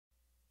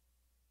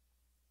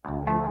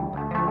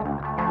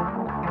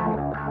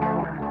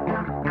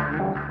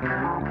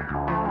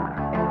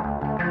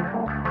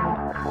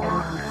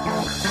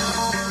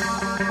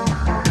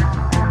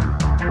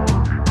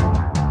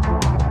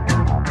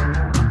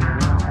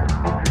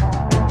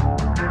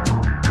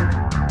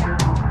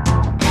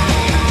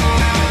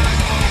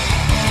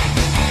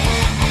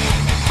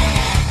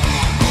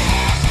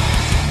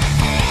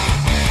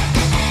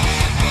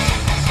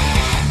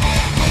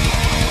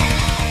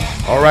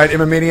All right,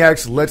 MMA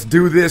Maniacs, let's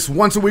do this.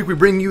 Once a week, we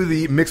bring you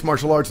the mixed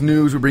martial arts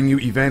news. We bring you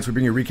events. We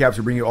bring you recaps.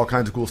 We bring you all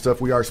kinds of cool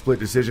stuff. We are Split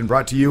Decision,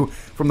 brought to you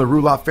from the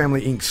Ruloff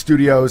Family Inc.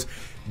 studios.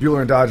 Bueller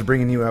and Dodge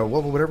bringing you,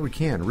 whatever we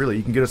can, really.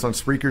 You can get us on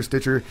Spreaker,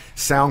 Stitcher,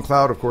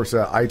 SoundCloud, of course,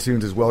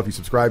 iTunes as well. If you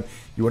subscribe,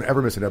 you won't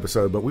ever miss an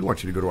episode. But we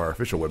want you to go to our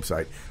official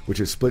website, which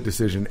is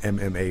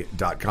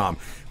splitdecisionmma.com.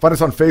 Find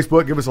us on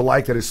Facebook. Give us a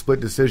like. That is Split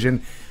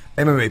Decision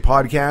MMA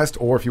Podcast.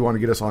 Or if you want to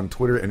get us on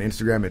Twitter and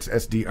Instagram, it's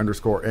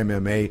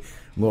SD_MMA.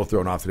 I'm a little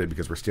thrown off today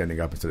because we're standing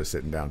up instead of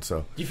sitting down.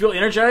 So, do you feel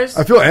energized?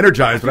 I feel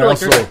energized, but I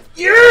also...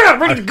 Yeah,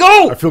 ready to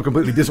go! I feel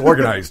completely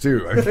disorganized,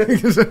 too.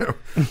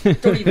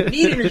 Don't even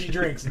need energy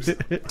drinks.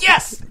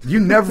 Yes! You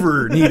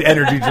never need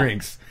energy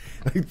drinks.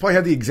 It probably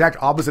have the exact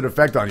opposite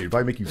effect on you. It'd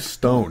probably make you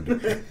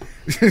stoned.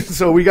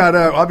 So we got,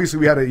 obviously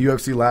we had a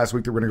UFC last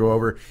week that we're going to go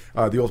over.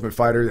 The Ultimate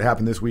Fighter that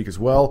happened this week as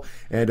well.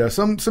 And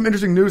some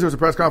interesting news. There was a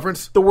press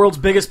conference. The world's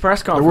biggest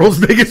press conference. The world's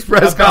biggest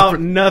press about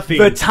conference. Nothing.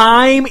 The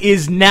time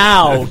is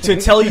now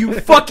to tell you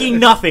fucking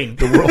nothing.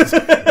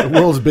 The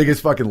world's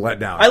biggest fucking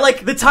letdown. I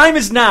like, the time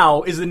is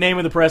now is the name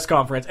of the press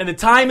conference. And the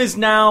time is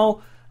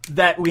now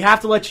that we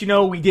have to let you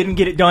know we didn't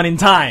get it done in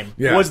time.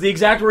 Yeah. Was the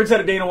exact words out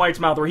of Dana White's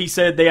mouth where he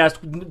said, they asked,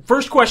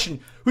 first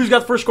question, who's got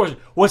the first question?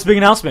 What's the big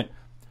announcement?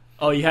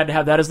 Oh, you had to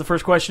have that as the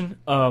first question?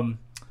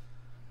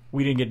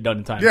 We didn't get it done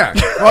in time. Yeah.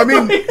 Well, I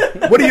mean,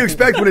 what do you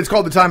expect when it's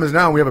called The Time Is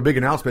Now and we have a big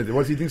announcement?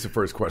 What do you think the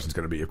first question is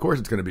going to be? Of course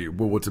it's going to be,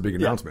 well, what's a big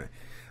announcement?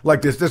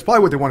 Like this, that's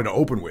probably what they wanted to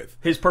open with.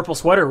 His purple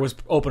sweater was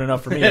open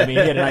enough for me. I mean,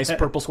 he had a nice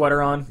purple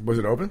sweater on. Was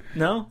it open?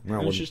 No.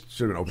 Well, it should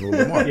have been open a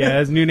little bit more. Yeah,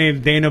 his new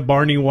name's Dana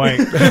Barney White.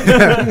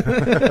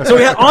 So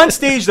we had on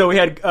stage though, we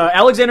had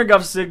Alexander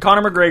Gustafsson,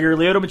 Conor McGregor,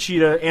 Lyoto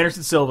Machida,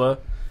 Anderson Silva,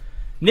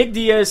 Nick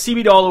Diaz,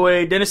 CB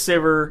Dalloway, Dennis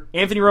Siver,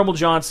 Anthony Rumble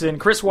Johnson,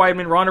 Chris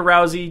Weidman, Ronda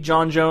Rousey,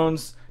 Jon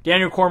Jones,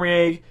 Daniel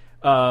Cormier,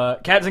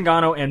 Kat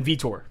Zingano, and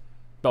Vitor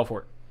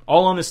Belfort,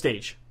 all on the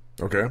stage.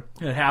 Okay.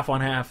 And half on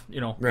half, you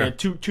know, Yeah.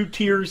 two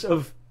tiers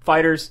of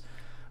fighters.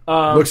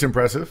 Looks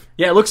impressive.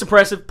 Yeah, it looks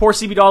impressive. Poor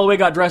CB Dalloway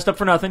got dressed up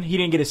for nothing. He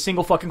didn't get a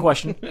single fucking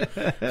question.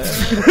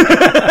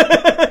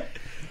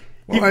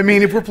 Well, I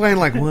mean, if we're playing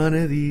like one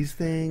of these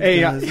things Hey,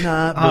 does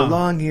not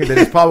belong here, then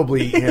it's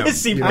probably him.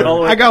 CB You know?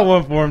 Dalloway. I got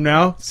one for him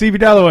now. CB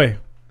Dalloway,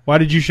 why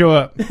did you show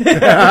up?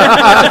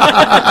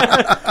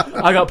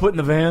 I got put in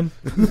the van.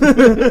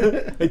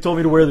 They told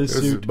me to wear this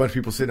There's a suit. bunch of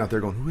people sitting out there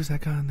going, who is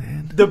that guy on the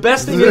end? The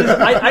best thing is,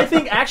 I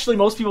think actually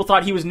most people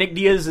thought he was Nick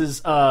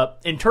Diaz's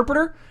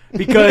interpreter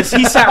because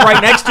he sat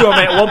right next to him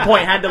and at one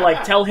point had to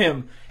like tell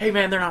him, "Hey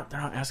man, they're not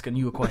asking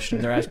you a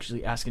question. They're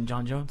actually asking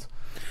Jon Jones."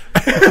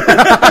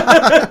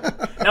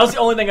 That was the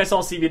only thing I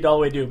saw CB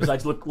Dalloway do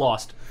besides look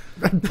lost.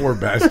 That poor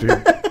bastard.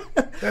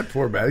 That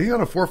poor bastard. He's on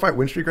a 4-fight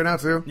win streak right now,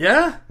 too?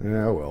 Yeah.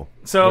 Yeah, well.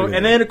 So,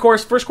 and then, of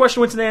course, first question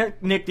went to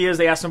Nick Diaz.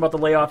 They asked him about the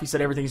layoff. He said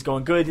everything's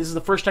going good. This is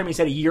the first time he's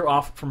had a year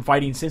off from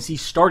fighting since he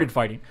started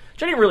fighting.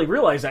 Which I didn't really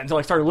realize that until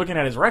I started looking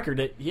at his record.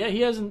 That, yeah,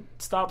 he hasn't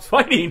stopped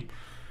fighting.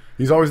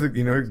 He's always,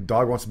 his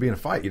dog wants to be in a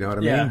fight, you know what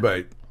I mean?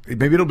 But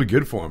maybe it'll be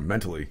good for him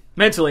mentally.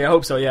 Mentally, I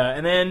hope so, yeah.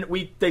 And then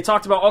they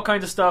talked about all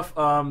kinds of stuff.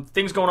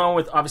 Things going on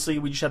with, obviously,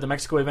 we just had the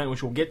Mexico event,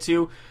 which we'll get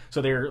to.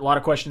 So there are a lot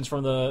of questions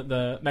from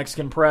the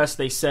Mexican press.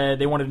 They said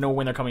they wanted to know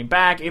when they're coming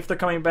back, if they're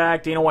coming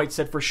back. Dana White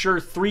said for sure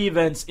 3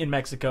 events in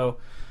Mexico.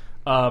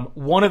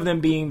 One of them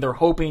being they're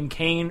hoping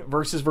Kane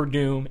versus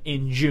Verdum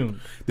in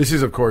June. This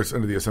is, of course,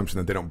 under the assumption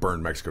that they don't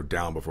burn Mexico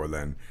down before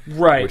then.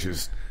 Right. Which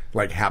is,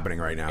 like, happening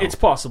right now. It's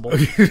possible.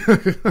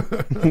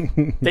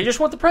 They just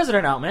want the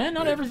president out, man,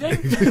 not everything.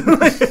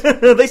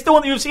 They still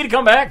want the UFC to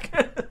come back.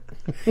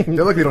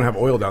 They're like they don't have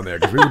oil down there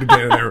because we would have been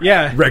in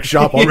their wreck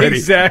shop already.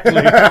 Exactly.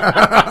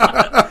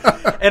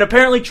 And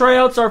apparently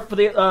tryouts are for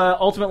the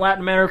Ultimate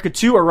Latin America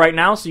 2 are right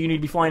now, so you need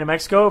to be flying to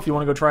Mexico if you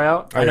want to go try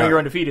out. I know you're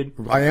undefeated.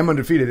 I am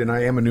undefeated, and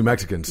I am a New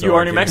Mexican. So you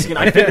are New Mexican.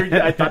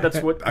 I thought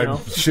that's what, I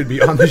should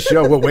be on the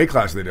show. What weight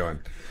class are they doing?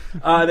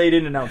 They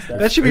didn't announce that.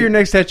 That should be your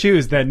next tattoo,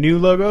 is that new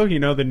logo. You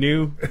know, the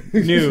new,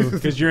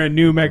 because you're a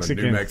new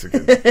Mexican. I'm a New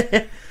Mexican.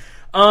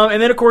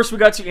 And then, of course, we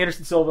got to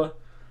Anderson Silva,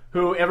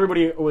 who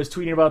everybody was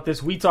tweeting about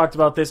this. We talked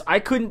about this. I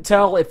couldn't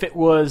tell if it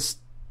was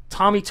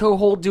Tommy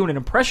Toehold doing an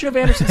impression of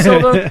Anderson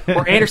Silva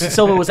or Anderson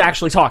Silva was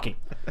actually talking.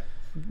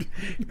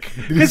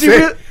 Did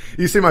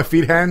you say my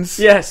feet hands?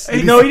 Yes.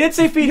 No, he didn't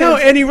say feet hands. No,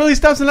 and he really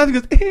stops and laughs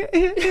and goes,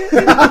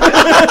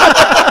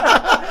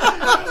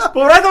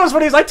 But what I thought was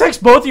funny is I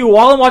text both of you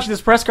while I'm watching this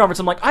press conference.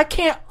 I'm like, I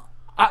can't.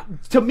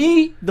 To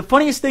me, the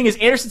funniest thing is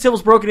Anderson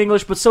Silva's broken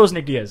English, but so is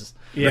Nick Diaz's.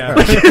 yeah.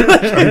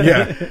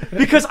 Yeah.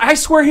 Because I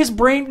swear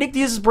Nick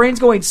Diaz's brain's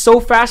going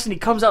so fast and he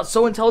comes out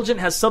so intelligent,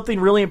 has something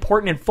really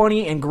important and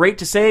funny and great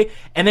to say,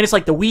 and then it's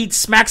like the weed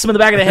smacks him in the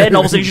back of the head and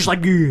all of a sudden he's just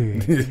like,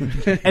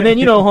 "Grr." And then,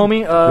 homie.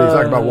 Did you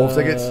talk about wolf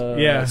tickets?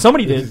 Yeah.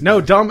 Somebody did. No,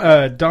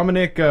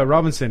 Dominique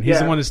Robinson. He's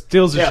the one who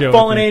steals the show.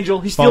 Fallen Angel.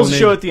 He steals the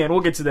show at the end.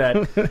 We'll get to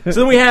that. So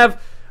then we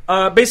have,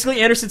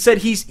 basically Anderson said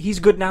he's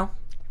good now.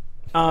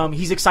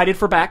 He's excited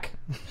for back.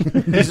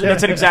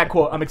 That's an exact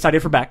quote. I'm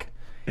excited for back.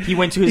 He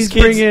went to his kids.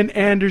 He's bringing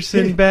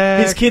Anderson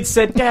back. His kids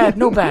said, "Dad,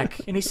 no back."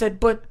 And he said,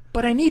 "But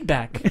but I need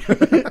back.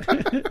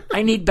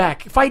 I need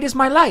back. Fight is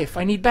my life.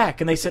 I need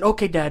back. And they said,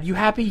 okay, Dad, you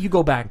happy? You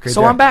go back. Okay,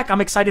 so Dad. I'm back.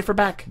 I'm excited for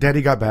back.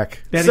 Daddy got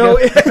back. We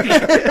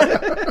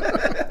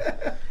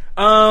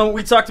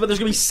talked about there's going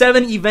to be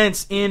 7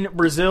 events in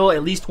Brazil,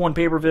 at least 1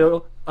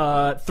 pay-per-view,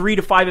 3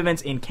 to 5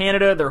 events in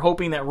Canada. They're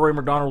hoping that Rory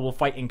McDonald will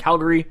fight in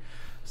Calgary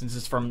since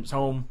it's from his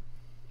home.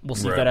 We'll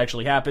see if that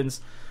actually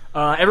happens.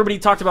 Everybody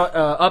talked about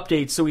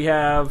updates. So we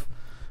have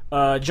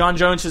Jon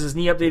Jones says his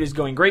knee update is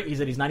going great. He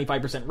said he's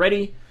 95%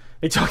 ready.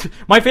 They talked.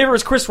 My favorite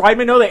was Chris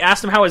Weidman, though. They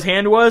asked him how his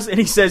hand was, and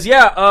he says,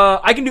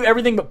 I can do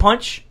everything but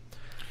punch.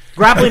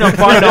 Grappling I'm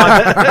fine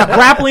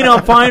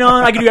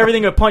on. I can do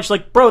everything but punch.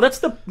 Like, bro, that's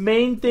the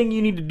main thing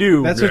you need to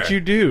do. That's what you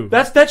do.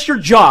 That's your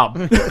job.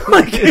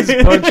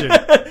 It's punching.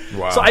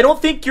 Wow. So I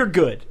don't think you're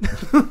good.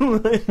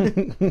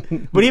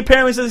 But he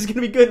apparently says he's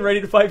going to be good and ready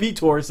to fight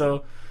Vitor,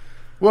 so...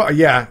 Well,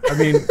 yeah. I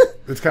mean,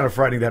 it's kind of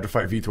frightening to have to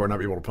fight Vitor and not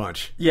be able to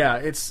punch. Yeah,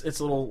 it's a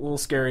little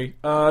scary.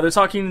 They're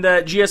talking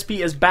that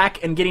GSP is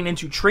back and getting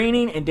into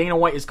training, and Dana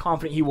White is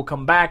confident he will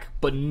come back,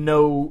 but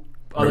no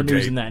other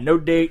news in that. No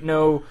date,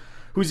 no...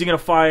 Who's he going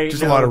to fight?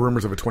 Just a lot of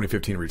rumors of a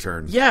 2015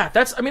 return. Yeah,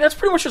 that's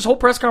pretty much his whole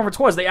press conference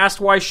was. They asked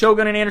why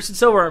Shogun and Anderson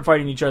Silva aren't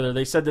fighting each other.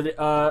 They said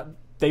that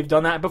they've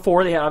done that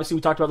before. They had, obviously,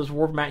 we talked about this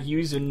before with Matt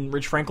Hughes and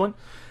Rich Franklin,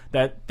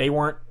 that they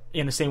weren't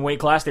in the same weight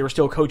class. They were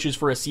still coaches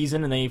for a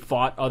season, and they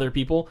fought other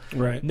people.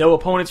 Right. No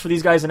opponents for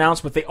these guys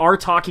announced, but they are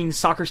talking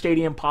Soccer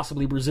Stadium,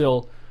 possibly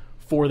Brazil,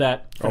 for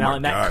that finale.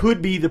 And that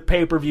could be the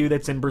pay-per-view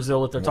that's in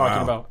Brazil that they're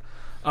talking about.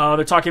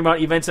 They're talking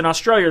about events in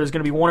Australia. There's going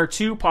to be 1 or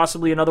 2,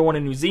 possibly another one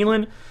in New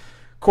Zealand.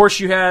 Of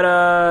course, you had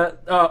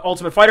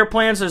Ultimate Fighter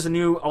plans. There's a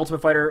new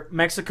Ultimate Fighter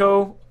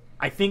Mexico.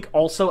 I think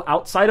also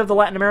outside of the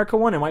Latin America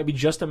one. It might be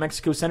just a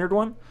Mexico-centered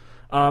one.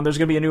 There's going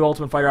to be a new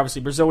Ultimate Fighter,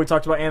 obviously. Brazil, we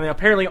talked about. And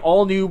apparently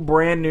all new,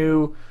 brand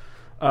new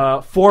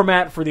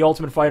format for the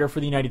Ultimate Fighter for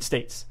the United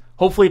States.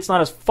 Hopefully it's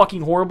not as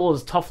fucking horrible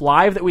as Tough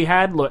Live that we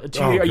had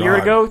a year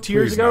ago, 2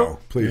 years ago. No.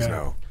 Please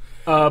no.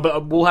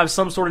 But we'll have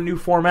some sort of new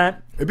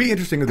format. It'd be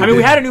interesting. I mean,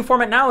 we had a new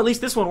format now. At least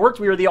this one worked.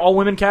 We were the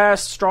all-women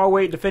cast,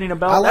 strawweight, defending a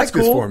belt. I like That's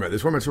this cool. format.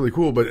 This format's really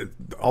cool, but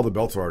all the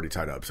belts are already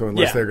tied up. So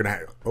unless they're going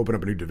to open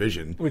up a new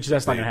division, which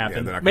that's not going to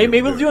happen. Yeah,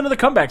 maybe we'll do another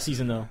comeback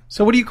season though.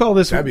 So what do you call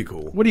this? That'd be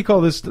cool. What do you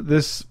call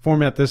this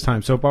format this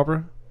time? Soap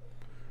opera?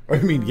 I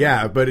mean,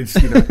 yeah, but it's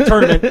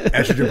tournament,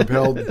 estrogen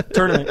propelled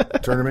tournament.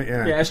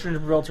 Yeah, estrogen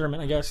propelled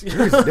tournament. I guess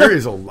there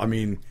is a. I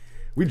mean,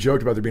 we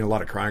joked about there being a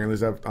lot of crying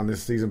on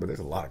this season, but there's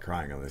a lot of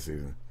crying on this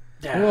season.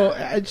 Yeah. Well,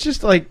 it's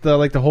just like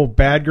the whole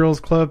Bad Girls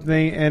Club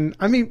thing, and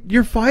I mean,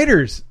 you're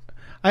fighters.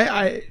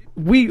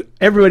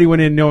 Everybody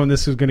went in knowing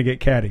this was going to get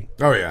catty.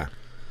 Oh yeah,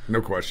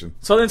 no question.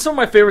 So then some of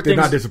my favorite Did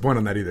things. not disappoint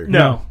on that either.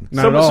 No,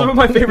 not at all. Some of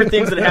my favorite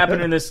things that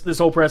happened in this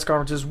whole press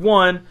conference is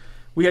one.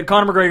 We had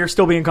Conor McGregor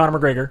still being Conor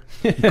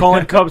McGregor,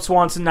 calling Cub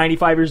Swanson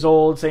 95 years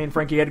old, saying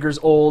Frankie Edgar's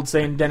old,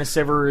 saying Dennis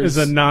Siver is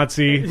a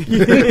Nazi.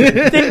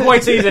 Didn't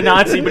quite say he's a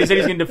Nazi, but he said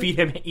he's going to defeat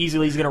him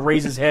easily. He's going to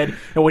raise his head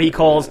and what he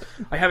calls,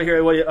 I have it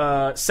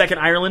here, Second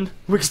Ireland.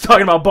 We're just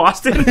talking about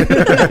Boston.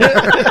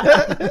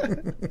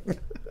 That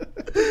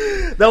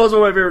was one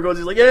of my favorite quotes.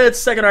 He's like, yeah, it's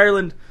Second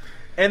Ireland.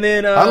 And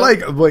then I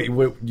like what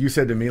you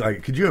said to me.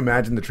 Like, could you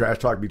imagine the trash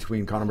talk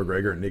between Conor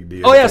McGregor and Nick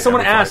Diaz? Oh yeah,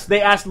 someone asked.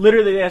 They asked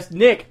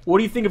Nick, "What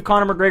do you think of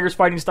Conor McGregor's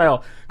fighting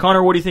style?"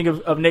 Conor, what do you think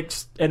of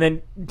Nick's? And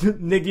then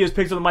Nick Diaz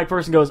picks up the mic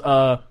first and goes,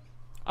 "I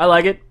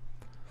like it."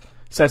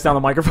 Sets down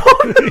the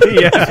microphone.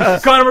 Yeah.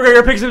 Conor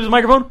McGregor picks up his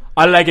microphone.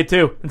 I like it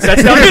too, and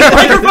sets down his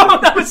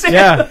microphone. That was it.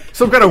 Yeah.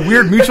 Some kind of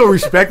weird mutual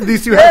respect that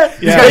these two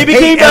have. Yeah. They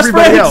became best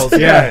everybody friends. else.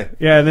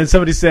 Yeah. And then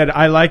somebody said,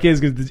 "I like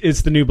it.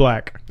 It's the new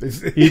black."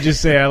 You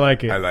just say, "I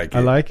like it. I like it. I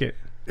like it."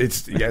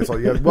 It's all.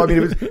 Yeah. Well, I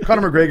mean,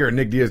 Conor McGregor and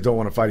Nick Diaz don't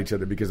want to fight each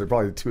other because they're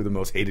probably two of the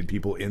most hated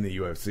people in the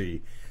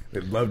UFC.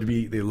 They love to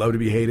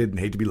be hated and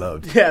hate to be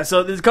loved. Yeah,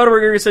 so this Conor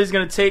McGregor says he's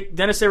going to take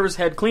Dennis Siver's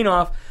head clean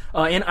off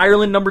in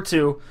Ireland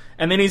 #2,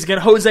 and then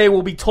Jose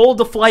will be told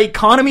to fly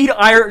economy to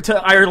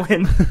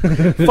Ireland,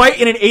 fight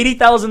in an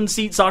 80,000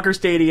 seat soccer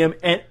stadium,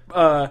 and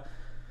what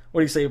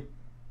do you say?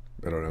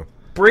 I don't know.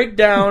 Break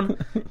down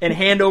and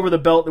hand over the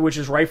belt, which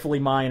is rightfully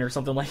mine, or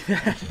something like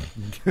that.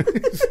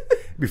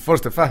 Be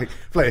forced to fly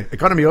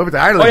economy over to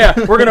Ireland. Oh yeah,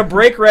 we're going to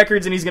break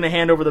records, and he's going to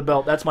hand over the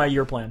belt. That's my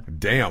year plan.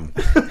 Damn.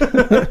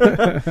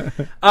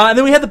 And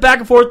then we had the back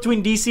and forth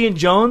between DC and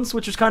Jones,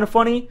 which was kind of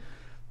funny.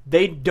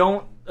 They're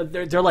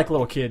like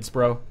little kids,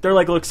 bro. They're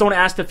like, look, someone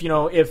asked if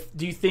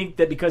do you think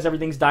that because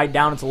everything's died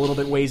down, it's a little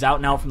bit ways out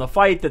now from the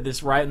fight, that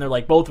this right? And they're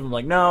like, both of them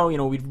like, no,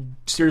 we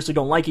seriously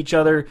don't like each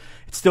other.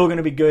 It's still going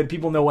to be good.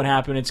 People know what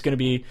happened. It's going to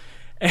be,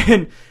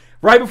 and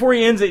right before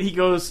he ends it,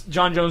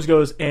 Jon Jones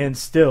goes, and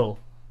still,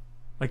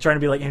 like trying to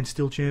be like, and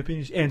still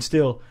champion, and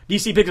still.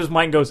 DC picks up his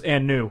mic and goes,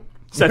 and new.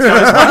 Sets down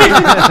his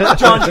mic.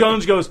 Jon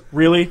Jones goes,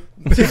 really?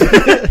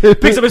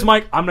 Picks up his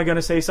mic. I'm not going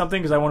to say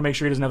something because I want to make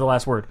sure he doesn't have the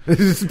last word.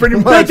 This is pretty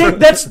much.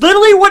 That's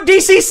literally what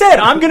DC said.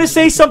 I'm going to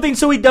say something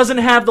so he doesn't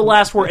have the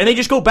last word. And they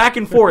just go back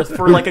and forth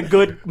for like a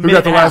good minute. Who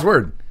got the last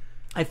word?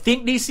 I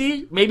think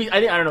DC. Maybe, I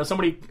don't know.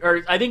 Somebody,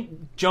 or I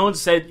think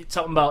Jones said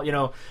something about,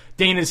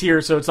 Dana's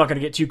here, so it's not going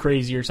to get too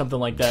crazy or something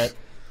like that.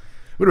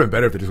 Would have been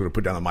better if they just would have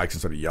put down the mics and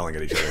started yelling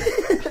at each other.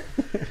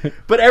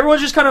 But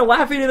everyone's just kind of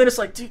laughing, and then it's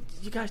like, dude,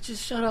 you guys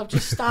just shut up,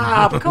 just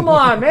stop. Come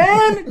on,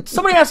 man.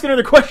 Somebody ask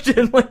another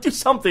question. Like, do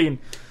something.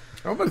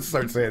 I'm going to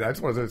start saying that. I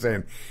just want to start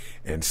saying,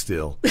 and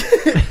still.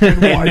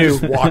 And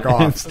just walk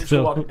off.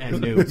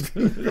 And new.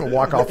 You're going to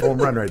walk off home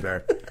run right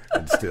there.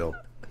 And still.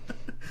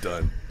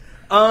 Done.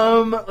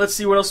 Let's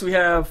see what else we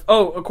have.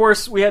 Oh, of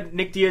course, we had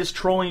Nick Diaz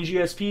trolling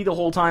GSP the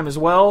whole time as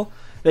well.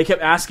 They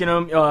kept asking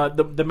him.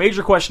 The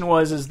major question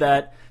is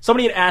that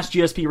somebody had asked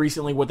GSP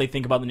recently what they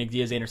think about the Nick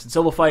Diaz-Anderson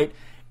Silva fight,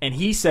 and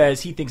he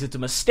says he thinks it's a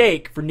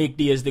mistake for Nick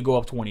Diaz to go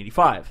up to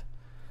 185.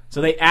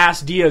 So they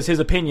asked Diaz his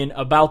opinion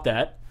about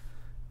that,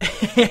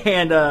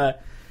 and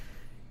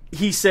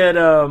he said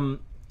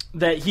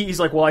that he's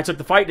like, well, I took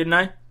the fight, didn't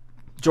I?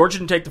 George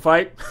didn't take the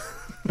fight.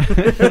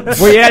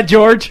 Where you at,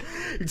 George?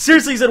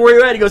 Seriously, he said, where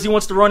you at? He goes, he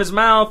wants to run his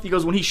mouth. He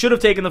goes, when he should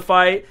have taken the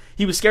fight,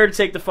 he was scared to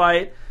take the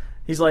fight.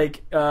 He's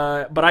like,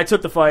 but I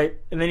took the fight.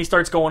 And then he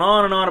starts going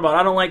on and on about,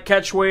 I don't like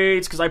catch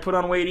weights because I put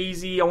on weight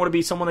easy. I want to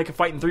be someone that can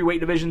fight in 3 weight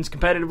divisions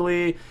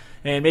competitively.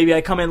 And maybe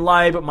I come in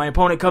light, but my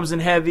opponent comes in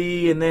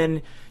heavy. And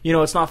then,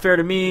 it's not fair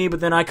to me. But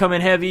then I come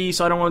in heavy,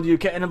 so I don't want to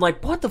do... And I'm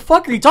like, what the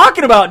fuck are you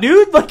talking about,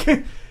 dude?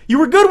 Like, you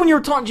were good when you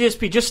were talking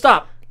GSP. Just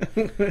stop.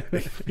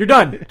 You're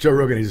done. Joe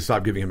Rogan needs to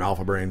stop giving him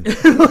alpha brain.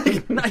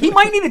 He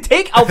might need to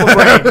take alpha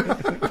brain.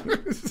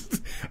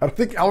 I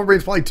think alpha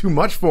brain's probably too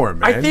much for him,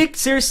 man. I think,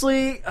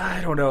 seriously,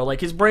 I don't know. Like,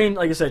 his brain,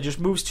 like I said, just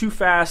moves too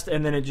fast,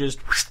 and then it just...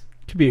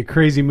 Could be a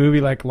crazy movie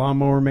like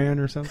Lawnmower Man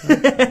or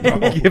something.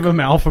 Give him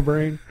alpha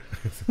brain.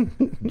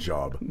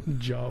 Job.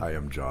 I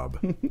am Job.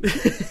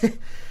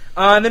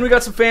 And then we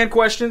got some fan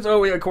questions.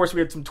 Oh, of course, we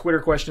had some Twitter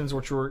questions,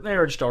 which were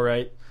just all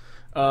right.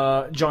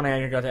 John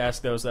Agner got to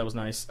ask those. That was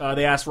nice.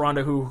 They asked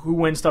Rhonda who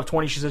wins Tough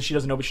 20. She says she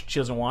doesn't know, but she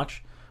doesn't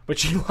watch. But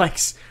she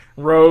likes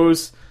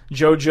Rose,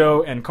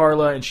 JoJo, and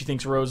Carla, and she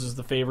thinks Rose is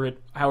the favorite.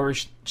 However,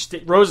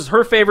 Rose is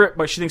her favorite,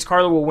 but she thinks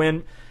Carla will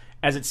win,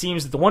 as it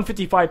seems that the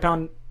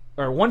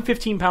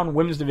 115-pound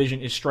women's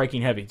division is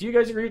striking heavy. Do you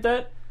guys agree with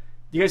that?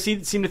 Do you guys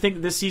seem to think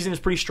that this season is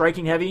pretty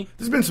striking heavy?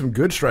 There's been some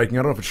good striking.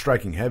 I don't know if it's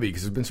striking heavy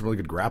because there's been some really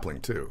good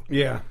grappling too.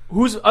 Yeah.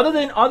 Who's other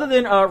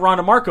than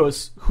Ronda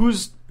Marcos?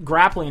 Whose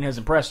grappling has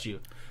impressed you?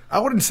 I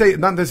wouldn't say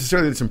not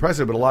necessarily that it's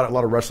impressive, but a lot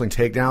of wrestling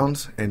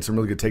takedowns and some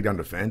really good takedown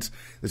defense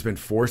that's been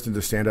forced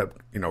into stand-up,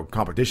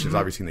 competitions,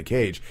 obviously in the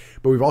cage.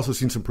 But we've also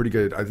seen some pretty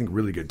good, I think,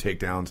 really good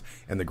takedowns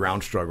and the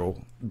ground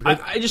struggle.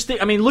 I just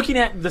think, looking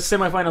at the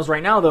semifinals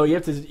right now, though, you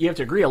have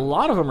to agree, a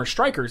lot of them are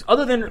strikers.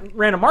 Other than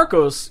Randa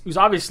Marcos, who's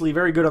obviously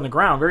very good on the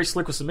ground, very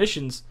slick with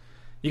submissions.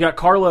 You got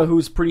Carla,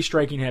 who's pretty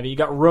striking heavy. You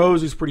got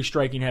Rose, who's pretty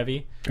striking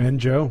heavy. And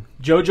Joe.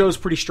 JoJo's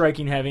pretty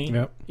striking heavy.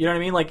 Yep. You know what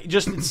I mean? Like,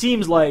 it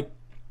seems like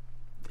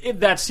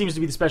that seems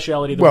to be the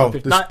speciality of the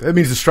 150. That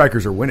means the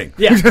strikers are winning.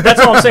 Yeah, that's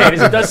all I'm saying.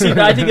 It does seem.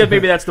 I think that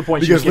maybe that's the point.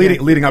 Because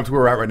leading up to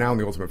where we're at right now in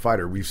the Ultimate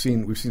Fighter, we've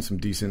seen some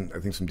decent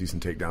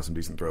takedowns, some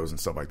decent throws and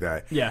stuff like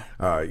that. Yeah.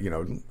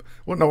 No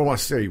one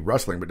wants to say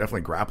wrestling, but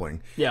definitely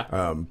grappling.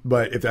 Yeah.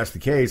 But if that's the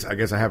case, I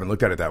guess I haven't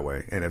looked at it that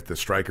way. And if the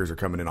strikers are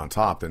coming in on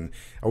top, then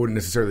I wouldn't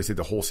necessarily say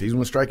the whole season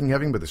was striking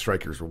heavy, but the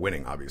strikers were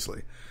winning,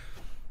 obviously.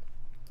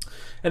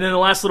 And then the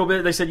last little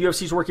bit, they said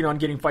UFC's working on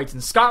getting fights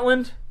in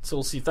Scotland, so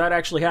we'll see if that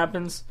actually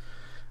happens.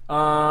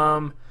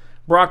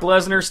 Brock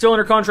Lesnar still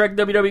under contract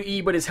at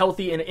WWE, but is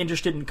healthy and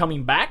interested in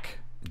coming back.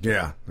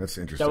 Yeah, that's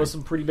interesting. That was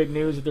some pretty big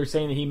news that they're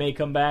saying that he may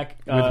come back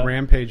with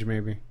Rampage,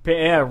 maybe.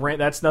 Yeah,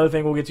 that's another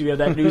thing we'll get to. We have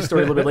that news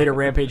story a little bit later.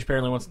 Rampage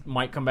apparently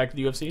might come back to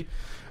the UFC.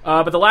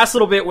 But the last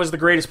little bit was the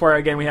greatest part.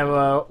 Again, we have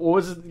what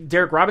was it?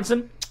 Derek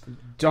Robinson,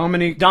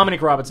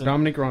 Dominique Robinson,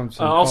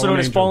 also known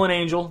as Fallen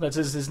Angel. That's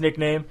his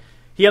nickname.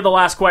 He had the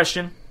last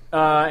question,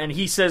 and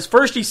he says,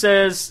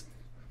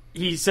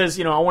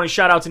 I want to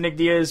shout out to Nick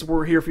Diaz.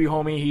 We're here for you,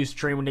 homie. He used to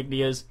train with Nick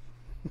Diaz.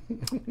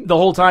 The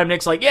whole time,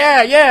 Nick's like,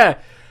 yeah.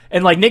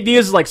 And like Nick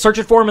Diaz is like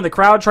searching for him in the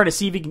crowd, trying to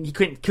see if he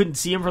couldn't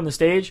see him from the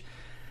stage.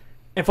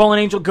 And Fallen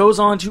Angel goes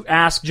on to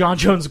ask Jon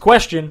Jones a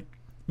question.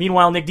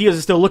 Meanwhile, Nick Diaz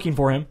is still looking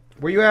for him.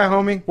 Where you at,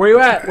 homie? Where you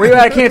at?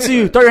 I can't see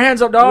you. Throw your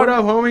hands up, dog. What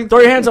up, homie? Throw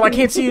your hands up. I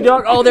can't see you,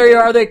 dog. Oh, there you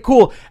are. They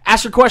cool.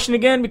 Ask your question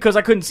again because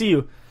I couldn't see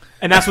you.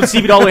 And that's when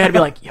CB Dalloway had to be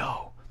like,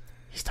 yo,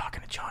 he's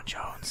talking to Jon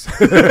Jones.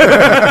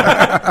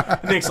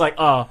 Nick's like,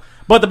 oh.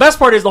 But the best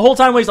part is the whole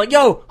time when he's like,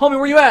 yo, homie,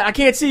 where you at? I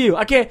can't see you.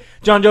 I can't.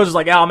 Jon Jones is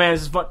like, oh, man,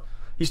 this is fun.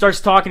 He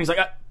starts talking. He's like,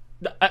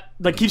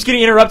 like keeps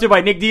getting interrupted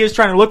by Nick Diaz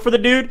trying to look for the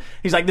dude.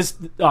 He's like,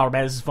 oh,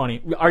 man, this is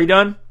funny. Are you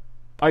done?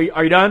 Are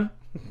you done?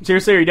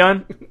 Seriously, are you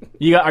done?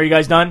 Are you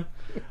guys done?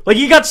 Like,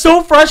 he got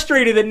so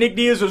frustrated that Nick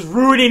Diaz was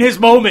ruining his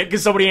moment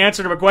because somebody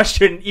answered him a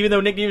question, even though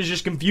Nick Diaz was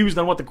just confused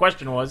on what the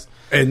question was.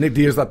 And Nick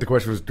Diaz thought the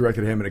question was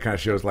directed at him, and it kind of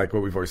shows like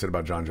what we've always said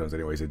about Jon Jones.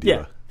 Anyway, he's a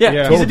diva.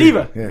 Yeah. He's a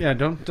diva. Yeah,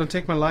 don't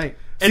take my light.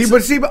 But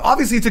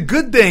obviously it's a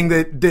good thing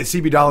that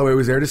CB Dalloway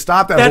was there to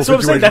stop that That's whole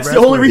what I'm situation. saying.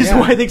 That's the only reason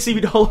why I think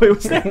CB Dalloway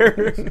was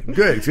there.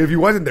 Good. So if he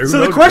wasn't there,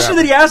 so the question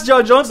that he asked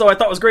Jon Jones, though, I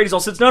thought was great. He's all,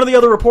 since none of the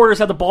other reporters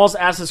had the balls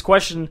to ask this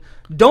question,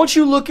 don't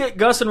you look at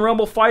Gus and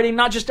Rumble fighting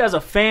not just as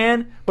a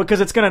fan,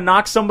 because it's going to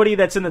knock somebody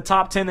that's in the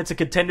top 10 that's a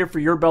contender for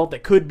your belt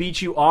that could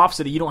beat you off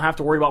so that you don't have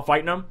to worry about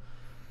fighting them?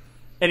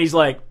 And he's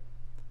like,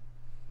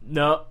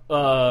 no,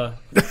 no,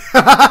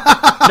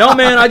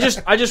 man. I'm just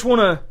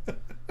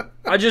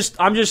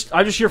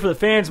here for the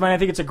fans, man. I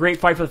think it's a great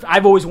fight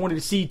I've always wanted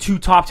to see 2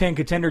 top 10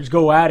 contenders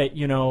go at it,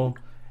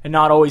 and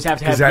not always have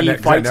to have me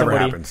fight that never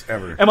somebody. happens,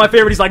 ever. And my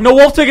favorite, he's like, no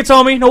wolf tickets,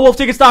 homie. No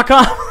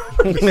wolftickets.com.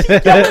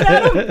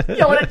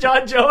 yelling at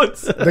Jon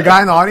Jones. The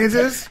guy in the audience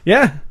is?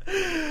 Yeah.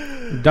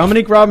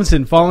 Dominique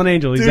Robinson, Fallen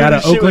Angel. He's out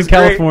of This shit Oakland, was great.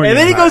 California. And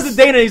then he goes to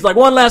Dana. He's like,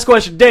 one last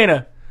question.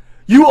 Dana,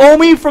 you owe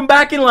me from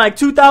back in like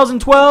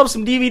 2012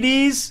 some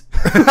DVDs.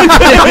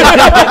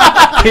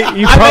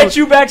 I met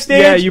you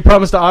backstage. Yeah, you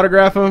promised to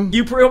autograph him.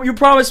 You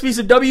promised me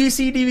some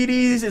WEC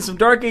DVDs and some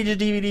Dark Ages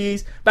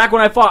DVDs back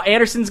when I fought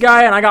Anderson's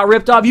guy and I got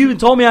ripped off. You even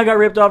told me I got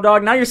ripped off,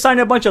 dog. Now you're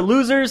signing a bunch of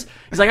losers.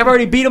 He's like, I've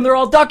already beat them. They're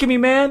all ducking me,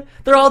 man.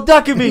 They're all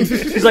ducking me.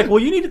 He's like, well,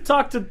 you need to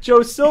talk to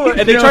Joe Silva.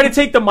 And they try to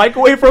take the mic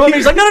away from him.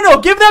 He's like,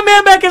 no, give that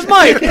man back his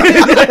mic.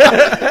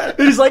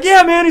 And he's like,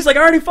 yeah, man. He's like,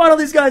 I already fought all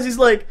these guys. He's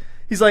like,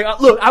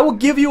 look, I will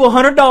give you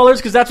 $100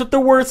 because that's what they're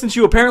worth since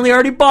you apparently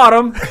already bought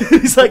them.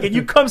 He's like, and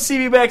you come see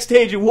me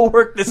backstage and we'll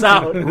work this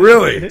out.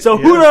 Really? So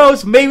who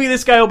knows? Maybe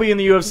this guy will be in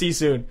the UFC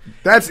soon.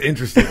 That's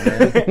interesting,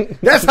 man.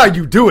 That's how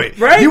you do it.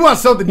 Right? You want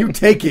something, you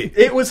take it.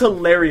 It was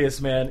hilarious,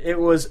 man. It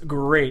was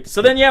great.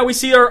 So then, yeah, we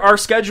see our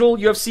schedule.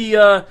 UFC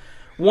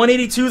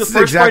 182, the first fight of the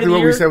year. This is exactly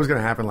what we said was going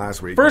to happen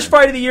last week. First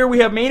fight of the year, we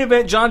have main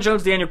event, Jon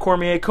Jones, Daniel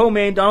Cormier.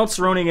 Co-main, Donald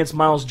Cerrone against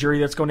Miles Jury.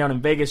 That's going down in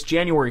Vegas,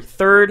 January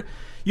 3rd.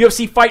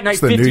 UFC Fight Night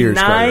 59. New Year's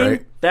card,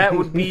 right? That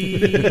would be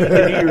the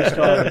New Year's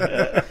card.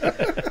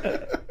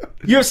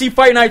 UFC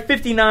Fight Night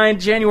 59,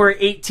 January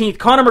 18th.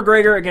 Conor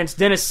McGregor against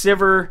Dennis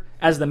Siver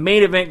as the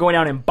main event going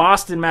down in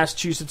Boston,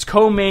 Massachusetts.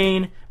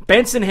 Co-main,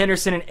 Benson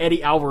Henderson and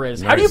Eddie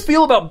Alvarez. Nice. How do you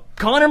feel about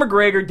Conor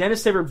McGregor,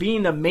 Dennis Siver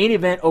being the main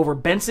event over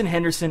Benson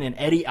Henderson and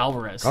Eddie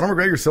Alvarez? Conor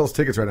McGregor sells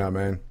tickets right now,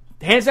 man.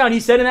 Hands down, he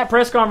said in that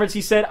press conference,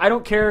 he said, I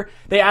don't care.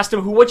 They asked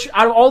him, which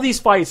out of all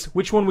these fights,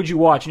 which one would you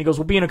watch? And he goes,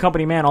 well, being a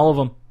company man, all of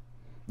them.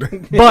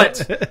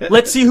 But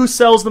let's see who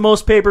sells the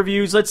most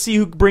pay-per-views. Let's see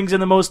who brings in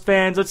the most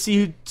fans. Let's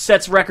see who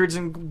sets records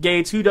and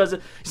gates. Who does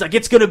it? He's like,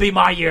 it's going to be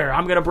my year.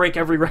 I'm going to break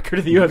every record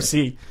of the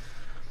UFC.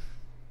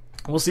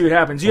 We'll see what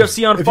happens.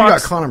 UFC on if Fox. You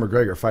got Conor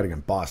McGregor fighting in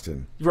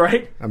Boston.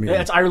 Right? I mean,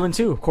 yeah, it's Ireland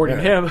too, according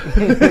to him.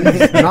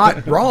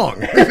 Not wrong.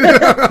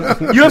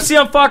 UFC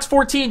on Fox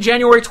 14,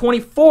 January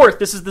 24th.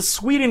 This is the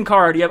Sweden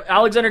card. You have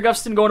Alexander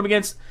Gustafsson going up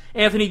against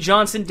Anthony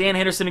Johnson. Dan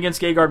Henderson against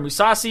Gegard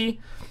Mousasi.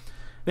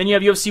 Then you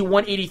have UFC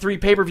 183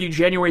 pay-per-view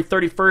January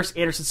 31st,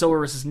 Anderson Silva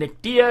versus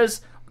Nick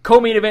Diaz.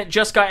 Co-main event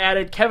just got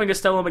added, Kevin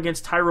Gastelum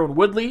against Tyrone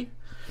Woodley.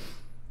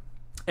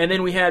 And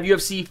then we have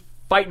UFC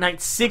Fight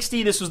Night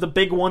 60. This was the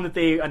big one that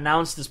they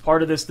announced as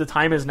part of this. The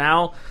time is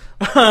now.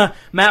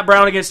 Matt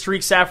Brown against Tariq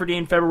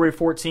Saffiedine, February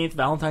 14th.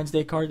 Valentine's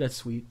Day card, that's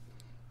sweet.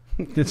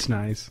 It's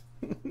nice.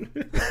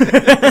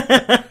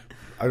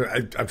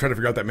 I'm trying to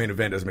figure out that main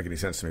event. Doesn't make any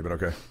sense to me, but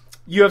okay.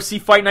 UFC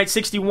Fight Night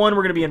 61,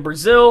 we're going to be in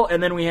Brazil.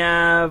 And then we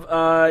have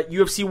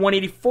UFC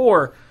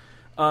 184.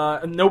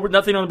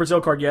 Nothing on the Brazil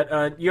card yet.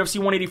 UFC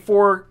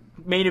 184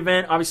 main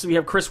event. Obviously, we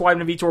have Chris Weidman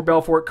and Vitor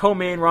Belfort.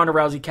 Co-main, Ronda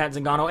Rousey, Kat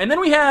Zingano. And then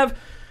we have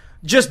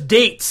just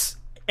dates.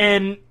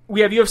 And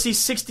we have UFC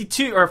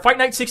 62, or Fight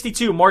Night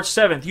 62, March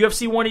 7th.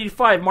 UFC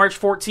 185, March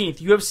 14th.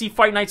 UFC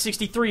Fight Night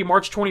 63,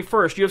 March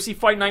 21st. UFC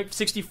Fight Night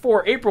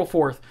 64, April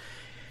 4th.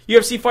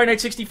 UFC Fight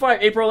Night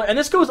 65, April, and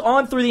this goes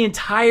on through the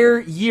entire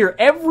year.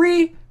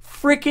 Every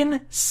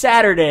freaking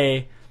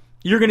Saturday,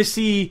 you're going to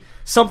see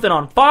something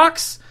on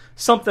Fox,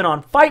 something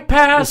on Fight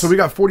Pass. Well, so we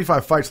got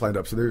 45 fights lined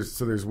up. So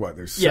there's what?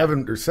 There's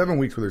 7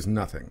 weeks where there's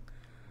nothing.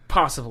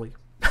 Possibly.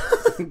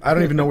 I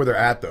don't even know where they're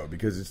at though,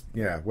 because it's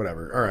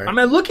whatever. All right. I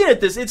mean, looking at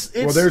this, it's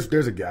well,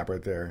 there's a gap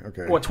right there.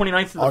 Okay. What,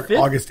 29th to the 5th?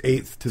 August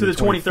 8th to the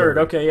 23rd.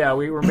 Okay, yeah,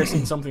 we were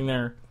missing something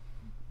there.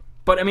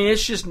 But, I mean,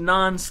 it's just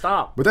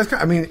nonstop. But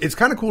it's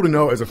kind of cool to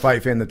know as a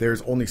fight fan that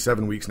there's only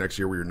 7 weeks next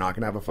year where you're not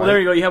going to have a fight. Well, there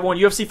you go. You have one.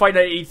 UFC Fight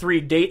Night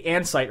 83, date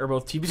and site are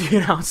both TBD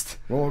announced.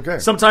 Well, okay.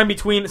 Sometime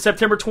between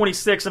September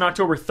 26th and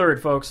October 3rd,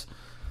 folks.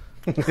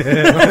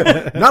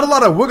 Not a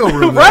lot of wiggle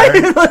room right?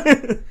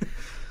 there.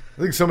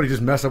 I think somebody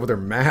just messed up with their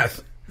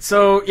math.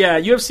 So, yeah,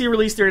 UFC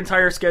released their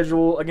entire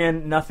schedule.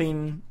 Again,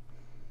 nothing.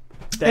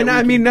 And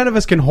I mean, none of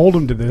us can hold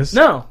them to this.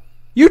 No.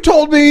 You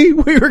told me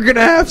we were going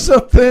to have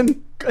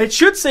something. It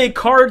should say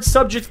card,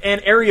 subject, and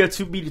area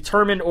to be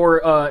determined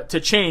or to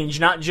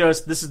change, not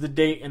just this is the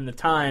date and the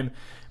time.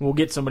 And we'll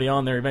get somebody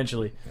on there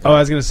eventually. Oh, I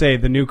was going to say,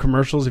 the new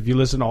commercials, if you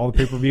listen to all the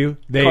pay-per-view,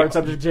 card,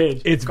 subject,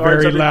 change. It's card,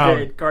 very subject, loud.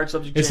 change. Card,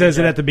 subject, it change. says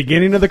it at the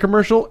beginning of the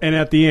commercial and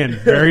at the end,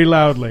 very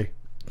loudly.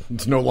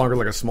 It's no longer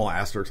like a small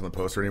asterisk on the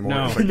poster anymore.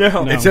 No. It's like,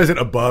 No. It says it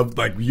above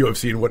like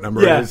UFC and what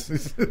number it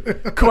is.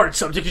 Card,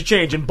 subject to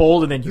change in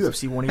bold, and then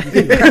UFC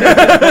 183.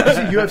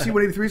 UFC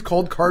 183 is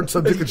called Card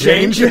Subject to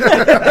Change.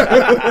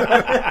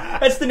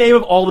 That's the name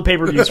of all the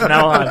pay-per-views from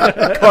now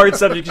on. Card,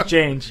 subject to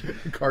change.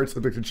 Card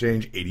Subject to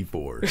Change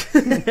 84.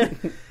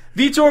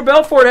 Vitor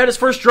Belfort had his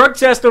first drug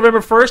test November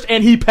 1st,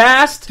 and he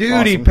passed. Dude,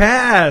 Awesome. he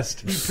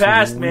passed. He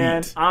passed,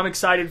 man. I'm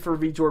excited for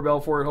Vitor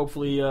Belfort.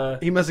 Hopefully,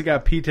 He must have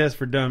got P-test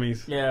for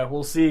dummies. yeah,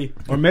 we'll see.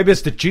 Or maybe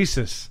it's the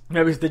Jesus.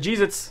 Maybe it's the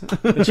Jeez-Its. The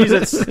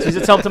Jeez-Its.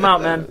 Jeez-Its helped him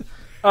out, man.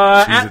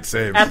 Jeez-Its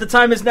saved. At the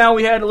time is now,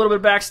 we had a little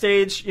bit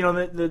backstage. You know,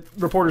 the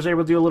reporters were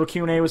able to do a little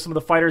Q&A with some of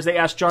the fighters. They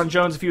asked Jon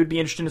Jones if he would be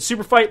interested in a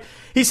super fight.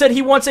 He said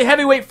he wants a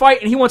heavyweight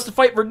fight, and he wants to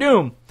fight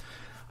Verdum.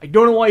 I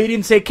don't know why he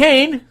didn't say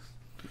Kane,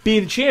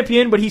 being the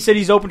champion, but he said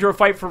he's open to a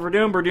fight for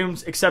Verdum.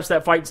 Verdum accepts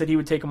that fight and said he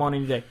would take him on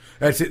any day.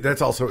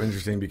 That's also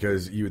interesting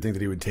because you would think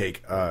that he would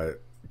take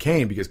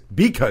Kane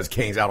because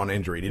Kane's out on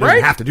injury. He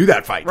doesn't have to do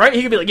that fight. Right?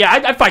 He could be like, yeah,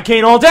 I'd fight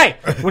Kane all day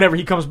whenever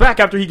he comes back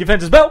after he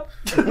defends his belt.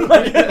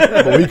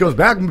 But when he comes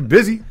back, I'm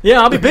busy.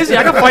 Yeah, I'll be busy.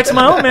 I got fights of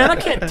my own, man. I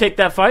can't take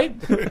that fight.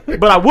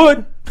 But I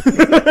would.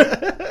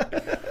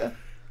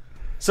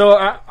 So,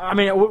 I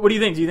mean, what do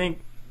you think? Do you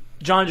think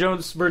Jon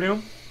Jones,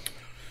 Verdum?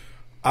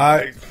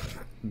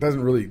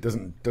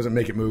 Doesn't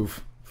make it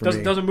move for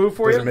me. Doesn't move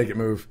for you? Doesn't make it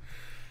move.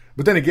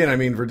 But then again, I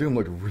mean, Verdum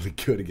looked really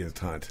good against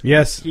Hunt.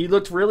 Yes. He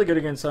looked really good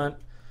against Hunt.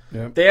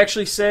 Yep. They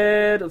actually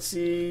said, let's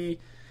see,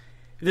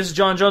 this is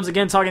Jon Jones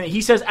again talking.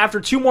 He says after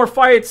 2 more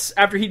fights,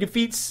 after he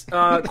defeats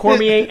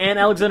Cormier and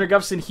Alexander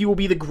Gustafsson, he will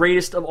be the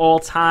greatest of all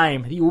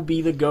time. He will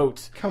be the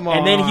GOAT. Come on.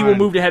 And then he will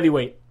move to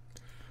heavyweight.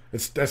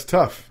 That's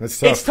tough. That's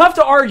tough. It's tough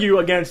to argue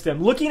against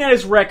him. Looking at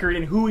his record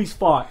and who he's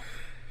fought,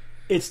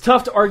 it's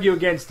tough to argue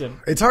against him.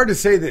 It's hard to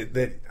say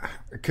that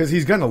because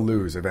he's going to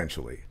lose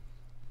eventually.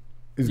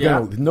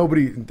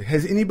 Nobody's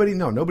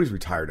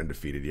retired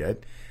undefeated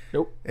yet.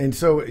 Nope. And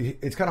so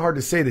it's kind of hard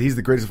to say that he's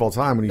the greatest of all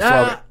time when you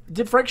saw that.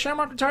 Did Frank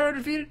Shamrock retire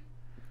undefeated?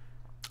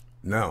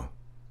 No.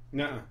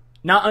 No.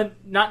 No.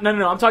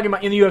 I'm talking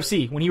about in the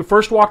UFC when he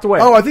first walked away.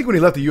 Oh, I think when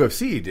he left the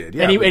UFC, he did.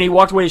 Yeah, and he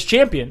walked away as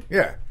champion.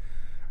 Yeah.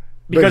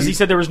 Because he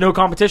said there was no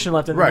competition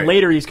left, and then Right.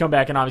 later he's come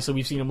back, and obviously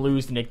we've seen him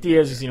lose to Nick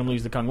Diaz, we've seen him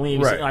lose to Kung Lee.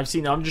 Right.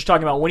 I'm just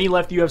talking about when he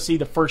left the UFC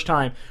the first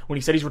time, when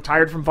he said he's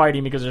retired from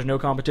fighting because there's no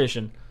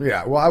competition.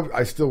 Yeah. Well,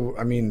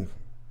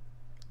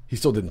 he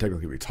still didn't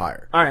technically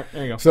retire. All right,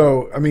 there you go.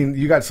 So, I mean,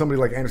 you got somebody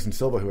like Anderson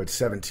Silva who had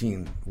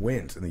 17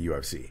 wins in the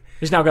UFC.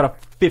 He's now got a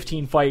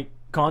 15-fight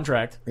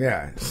contract.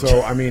 Yeah.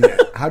 So, I mean,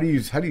 how do you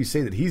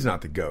say that he's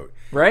not the GOAT?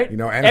 Right? You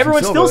know, Anderson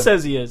everyone Silva, still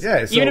says he is.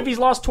 Yeah. So, even if he's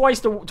lost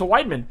twice to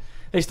Weidman,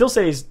 they still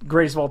say he's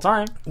greatest of all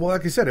time. well,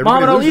 like I said, everybody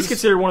Muhammad Ali's loses.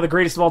 considered one of the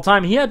greatest of all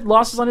time. He had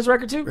losses on his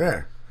record too.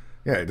 Yeah.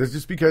 Yeah, that's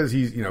just because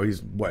he's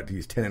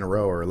 10 in a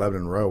row or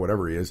 11 in a row,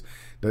 whatever he is.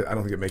 I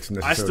don't think it makes him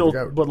I necessarily still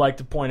the GOAT. would like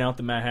to point out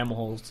the Matt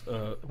Hammelholt's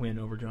win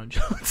over Jon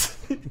Jones,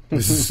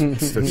 That's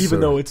even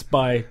though it's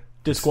by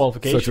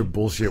disqualification. such a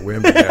bullshit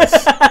win, but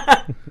yes.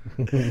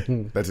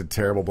 That's a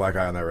terrible black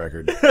eye on that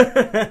record.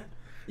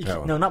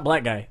 No, not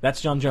black guy.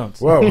 That's Jon Jones.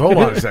 Whoa, hold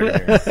on a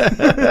second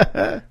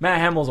here. Matt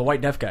Hamill's a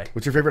white deaf guy.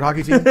 What's your favorite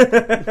hockey team?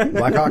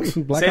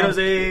 Blackhawks? San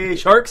Jose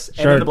Sharks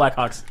and then the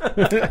Blackhawks.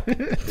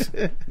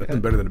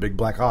 Nothing better than a big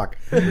Black Hawk.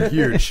 They're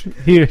huge.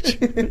 Huge.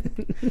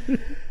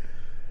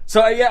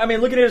 So, yeah, I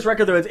mean, looking at his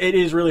record, though, it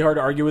is really hard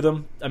to argue with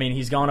him. I mean,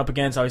 he's gone up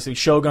against, obviously,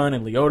 Shogun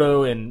and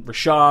Lyoto and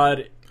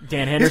Rashad,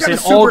 Dan Henderson,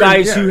 all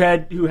guys who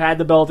had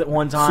the belt at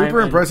one time.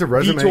 Super impressive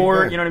resume.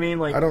 Vitor, yeah. you know what I mean?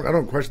 Like, I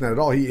don't question that at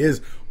all. He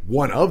is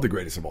one of the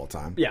greatest of all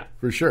time. Yeah.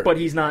 For sure. But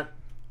he's not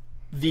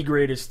the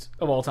greatest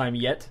of all time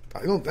yet.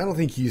 I don't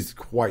think he's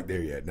quite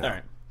there yet. No. All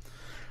right.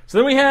 So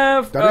then we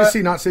have... Did I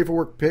see not safe for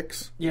work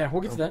picks? Yeah,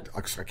 we'll get to that.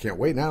 I can't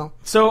wait now.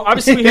 So,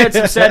 obviously, we had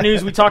some sad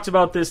news. We talked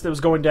about this that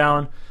was going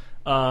down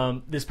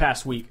this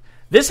past week.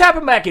 This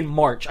happened back in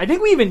March. I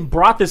think we even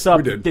brought this up.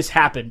 We did. This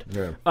happened.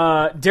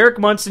 Yeah. Derek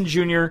Munson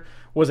Jr.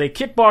 was a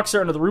kickboxer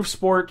under the Roof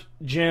Sport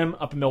gym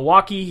up in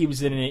Milwaukee. He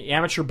was in an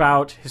amateur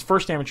bout, his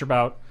first amateur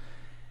bout.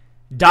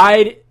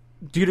 Died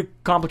due to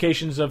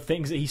complications of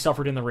things that he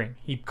suffered in the ring.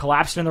 He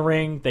collapsed in the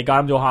ring. They got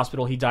him to a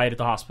hospital. He died at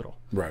the hospital.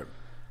 Right.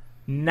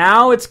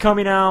 Now it's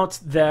coming out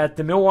that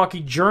the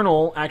Milwaukee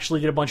Journal actually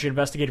did a bunch of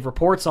investigative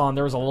reports on.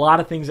 There was a lot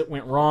of things that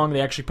went wrong.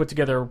 They actually put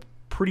together a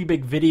pretty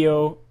big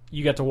video.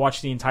 You got to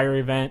watch the entire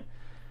event.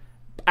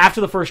 After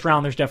the first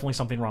round, there's definitely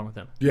something wrong with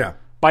him. Yeah.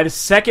 By the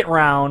second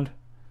round,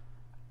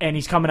 and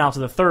he's coming out to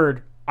the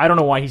third, I don't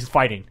know why he's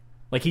fighting.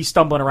 Like, he's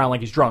stumbling around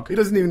like he's drunk. He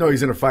doesn't even know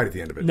he's in a fight at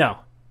the end of it. No.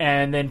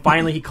 And then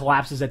finally he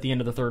collapses at the end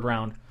of the third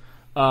round.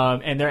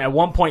 And there at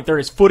one point there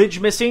is footage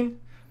missing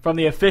from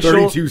the official...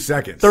 32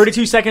 seconds.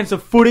 32 seconds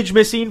of footage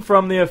missing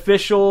from the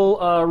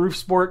official Roof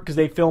Sport because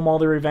they film all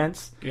their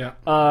events.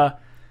 Yeah.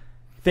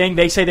 Thing.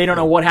 They say they don't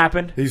know what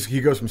happened. He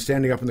goes from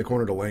standing up in the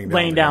corner to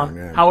laying down.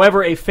 Yeah.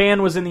 However, a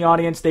fan was in the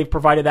audience. They've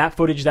provided that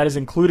footage that is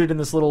included in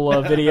this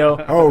little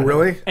video. Oh,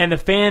 really? And the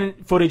fan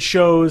footage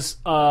shows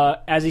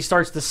as he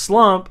starts to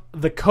slump,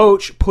 the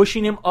coach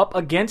pushing him up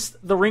against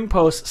the ring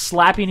post,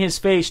 slapping his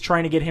face,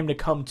 trying to get him to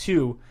come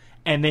to,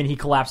 and then he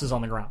collapses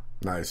on the ground.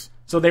 Nice.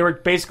 So they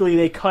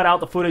cut out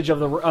the footage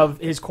of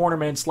his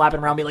cornerman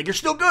slapping around, being like, "You're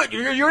still good.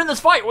 You're in this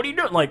fight. What are you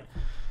doing?" Like,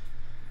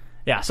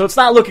 yeah. So it's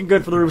not looking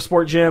good for the Roof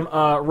Sport gym.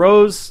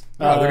 Rose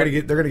Oh,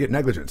 they're gonna get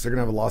negligence. They're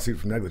gonna have a lawsuit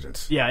for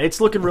negligence. Yeah, it's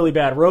looking really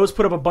bad. Rose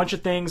put up a bunch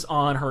of things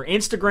on her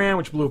Instagram,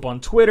 which blew up on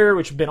Twitter,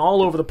 which have been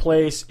all over the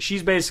place.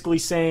 She's basically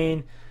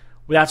saying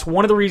that's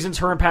one of the reasons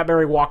her and Pat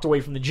Barry walked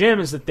away from the gym,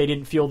 is that they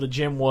didn't feel the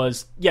gym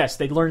was, yes,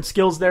 they learned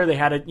skills there. They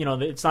had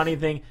it's not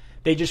anything.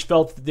 They just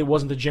felt that it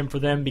wasn't the gym for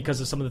them because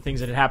of some of the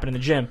things that had happened in the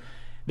gym.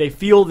 They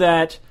feel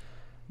that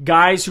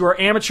guys who are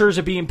amateurs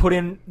are being put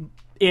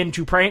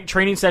into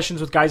training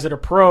sessions with guys that are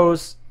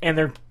pros, and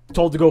they're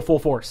told to go full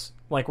force.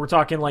 Like, we're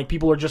talking like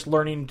people are just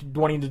wanting to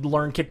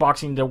learn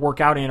kickboxing to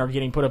work out in, or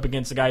getting put up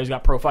against a guy who's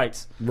got pro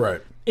fights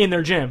in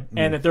their gym,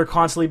 and that they're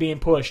constantly being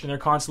pushed and they're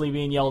constantly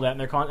being yelled at,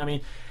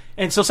 and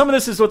and so some of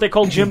this is what they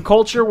call gym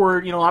culture,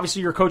 where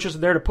obviously your coaches are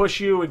there to push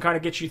you and kind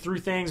of get you through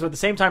things, but at the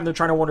same time they're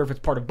trying to wonder if it's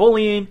part of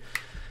bullying.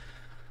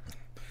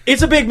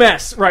 It's a big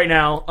mess right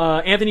now.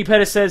 Anthony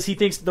Pettis says he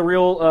thinks the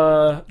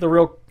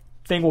real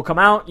thing will come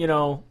out.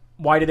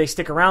 Why did they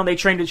stick around? They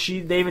trained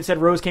they even said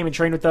Rose came and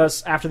trained with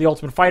us after the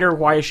Ultimate Fighter.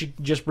 Why is she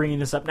just bringing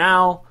this up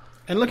now?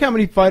 And look how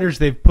many fighters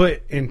they've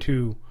put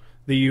into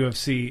the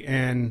UFC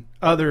and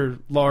other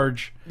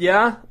large.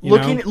 Yeah,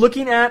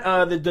 looking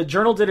at the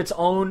Journal did its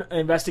own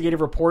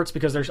investigative reports,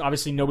 because there's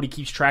obviously nobody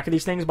keeps track of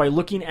these things. By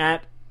looking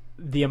at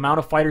the amount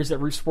of fighters that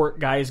Roof Sport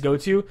guys go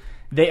to,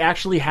 they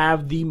actually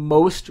have the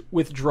most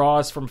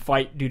withdrawals from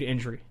fight due to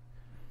injury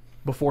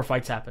before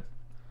fights happen.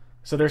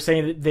 So they're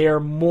saying that they are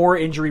more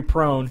injury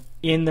prone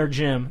in their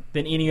gym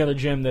than any other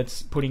gym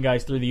that's putting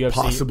guys through the UFC.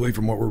 Possibly,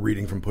 from what we're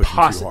reading from Pushing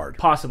Too Hard.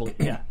 Possibly,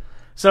 yeah.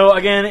 So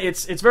again,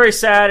 it's very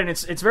sad, and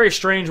it's very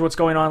strange what's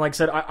going on. Like I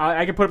said,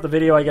 I can put up the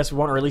video. I guess we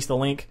won't release the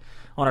link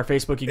on our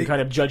Facebook. You can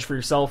kind of judge for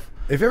yourself.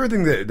 If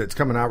everything that's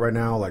coming out right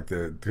now,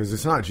 because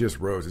it's not just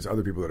Rose, it's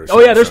other people that are.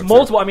 Oh yeah, there's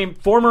multiple.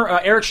 Former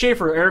Eric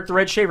the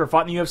Red Schaefer,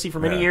 fought in the UFC for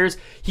many years.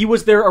 He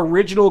was their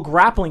original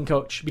grappling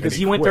coach, because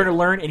he went there to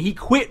learn, and he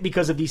quit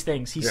because of these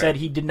things. He said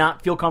he did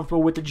not feel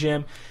comfortable with the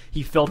gym.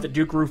 He felt that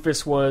Duke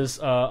Rufus was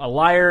a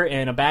liar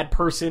and a bad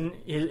person.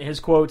 His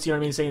quotes,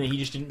 saying that he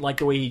just didn't like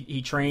the way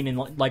he trained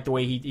and like the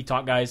way he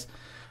taught guys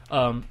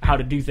how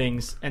to do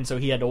things, and so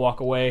he had to walk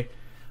away.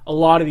 A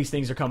lot of these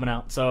things are coming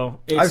out, so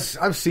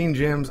I've seen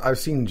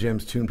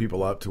gyms tune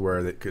people up to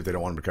where because they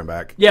don't want them to come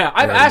back. Yeah,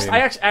 I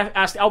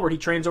asked Albert. He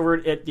trains over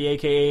at the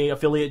AKA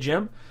affiliate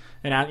gym,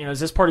 and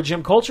is this part of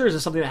gym culture? Is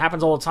this something that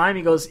happens all the time?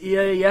 He goes,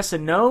 yeah, yes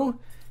and no.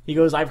 He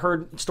goes, I've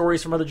heard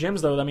stories from other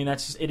gyms though.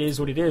 it is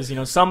what it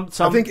is. Some.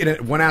 I think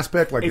in one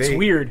aspect, it's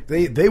weird.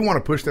 They want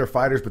to push their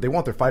fighters, but they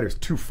want their fighters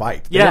to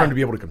fight. They want them to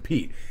be able to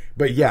compete.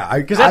 But yeah,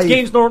 because that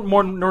gains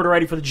more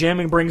notoriety for the gym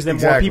and brings them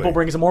more people,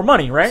 brings them more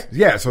money, right?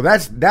 Yeah, so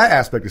that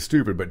aspect is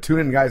stupid. But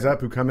tuning guys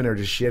up who come in are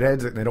just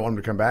shitheads and they don't want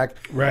them to come back,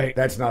 right?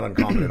 That's not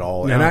uncommon at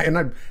all. No.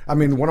 And I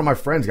mean, one of my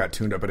friends got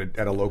tuned up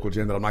at a local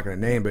gym that I'm not going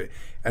to name,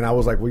 and I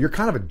was like, well, you're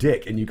kind of a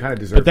dick, and you kind of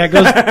deserve. But that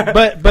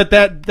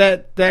goes,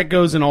 but that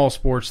goes in all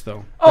sports,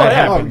 though. Oh, that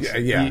yeah. happens. Oh,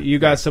 yeah. You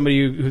got somebody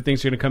who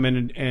thinks they're going to come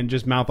in and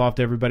just mouth off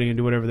to everybody and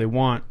do whatever they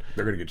want.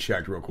 They're going to get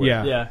checked real quick.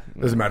 Yeah.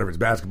 Doesn't matter if it's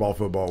basketball,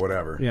 football,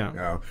 whatever.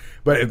 Yeah.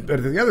 But if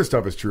the other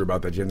stuff is true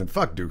about that gym, then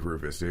fuck Duke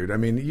Rufus, dude. I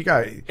mean,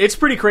 it's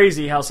pretty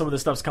crazy how some of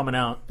this stuff's coming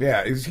out.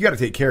 Yeah, you got to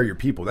take care of your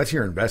people. That's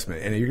your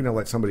investment, and you're going to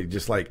let somebody you're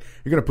going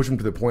to push them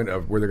to the point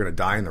of where they're going to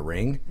die in the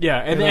ring. Yeah,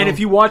 and if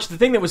you watch, the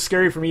thing that was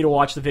scary for me to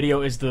watch the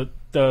video is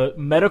the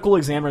medical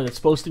examiner that's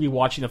supposed to be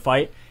watching the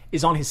fight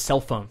is on his cell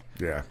phone.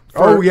 Yeah.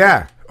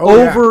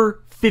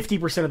 Over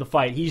 50% of the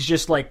fight. He's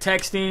just like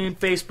texting,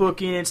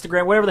 Facebooking,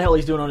 Instagram, whatever the hell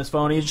he's doing on his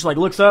phone. He just like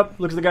looks up,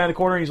 looks at the guy in the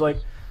corner, and he's like,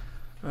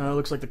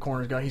 looks like the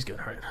corner's guy. He's good.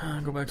 All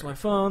right, go back to my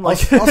phone. I'll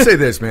say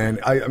this, man.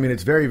 I mean,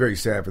 it's very, very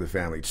sad for the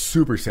family. It's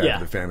super sad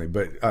for the family.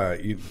 But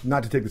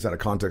not to take this out of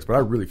context, but I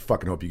really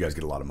fucking hope you guys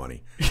get a lot of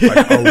money.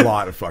 Like, a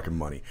lot of fucking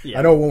money. Yeah.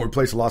 I know it won't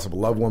replace the loss of a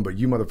loved one, but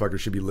you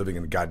motherfuckers should be living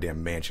in a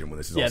goddamn mansion when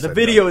this is all said. Yeah, the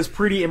video is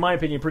pretty, in my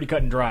opinion, pretty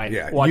cut and dry.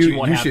 Yeah, watching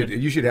what happened.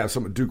 You should have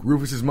some of Duke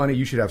Rufus's money.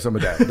 You should have some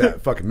of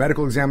that fucking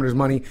medical examiner's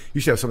money. You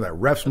should have some of that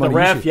ref's money.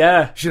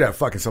 You should have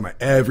fucking some of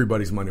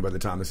everybody's money by the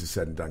time this is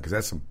said and done, because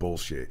that's some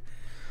bullshit.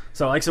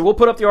 So, like I said, we'll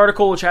put up the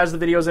article, which has the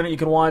videos in it. You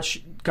can watch,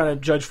 kind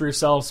of judge for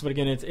yourselves. But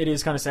again, it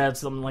is kind of sad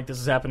something like this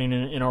is happening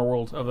in our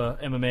world of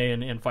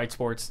MMA and fight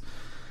sports.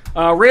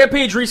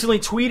 Rampage recently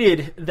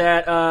tweeted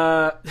that,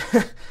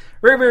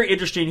 very, very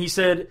interesting. He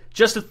said,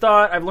 just a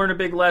thought, I've learned a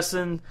big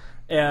lesson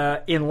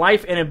in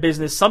life and in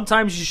business.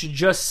 Sometimes you should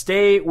just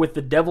stay with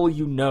the devil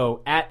you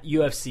know at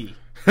UFC.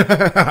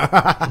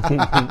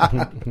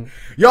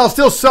 Y'all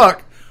still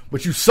suck.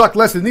 But you suck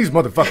less than these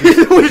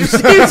motherfuckers. Which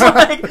seems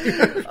like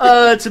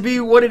to be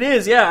what it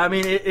is. Yeah, I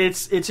mean,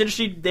 it's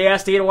interesting. They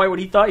asked Dana White what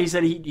he thought. He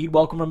said he'd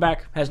welcome him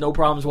back. Has no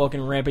problems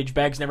welcoming Rampage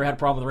back. He's never had a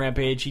problem with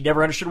Rampage. He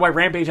never understood why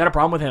Rampage had a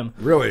problem with him.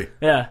 Really?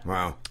 Yeah.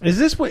 Wow. Is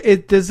this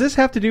does this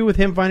have to do with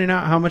him finding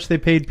out how much they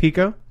paid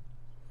Pico?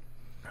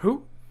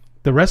 Who?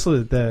 The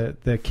wrestler,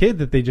 the kid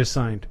that they just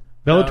signed.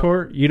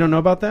 Bellator, you don't know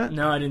about that?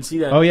 No, I didn't see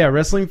that. Oh, yeah,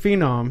 Wrestling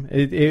Phenom.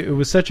 It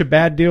was such a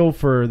bad deal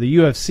for the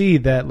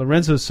UFC that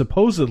Lorenzo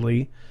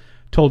supposedly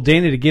told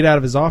Dana to get out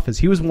of his office.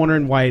 He was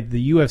wondering why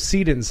the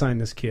UFC didn't sign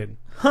this kid.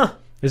 Huh.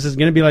 This is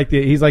going to be like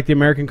he's like the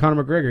American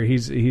Conor McGregor.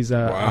 He's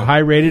a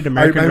high-rated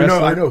American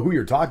wrestler. I know who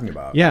you're talking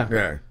about.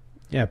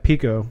 Yeah,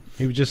 Pico.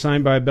 He was just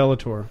signed by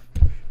Bellator.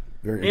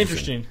 Very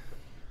interesting.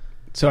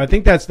 So I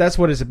think that's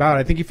what it's about.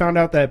 I think he found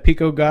out that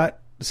Pico got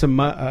some,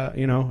 more a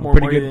pretty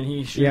money good, than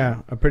he should.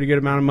 Yeah, a pretty good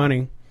amount of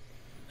money.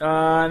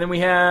 And then we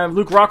have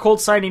Luke Rockhold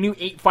signed a new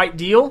 8-fight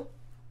deal.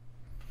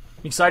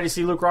 I'm excited to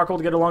see Luke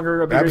Rockhold get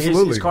a bigger.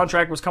 His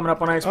contract was coming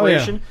up on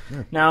expiration.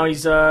 Yeah. Now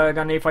he's got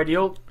an 8-fight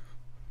deal.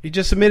 He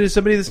just submitted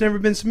somebody that's never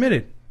been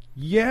submitted.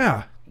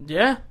 Yeah.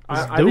 Yeah,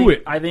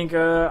 I think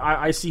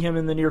I see him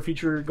in the near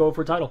future go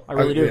for a title. I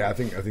really do. Yeah, I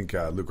think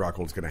Luke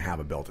Rockhold's going to have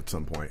a belt at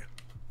some point.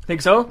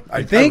 Think so?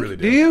 I really do.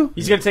 Do you?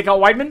 He's going to take out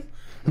Weidman?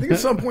 I think at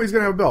some point he's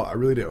going to have a belt. I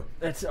really do.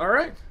 That's all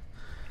right.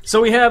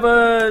 So we have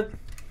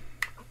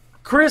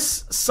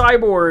Chris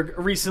Cyborg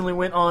recently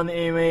went on the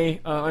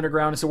MMA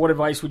Underground and said, what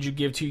advice would you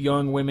give to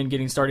young women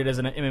getting started as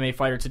an MMA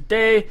fighter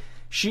today?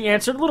 She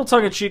answered a little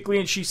tongue-in-cheekly,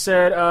 and she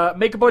said,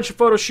 make a bunch of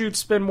photo shoots,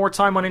 spend more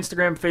time on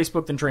Instagram and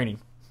Facebook than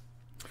training.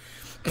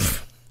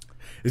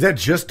 Is that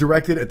just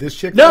directed at this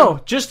chick?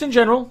 No, just in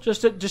general,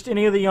 just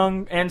any of the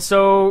young. And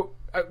so,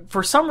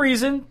 for some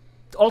reason,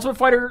 Ultimate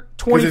Fighter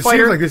 20 it fighter.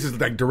 Seems like this is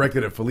like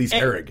directed at Felice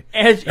Herrig.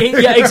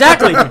 Yeah,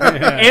 exactly.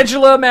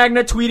 Angela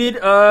Magna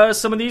tweeted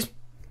some of these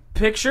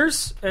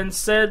pictures and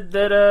said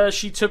that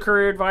she took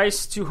her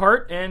advice to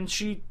heart, and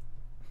she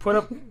put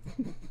up.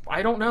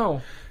 I don't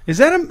know. Is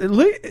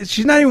that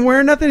she's not even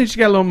wearing nothing, and she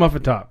got a little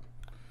muffin top.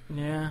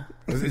 Yeah.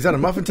 Is that a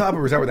muffin top,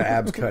 or is that where the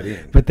abs cut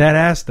in? But that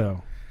ass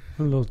though.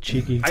 A little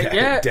cheeky.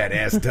 Dead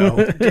ass dough.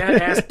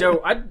 Dead ass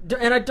dough. I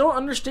don't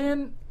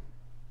understand.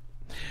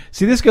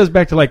 See, this goes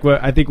back to like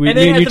what I think me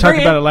and you talked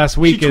about it last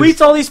week. She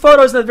tweets all these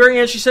photos, and at the very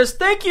end she says,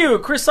 "Thank you,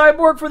 Chris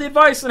Cyborg, for the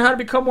advice on how to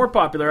become more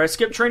popular. I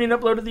skipped training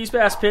and uploaded these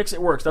ass pics.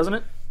 It works, doesn't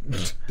it?"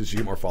 Did she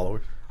get more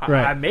followers?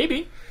 Right.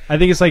 Maybe. I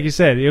think it's like you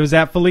said. It was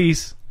at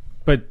Felice,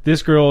 but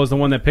this girl is the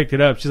one that picked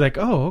it up. She's like,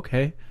 "Oh,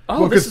 okay."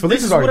 Oh, because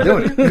Felice is already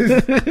doing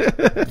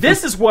it.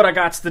 This is what I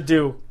got to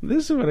do.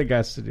 This is what I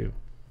got to do.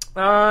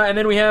 And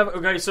then we have,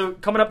 so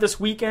coming up this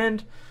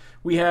weekend,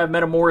 we have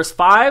Metamoris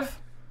 5.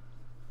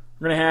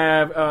 We're going to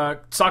have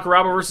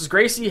Sakuraba versus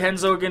Gracie,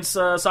 Henzo against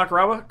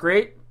Sakuraba.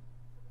 Great.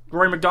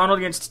 Rory McDonald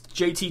against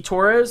JT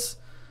Torres.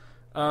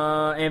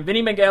 And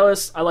Vinny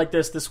McGillis, I like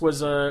this. This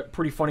was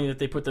pretty funny that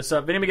they put this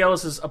up. Vinny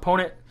McGillis'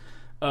 opponent,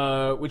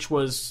 which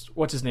was,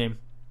 what's his name?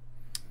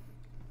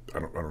 I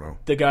don't know.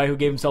 The guy who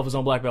gave himself his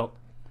own black belt.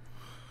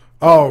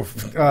 Oh,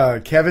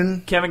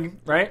 Kevin?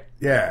 Kevin, right?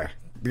 Yeah.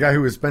 The guy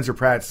who was Spencer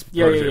Pratt's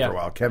protege for a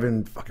while.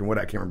 Kevin, fucking what?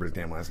 I can't remember his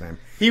damn last name.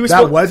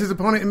 Was his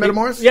opponent in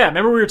Metamoris? Yeah,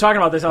 remember we were talking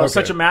about this. That was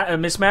such a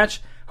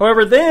mismatch.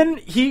 However, then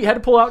he had to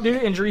pull out due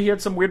to injury. He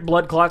had some weird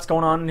blood clots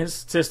going on in his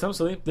system,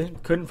 so they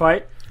couldn't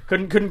fight.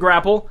 Couldn't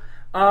grapple.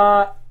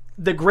 The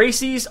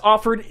Gracies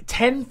offered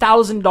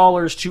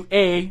 $10,000 to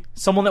A,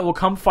 someone that will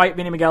come fight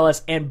Vinny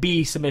McGillis, and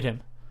B, submit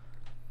him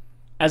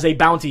as a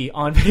bounty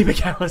on Vinny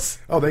McGillis.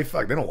 Oh, they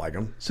don't like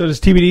him. So does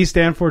TBD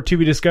stand for to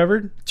be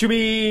discovered? To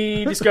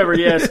be discovered,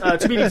 yes.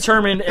 To be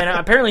determined, and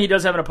apparently he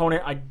does have an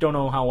opponent. I don't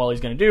know how well he's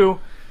going to do.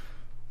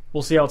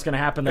 We'll see how it's going to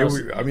happen.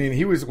 When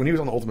he was on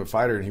the Ultimate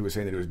Fighter, and he was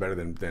saying that it was better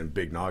than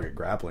Big Nog at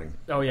grappling.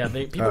 Oh yeah,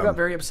 people got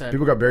very upset.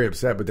 People got very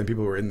upset, but then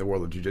people who were in the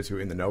world of jiu-jitsu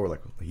in the know were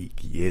like, well, he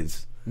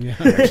is. Yeah.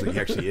 He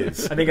actually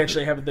is. I think I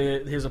actually have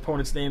his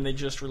opponent's name. They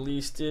just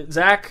released it.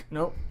 Zach?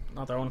 Nope,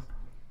 not that one.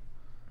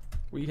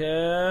 We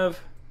have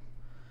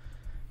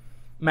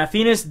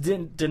Mathinas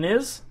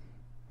Deniz.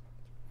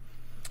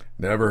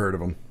 Never heard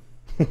of him.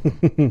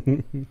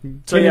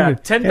 So yeah,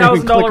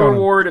 $10,000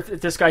 reward if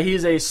this guy. He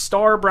is a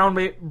star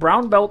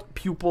brown belt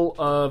pupil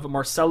of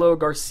Marcelo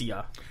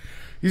Garcia.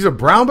 He's a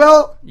brown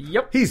belt?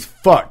 Yep. He's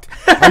fucked.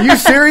 Are you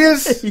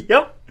serious?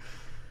 Yep.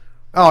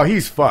 Oh,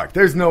 he's fucked.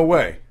 There's no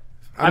way.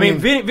 I mean,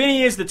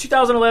 Vinny is the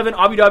 2011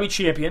 Abu Dhabi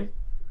champion.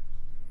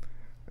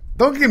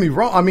 Don't get me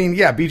wrong. I mean,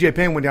 yeah, BJ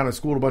Penn went down and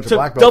schooled a bunch of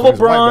black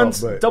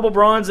belts. Double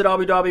bronze at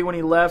Abu Dhabi when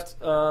he left.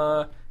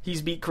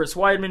 He's beat Chris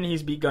Weidman.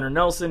 He's beat Gunnar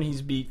Nelson.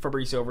 He's beat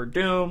Fabricio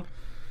Verdum.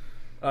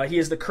 He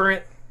is the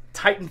current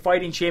Titan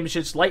Fighting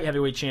Championships light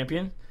heavyweight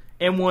champion.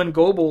 M1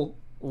 Global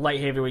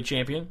light heavyweight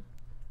champion.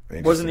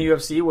 Was in the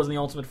UFC. Was in the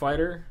Ultimate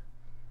Fighter.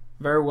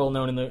 Very well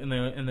known in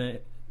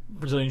the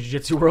Brazilian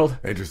Jiu-Jitsu world.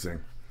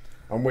 Interesting.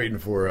 I'm waiting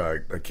for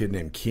a kid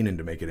named Keenan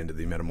to make it into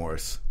the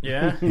Metamoris.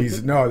 Yeah?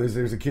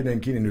 There's a kid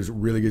named Keenan who's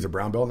really is a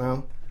brown belt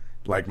now.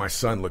 Like, my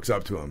son looks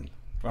up to him.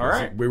 All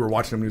right. We were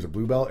watching him when he was a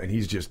blue belt, and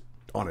he's just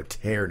on a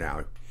tear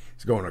now.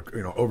 He's going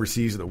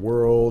overseas to the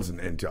worlds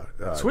and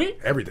sweet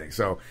everything.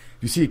 So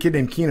if you see a kid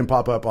named Keenan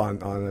pop up on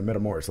the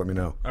Metamoris, let me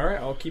know. All right,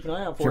 I'll keep an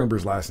eye out for it. I can't remember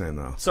his last name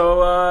though.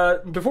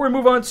 So before we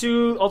move on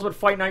to Ultimate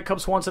Fight Night,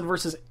 Cub Swanson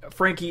versus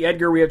Frankie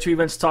Edgar, we have two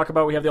events to talk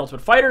about. We have the Ultimate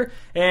Fighter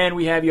and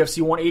we have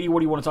UFC 180. What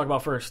do you want to talk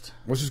about first?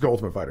 Let's just go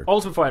Ultimate Fighter.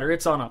 Ultimate Fighter,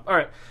 it's on up. All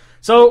right.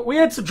 So we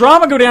had some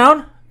drama go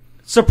down.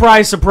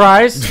 Surprise,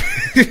 surprise.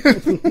 I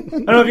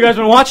don't know if you guys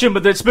have been watching,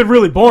 but it's been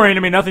really boring. I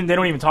mean, nothing. They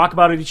don't even talk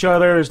about each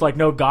other. There's like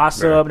no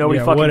gossip. Nobody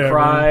fucking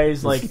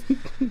cries. Like,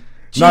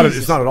 it's not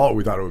at all what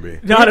we thought it would be.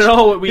 Not at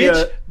all what we.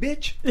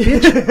 Bitch.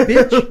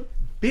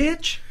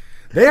 bitch.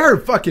 They are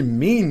fucking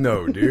mean,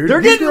 though, dude.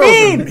 They're These getting girls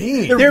are mean.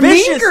 mean. They're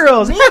vicious. mean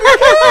girls.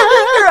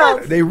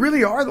 They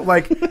really are.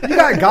 Like, you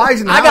got guys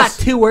in the I got house.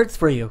 2 words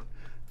for you.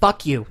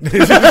 Fuck you.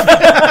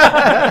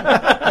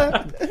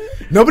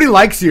 Nobody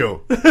likes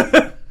you.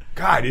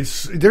 God,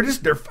 they're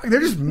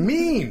just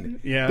mean.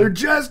 Yeah. They're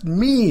just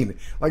mean.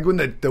 Like when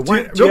the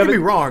one. Do you Don't have get me a-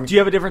 wrong. Do you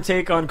have a different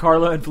take on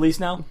Carla and Felice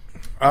now?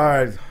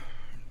 I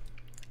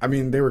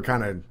mean, they were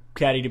kind of.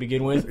 Catty to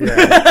begin with.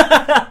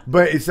 Yeah.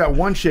 But it's that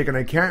one chick, and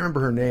I can't remember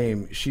her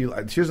name. She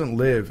doesn't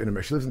live in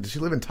America. Does she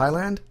live in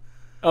Thailand?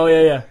 Oh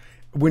yeah.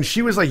 When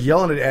she was like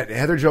yelling at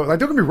Heather Jo, like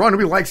don't get me wrong,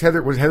 nobody likes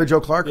Heather. Was Heather Jo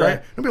Clark, Yeah.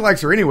 right? Nobody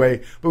likes her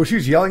anyway. But when she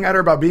was yelling at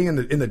her about being in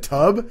the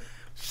tub,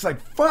 she's like,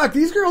 "Fuck,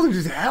 these girls are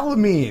just hella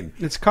mean."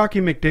 It's cocky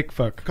McDick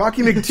fuck.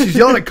 She's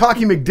yelling at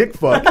Cocky McDick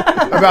fuck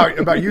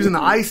about using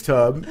the ice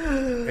tub,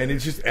 and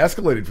it's just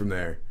escalated from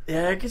there.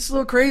 Yeah, it gets a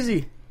little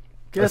crazy.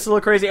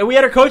 And we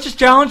had our coaches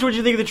challenge. What did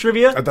you think of the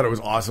trivia? I thought it was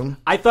awesome.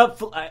 I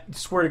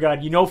swear to God,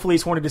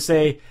 Felice wanted to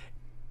say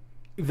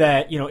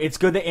that, it's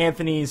good that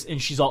Anthony's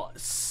and she's all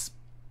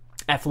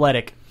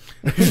athletic.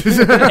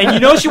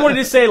 And she wanted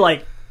to say,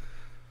 like,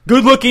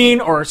 good looking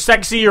or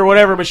sexy or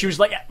whatever, but she was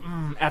like,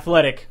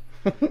 athletic.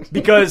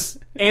 Because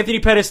Anthony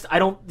Pettis,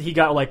 he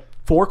got like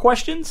 4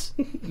 questions?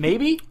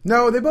 Maybe?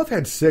 No, they both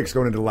had 6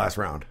 going into the last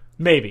round.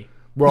 Maybe.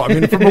 Well, I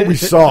mean, from what we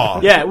saw.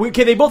 Yeah,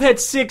 they both had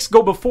 6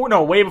 way before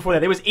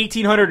that. It was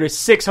 1,800 to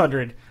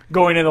 600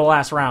 going into the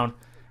last round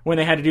when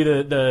they had to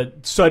do the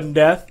sudden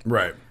death.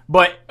 Right.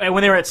 But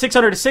when they were at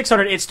 600 to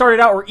 600, it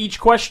started out where each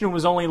question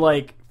was only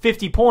like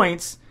 50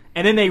 points,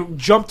 and then they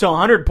jumped to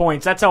 100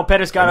 points. That's how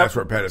Pettis got That's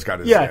where Pettis got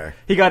his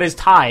he got his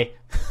tie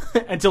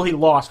until he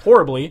lost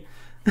horribly.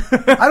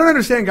 I don't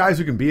understand guys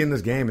who can be in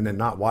this game and then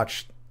not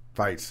watch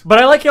fights. But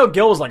I like how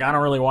Gil was like, I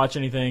don't really watch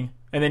anything,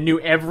 and then knew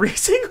every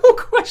single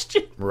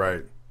question.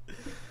 Right.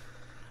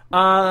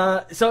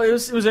 So it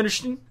was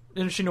interesting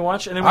to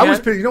watch. And then I was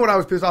pissed. You know what I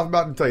was pissed off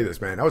about? I'll tell you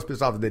this, man. I was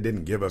pissed off that they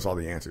didn't give us all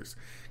the answers.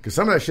 Because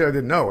some of that shit I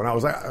didn't know. And I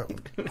was like,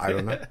 I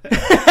don't know.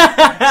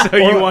 So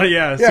you want to,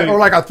 yeah. Yeah, So or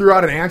like I threw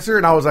out an answer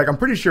and I was like, I'm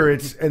pretty sure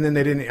it's, and then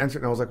they didn't answer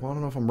it. And I was like, well, I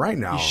don't know if I'm right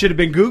now. you should have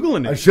been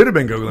Googling I it. should have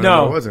been Googling it.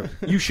 No, but I wasn't.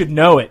 You should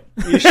know it.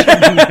 You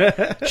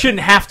shouldn't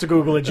have to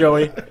Google it,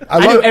 Joey. I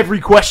knew every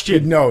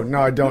question. No,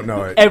 I don't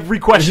know it. Every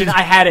question,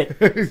 I had it.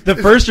 The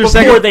first or Before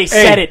second. they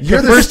said it.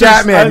 You're the first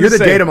stat man. I You're was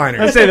the data miner.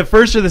 I'd say the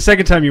first or the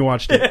second time you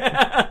watched it.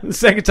 The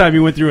second time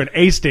you went through and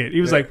aced it.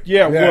 He was like,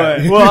 yeah, Yeah.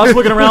 what? Well, I was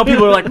looking around.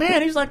 People were like,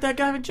 "Man, he's like that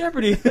guy in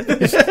Jeopardy."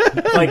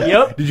 Like,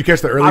 yep. Did you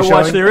catch the early I showing?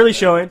 watched the early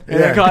showing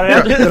and I caught it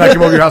after. Then I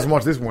came over to your house and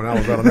watched this one. I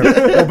was out on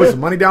there. I'll put some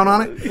money down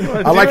on it.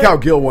 I like how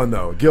Gil won,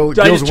 though. So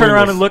I just turn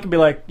around and look and be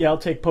like, "Yeah, I'll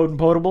take potent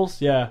potables."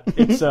 Yeah,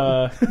 it's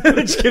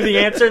just give the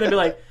answer and then be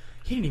like,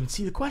 "He didn't even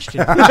see the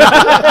question."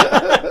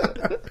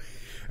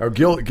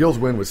 Gil's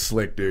win was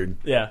slick, dude.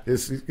 Yeah,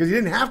 Because he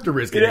didn't have to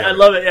risk it. I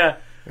love it. Yeah.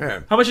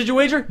 Yeah. How much did you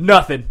wager?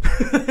 Nothing.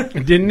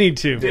 Didn't need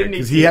to. Didn't need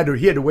Because to.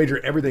 he had to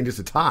wager everything just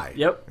to tie.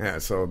 Yep. Yeah,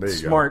 so there you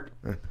Smart.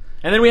 And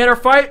then we had our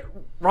fight: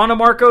 Ronda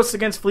Marcos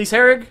against Felice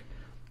Herrig.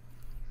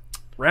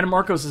 Ronda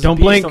Marcos is Don't a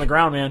beast blink. on the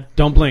ground, man.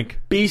 Don't blink.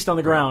 Beast on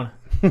the ground.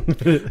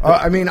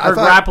 I mean, Her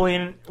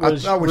grappling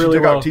was I thought when really she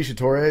took well. out Tisha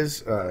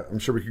Torres, I'm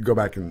sure we could go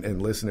back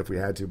and listen if we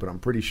had to, but I'm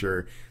pretty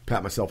sure,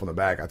 pat myself on the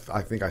back,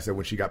 I think I said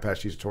when she got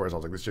past Tisha Torres, I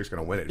was like, this chick's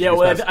going to win it. Yeah,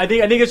 well, I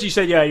think as you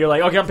said, yeah, you're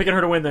like, okay, I'm picking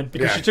her to win then.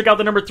 Because Yeah. she took out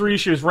the number 3,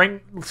 she was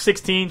ranked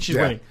 16, she's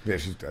winning. Yeah, I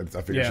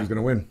figured Yeah. she's going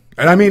to win.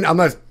 And I mean,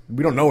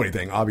 we don't know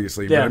anything,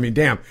 obviously, Yeah. but I mean,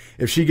 damn,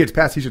 if she gets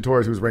past Tisha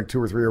Torres, who's ranked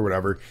 2 or 3 or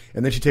whatever,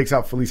 and then she takes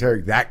out Felice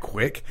Herrig that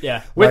quick.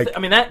 Yeah. Like, I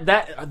mean,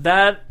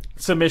 that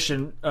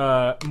submission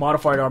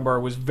modified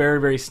armbar was very,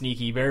 very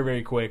sneaky, very,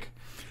 very quick.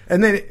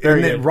 and then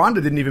good.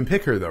 Ronda didn't even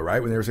pick her, though, right?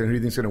 When they were saying who do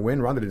you think's going to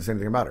win, Ronda didn't say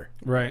anything about her.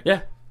 Right.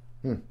 Yeah.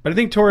 But I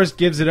think Torres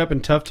gives it up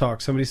in Tough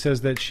Talk. Somebody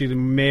says that she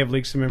may have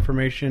leaked some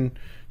information.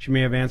 She may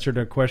have answered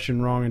a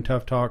question wrong in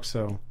Tough Talk.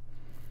 So,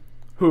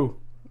 Who?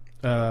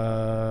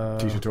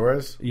 Tisha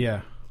Torres?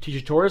 Yeah.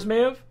 Tisha Torres may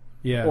have?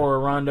 Yeah. Or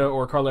Ronda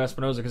or Carla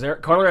Espinoza. Because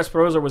Carla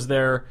Espinoza was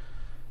there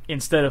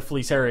instead of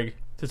Felice Herrig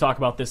to talk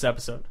about this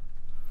episode.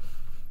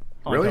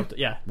 On Really?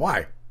 Yeah.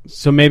 Why?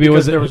 So maybe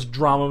Because it there was. was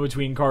drama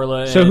between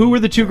Carla and... So who were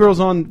the 2 girls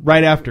on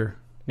right after?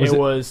 It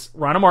was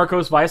Ronda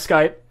Marcos via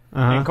Skype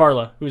Uh-huh. and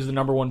Carla, who's the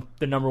number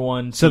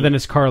one. So then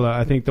it's Carla.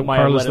 I think Might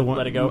have Carla's let the it- one.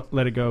 let it go.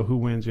 Let it go. Who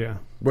wins? Yeah.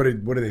 What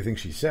do they think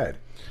she said?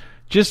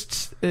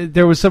 Just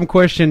there was some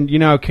question. You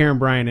know how Karen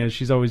Bryan is.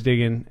 She's always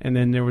digging. And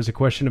then there was a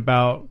question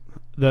about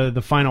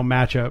the final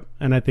matchup,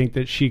 and I think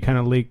that she kind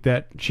of leaked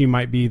that she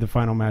might be the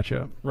final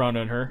matchup.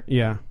 Ronda and her.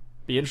 Yeah.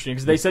 Be interesting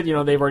because they said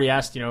they've already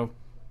asked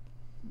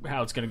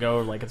how it's going to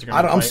go, like it's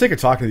going to. I'm sick of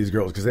talking to these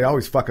girls because they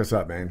always fuck us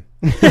up, man.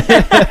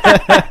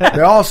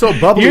 They're all so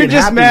bubbly. You're and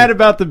just happy. mad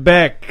about the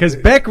Beck because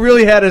Beck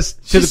really had us.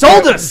 She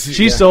sold us!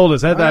 She sold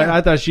us.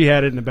 I thought she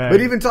had it in the bag.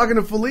 But even talking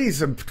to Felice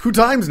 2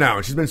 times now,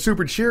 and she's been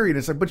super cheery, and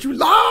it's like, but you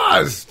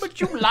lost! But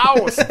you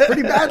lost.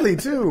 Pretty badly,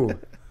 too.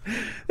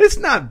 it's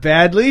not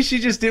badly. She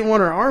just didn't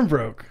want her arm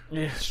broke.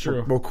 Yeah, it's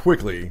true. Well,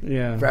 quickly.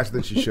 Yeah. Faster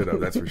than she should have,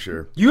 that's for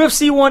sure.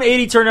 UFC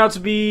 180 turned out to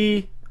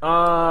be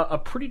a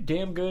pretty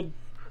damn good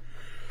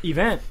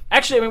event.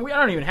 Actually, I mean, I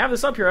don't even have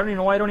this up here. I don't even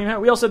know why I don't even have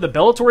it. We also had the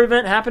Bellator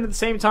event happen at the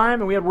same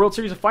time, and we had World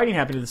Series of Fighting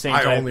happen at the same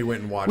time. I only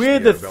went and watched. We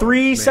had the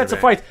 3 sets of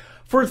fights.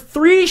 For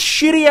 3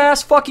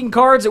 shitty-ass fucking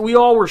cards that we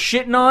all were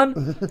shitting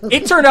on,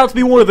 it turned out to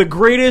be one of the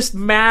greatest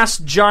mass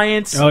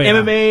giants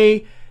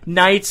MMA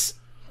nights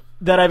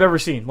that I've ever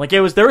seen. Like,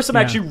 there were some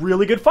actually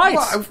really good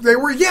fights. Well, there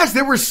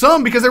were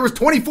some, because there was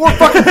 24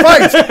 fucking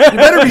fights. There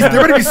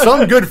better be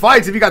some good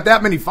fights if you got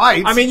that many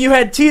fights. I mean, you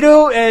had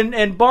Tito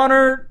and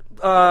Bonner,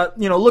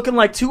 looking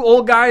like 2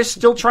 old guys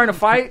still trying to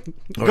fight.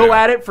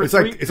 At it for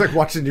 3. It's like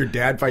watching your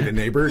dad fight a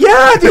neighbor.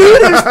 Yeah, dude,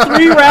 there's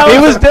 3 rounds.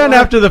 It was done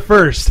after the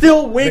first.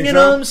 Still winging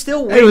them,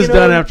 It was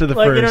done after the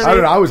first. You know I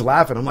don't know. I was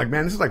laughing. I'm like,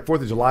 man, this is like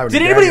 4th of July when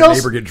Did your anybody dad and your else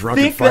neighbor get drunk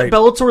think and fight. that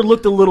Bellator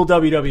looked a little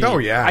WWE? Oh,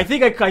 yeah. I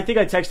think I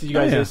texted you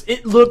guys this.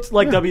 It looked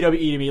like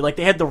WWE to me. Like,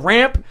 they had the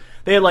ramp.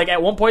 They had, like,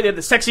 at one point, they had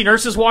the sexy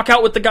nurses walk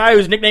out with the guy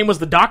whose nickname was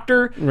the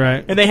Doctor.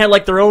 Right. And they had,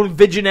 like, their own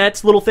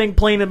vignettes little thing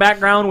playing in the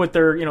background with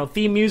their,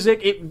 theme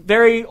music.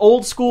 Very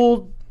old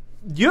school.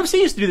 UFC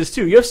used to do this,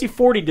 too. UFC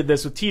 40 did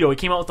this with Tito. He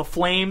came out with the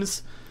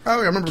flames.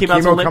 Oh, I remember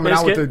Chemo coming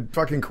out with the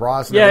fucking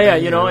cross. And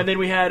and then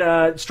we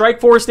had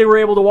Strike Force. They were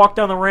able to walk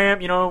down the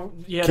ramp. You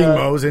had, King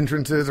Mo's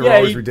entrances are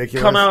always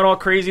ridiculous. Come out all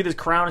crazy. This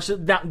crown.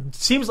 That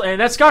seems like, and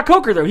that's Scott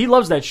Coker though. He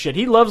loves that shit.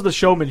 He loves the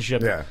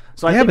showmanship. Yeah.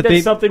 So I think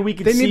that's something we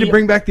could see. They need to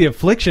bring back the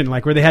Affliction,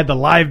 like where they had the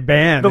live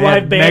band. The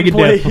live band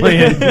Megadeth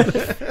playing.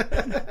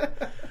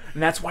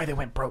 And that's why they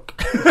went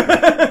broke.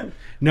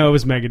 No, it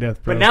was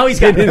Megadeth, bro. But now he's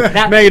got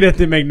Megadeth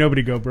didn't make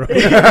nobody go broke.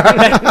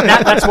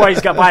 That's why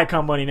he's got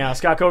Viacom money now.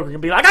 Scott Coker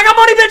can be like, I got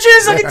money,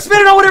 bitches. I can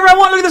spend it on whatever I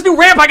want. Look at this new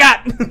ramp I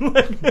got.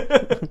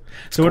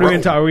 So what are we going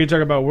to talk? Are we going to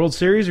talk about World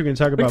Series? Or are we going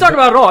to talk about? We can talk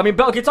about it all. I mean,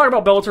 we can talk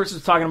about Bellator since we're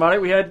talking about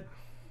it. We had,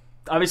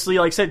 obviously,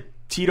 like I said,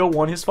 Tito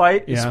won his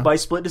fight by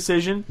split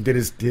decision. Did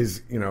his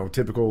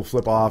typical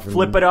flip off.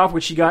 Flip it off,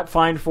 which he got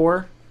fined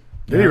for.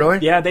 Did he really?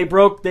 Yeah, they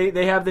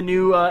have the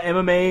new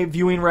MMA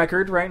viewing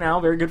record right now.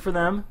 Very good for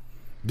them.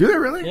 Do they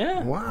really?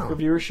 Yeah. Wow. For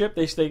viewership,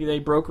 they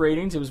broke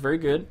ratings. It was very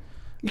good.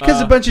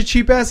 Because a bunch of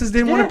cheap asses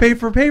didn't want to pay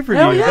for pay-per-view.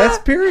 Hell yeah. That's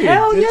period.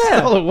 Hell yeah.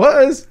 That's all it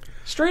was.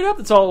 Straight up,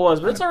 that's all it was.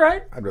 But it's all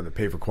right. I'd rather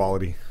pay for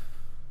quality.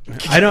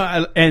 I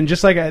don't. And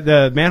just like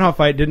the Manhoff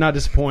fight did not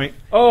disappoint.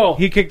 Oh,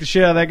 he kicked the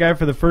shit out of that guy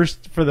for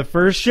the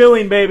first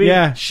Schilling, baby.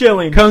 Yeah,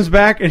 Schilling comes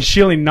back and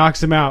Schilling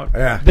knocks him out.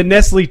 Yeah, the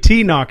Nestle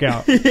Tea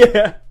knockout.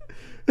 Yeah.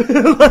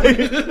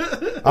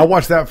 I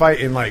watched that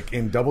fight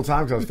in double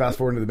time because I was fast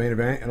forwarding to the main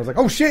event and I was like,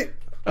 oh shit.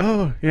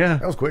 Oh yeah,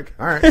 that was quick.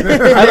 All right.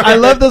 I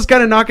love those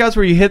kind of knockouts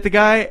where you hit the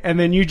guy and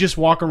then you just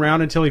walk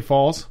around until he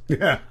falls.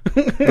 Yeah,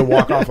 the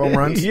walk-off home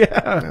runs.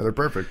 Yeah, they're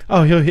perfect.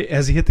 Oh,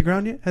 has he hit the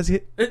ground yet? Has he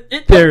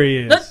hit? There he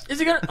is. Is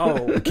he gonna?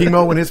 Oh, King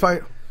Mo win his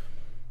fight.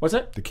 What's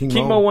that? The King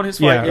Mo won his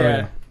fight.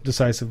 Yeah.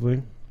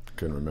 Decisively.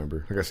 Couldn't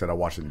remember. Like I said, I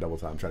watched it in double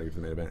time, trying to get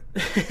to the main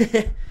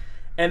event.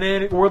 And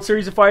then World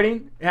Series of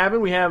Fighting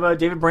happened. We have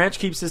David Branch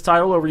keeps his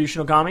title over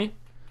Yushin Okami.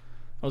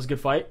 That was a good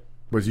fight.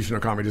 Was Yushin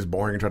Okami just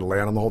boring and tried to lay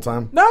on him the whole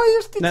time? No, he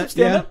just did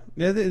stand up.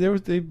 Yeah,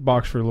 they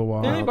boxed for a little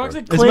while. Yeah, they boxed.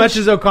 As much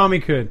as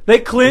Okami could. They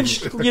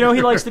clinched. He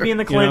likes to be in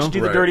the clinch, do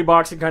the dirty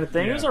boxing kind of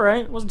thing. Yeah. It was all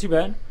right. It wasn't too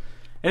bad.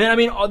 And then, I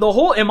mean,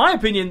 in my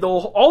opinion,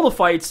 all the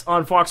fights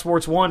on Fox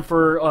Sports 1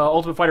 for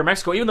Ultimate Fighter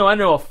Mexico, even though I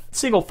know a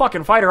single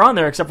fucking fighter on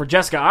there except for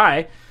Jessica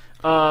Ai,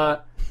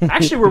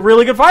 actually were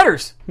really good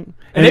fighters.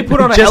 And they put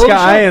on a hell of a show. Jessica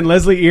Ai and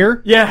Leslie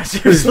Ear? Yeah,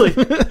 seriously.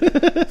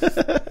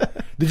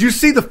 Did you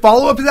see the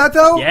follow-up to that,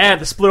 though? Yeah,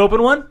 the split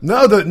open one?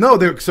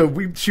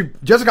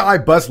 Jessica Ai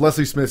busts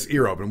Leslie Smith's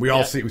ear open. We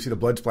see the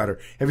blood splatter.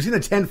 Have you seen the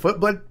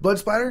 10-foot blood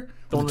splatter?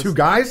 The 2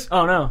 guys?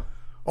 Oh, no.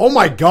 Oh,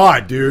 my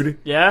God, dude.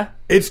 Yeah?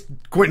 It's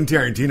Quentin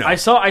Tarantino. I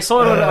saw it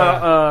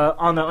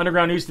on the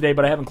Underground News today,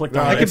 but I haven't clicked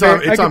on it.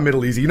 It's on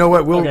Middle Easy. You know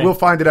what? We'll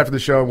find it after the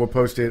show and we'll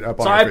post it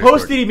up on our Facebook. I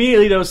posted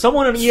immediately, though.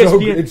 Someone on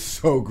ESPN... It's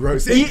so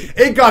gross.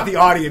 It got the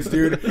audience,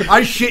 dude.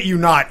 I shit you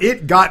not.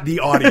 It got the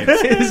audience.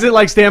 Is it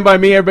like Stand By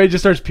Me? Everybody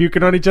just starts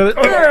puking on each other?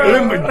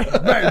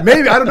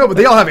 Maybe. I don't know, but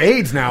they all have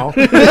AIDS now.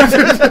 You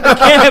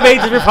can't have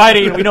AIDS if you're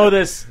fighting. We know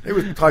this. It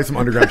was probably some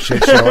underground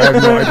shit show. I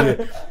have no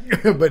idea.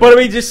 But I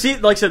mean, just see,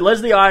 like I said,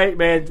 Leslie Ai,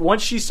 man,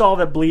 once she saw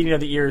the bleeding of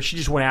the ear, she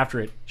just went after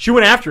it. She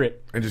went after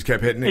it. And just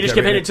kept hitting it. It just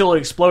kept hitting it until it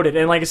exploded.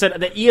 And like I said,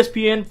 the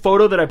ESPN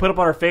photo that I put up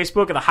on our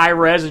Facebook of the high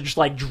res and just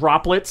like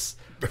droplets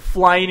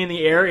flying in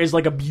the air is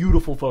like a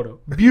beautiful photo.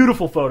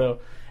 Beautiful photo.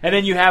 And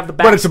then you have the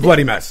but it's a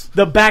bloody mess.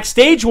 The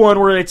backstage one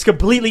where it's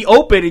completely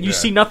open and you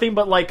see nothing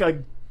but like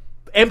a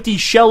empty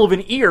shell of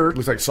an ear. It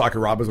looks like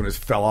Sakuraba's when it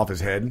fell off his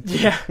head.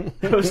 Yeah,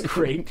 that was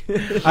great.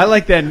 I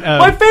like that.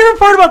 My favorite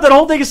part about that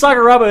whole thing of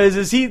Sakuraba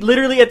is he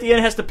literally at the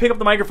end has to pick up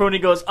the microphone and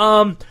he goes,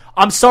 I'm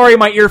sorry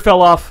my ear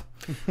fell off.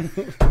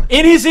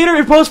 In his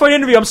post-fight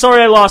interview, I'm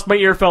sorry I lost, my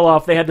ear fell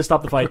off. They had to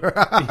stop the fight.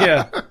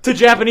 Yeah. To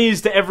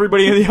Japanese, to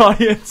everybody in the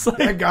audience. Like,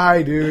 that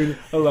guy, dude.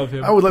 I love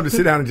him. I would love to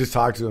sit down and just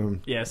talk to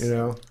him. Yes. You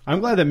know?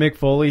 I'm glad that Mick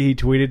Foley, he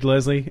tweeted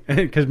Leslie,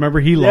 because remember,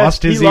 he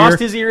lost his ear. He lost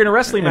his ear in a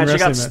wrestling match. He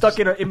got stuck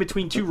in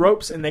between 2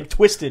 ropes and they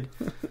twisted.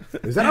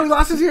 Is that how he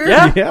lost his ear?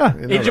 Yeah. Yeah.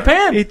 In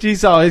Japan. He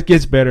saw it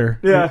gets better.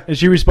 Yeah. And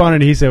she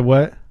responded, and he said,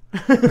 what?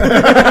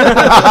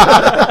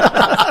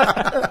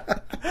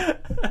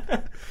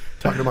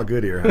 Talking about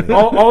good here. Honey.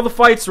 all the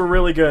fights were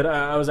really good.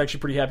 I was actually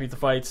pretty happy with the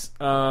fights.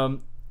 I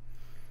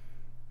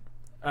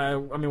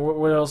mean,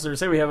 what else did I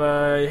say? We have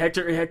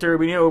Hector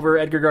Rubino over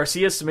Edgar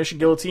Garcia, submission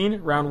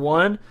guillotine, round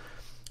 1.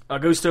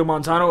 Augusto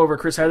Montano over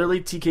Chris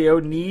Heatherly,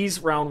 TKO knees,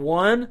 round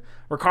 1.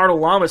 Ricardo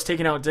Lamas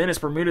taking out Dennis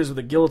Bermudez with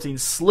a guillotine,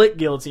 slick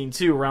guillotine,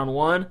 2, round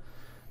 1.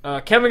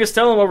 Kevin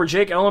Gastelum over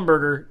Jake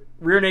Ellenberger,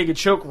 rear naked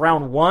choke,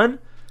 round 1.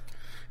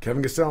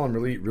 Kevin Gastelum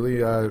really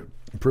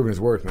proving his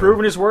worth, man.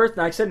 Proving his worth.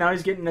 Like I said, now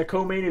he's getting a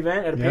co-main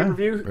event at a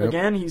pay-per-view. Yep.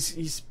 Again,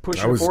 he's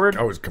pushing it forward.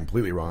 I was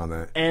completely wrong on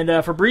that. And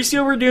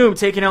Fabricio Verdum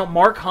taking out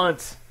Mark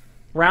Hunt,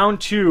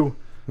 round 2.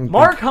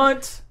 Mark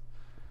Hunt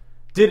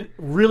did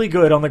really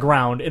good on the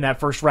ground in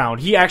that first round.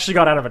 He actually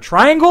got out of a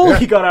triangle. Yeah.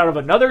 He got out of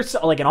another,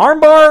 like an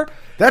armbar.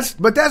 That's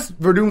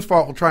Verdum's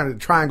fault for trying to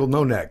triangle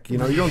no neck. You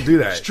don't do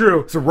that. It's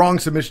true. It's a wrong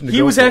submission to go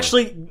He was for.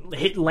 actually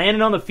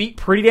landing on the feet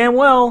pretty damn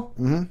well.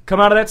 Mm-hmm. Come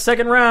out of that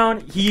second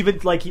round. He even,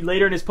 he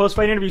later in his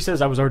post-fight interview says,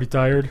 I was already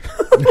tired.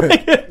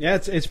 Yeah,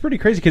 it's pretty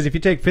crazy because if you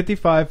take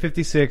 55,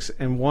 56,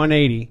 and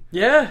 180,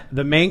 yeah,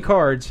 the main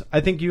cards,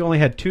 I think you only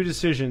had 2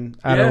 decisions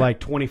out of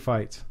 20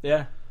 fights.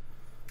 Yeah.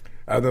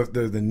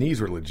 The knees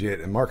were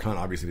legit, and Mark Hunt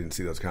obviously didn't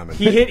see those coming.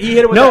 He hit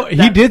it with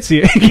he did see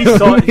it. He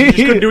saw it. He just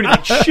couldn't do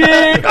anything.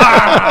 Shit!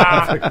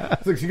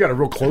 It's like you got a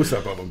real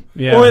close-up of him.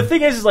 Yeah. Well, the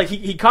thing is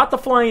he caught the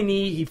flying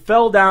knee, he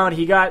fell down,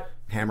 he got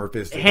hammer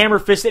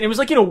fisted. It was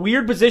in a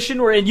weird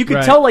position where, and you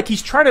could tell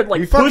he's trying to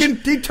he push.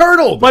 He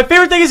turtled. My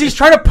favorite thing is he's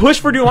trying to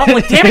push Verdum off. I'm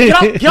like, damn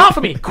it, get off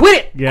of me,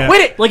 quit it,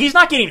 quit it. He's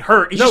not getting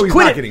hurt. He's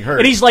not getting hurt.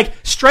 And he's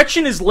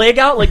stretching his leg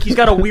out like he's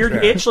got a weird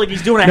itch, like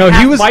he's doing a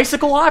half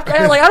bicycle off. I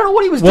don't know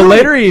what he was doing. Well,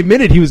 later he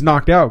admitted he was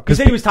knocked out. He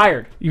said he was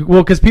tired.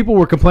 Because people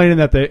were complaining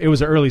that it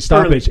was an early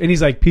stoppage, and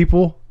he's like,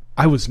 people,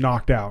 I was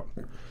knocked out.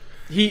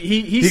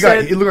 He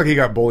said he looked like he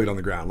got bullied on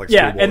the ground.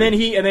 And then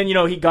he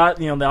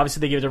got obviously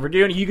they gave it to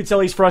Verdum, and you could tell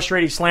he's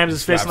frustrated. He slams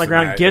his fist on the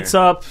ground, gets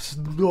up,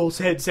 little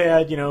head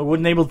sad,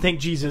 wasn't able to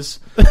thank Jesus.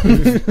 I've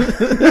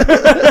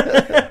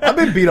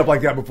been beat up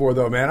like that before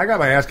though, man. I got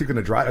my ass kicked in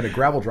a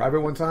gravel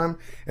driveway one time,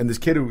 and this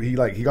kid he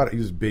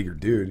was a bigger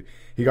dude.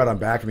 He got on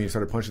back of me and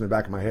started punching the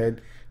back of my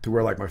head to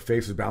where my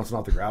face was bouncing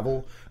off the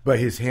gravel, but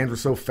his hands were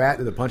so fat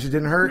that the punches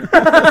didn't hurt.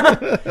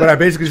 But I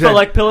basically felt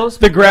like pillows.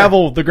 The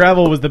gravel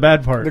was the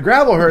bad part. The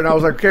gravel hurt, and I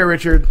was like, "Okay,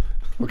 Richard,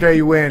 okay,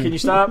 you win. Can you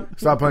stop?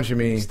 Stop punching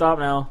me. Stop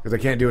now, because I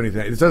can't do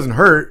anything. It doesn't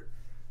hurt,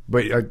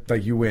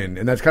 but you win."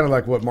 And that's kind of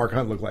like what Mark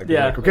Hunt looked like.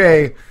 Yeah. Like,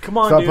 okay, come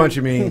on, stop dude.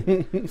 punching me.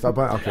 Stop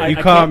punching. Okay, you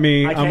caught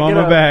me. I'm on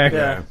my back.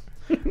 Yeah.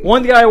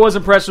 One guy I was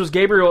impressed was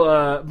Gabriel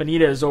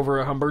Benitez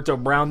over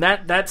Humberto Brown.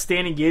 That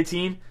standing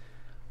guillotine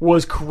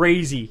was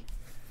crazy.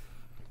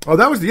 Oh,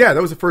 that was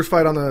the first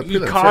fight on the. He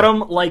caught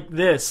him like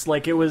this,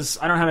 it was.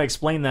 I don't know how to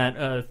explain that.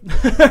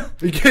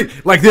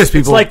 Like this, people.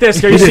 It's like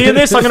this. Are you seeing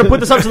this? I'm going to put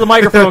this up to the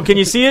microphone. Can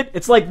you see it?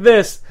 It's like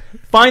this.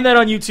 Find that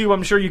on YouTube.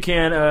 I'm sure you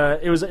can.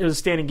 It was a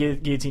standing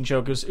guillotine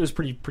choke. It was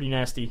pretty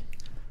nasty.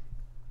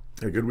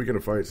 Yeah, good weekend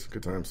of fights.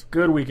 Good times.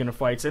 Good weekend of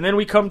fights. And then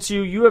we come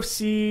to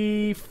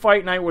UFC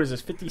Fight Night. What is this?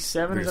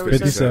 57? Is that what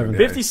 57.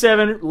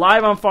 57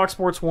 live on Fox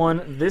Sports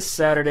 1 this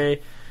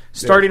Saturday.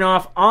 Starting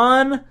off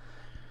on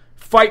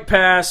Fight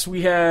Pass,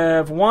 we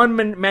have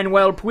Juan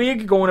Manuel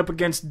Puig going up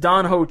against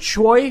Don Ho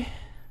Choi.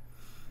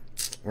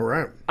 All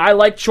right. I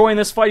like Choi in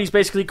this fight. He's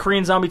basically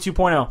Korean Zombie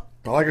 2.0.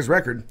 I like his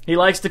record. He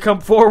likes to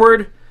come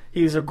forward.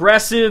 He's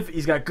aggressive.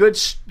 He's got good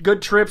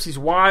trips. He's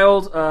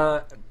wild.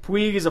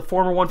 Puig is a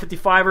former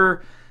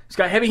 155er. He's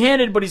got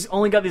heavy-handed, but he's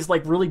only got these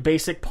really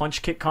basic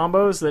punch-kick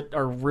combos that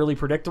are really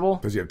predictable.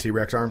 Does he have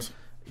T-Rex arms?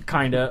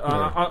 Kinda.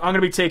 I'm going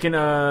to be taking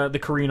the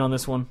Korean on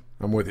this one.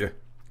 I'm with you.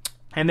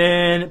 And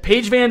then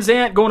Paige Van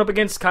Zant going up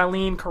against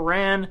Kylene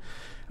Karan.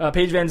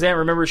 Paige Van Zant,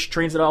 remember, she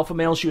trains at Alpha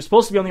Male. She was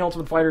supposed to be on The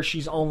Ultimate Fighter.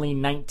 She's only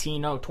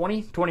 19. Oh,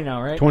 20? 20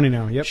 now, right? 20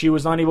 now, yep. She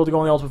was not able to go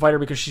on The Ultimate Fighter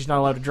because she's not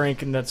allowed to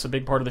drink, and that's a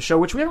big part of the show,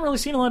 which we haven't really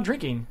seen a lot of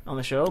drinking on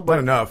the show. But not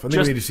enough. I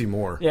think we need to see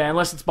more. Yeah,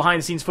 unless it's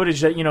behind-the-scenes footage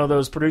that,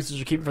 those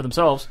producers are keeping for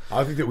themselves.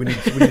 I think that we need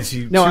to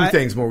see two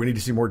things more. We need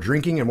to see more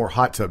drinking and more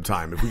hot tub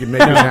time. If we can make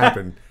this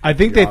happen. I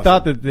think they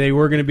thought that they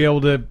were going to be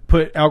able to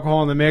put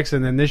alcohol in the mix,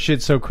 and then this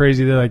shit's so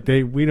crazy, they're like,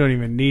 we don't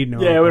even need no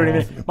alcohol. We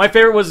don't even. My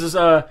favorite was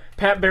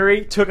Pat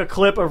Barry took a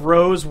clip of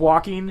Rose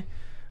walking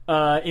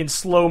in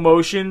slow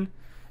motion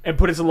and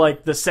put it to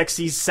the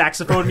sexy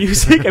saxophone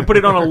music and put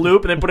it on a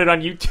loop and then put it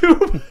on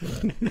YouTube.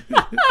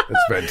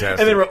 That's fantastic.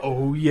 And then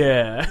oh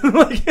yeah.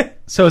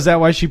 So is that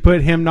why she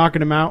put him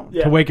knocking him out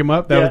to wake him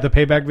up? That was the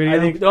payback video? I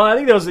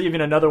think that was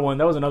even another one.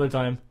 That was another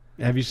time.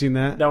 Have you seen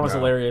that? That was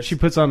hilarious. She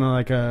puts on a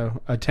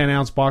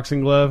 10-ounce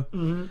boxing glove.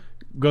 Mm-hmm.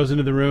 Goes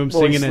into the room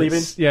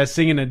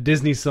singing a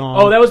Disney song.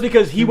 Oh, that was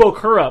because he woke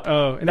her up.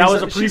 Oh, and that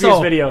was a previous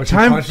video.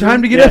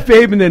 Time to get up,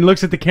 babe, and then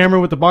looks at the camera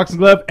with the boxing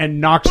glove and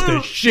knocks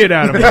the shit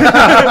out of him.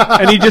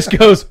 And he just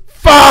goes,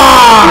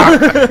 "Fuck!"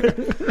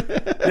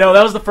 No,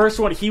 that was the first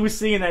one. He was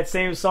singing that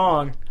same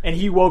song, and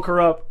he woke her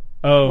up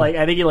Oh. Like,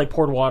 I think he, like,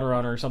 poured water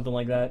on her or something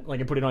like that. Like,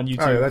 and put it on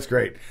YouTube. Oh, yeah, that's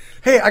great.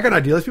 Hey, I got an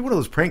idea. Let's be one of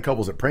those prank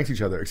couples that pranks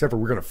each other, except for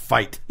we're going to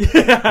fight.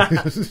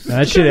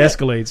 That shit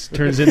escalates.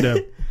 Turns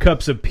into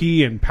cups of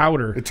pee and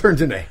powder. It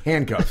turns into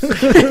handcuffs.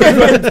 That's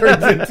what it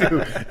turns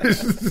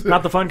into.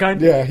 Not the fun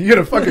kind? Yeah, you're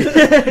going to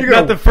fucking...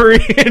 Not the furry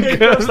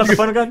handcuffs. Not the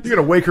fun kind? You're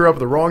going to wake her up at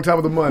the wrong time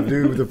of the month,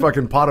 dude, with a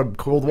fucking pot of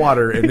cold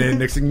water, and then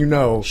next thing you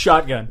know...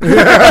 Shotgun.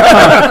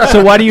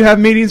 So why do you have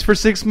meetings for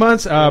 6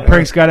 months?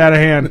 Pranks got out of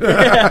hand.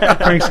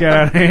 Pranks got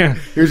out of hand.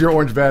 Here's your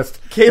orange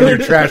vest. Kayla- Your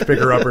trash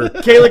picker upper.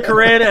 Kayla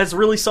Coran has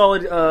really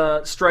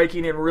solid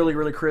striking and really,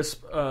 really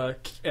crisp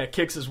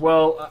kicks as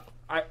well.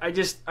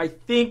 I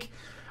think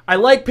I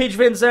like Paige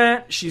Van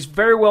Zandt. She's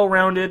very well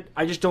rounded.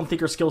 I just don't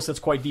think her skill set's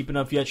quite deep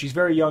enough yet. She's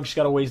very young. She's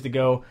got a ways to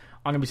go.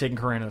 I'm gonna be taking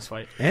Coran in this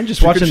fight. And just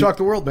She watching, could shock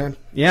the world, man.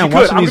 yeah, She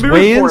watching could. I'm these gonna be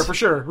rooting for weigh-ins. it for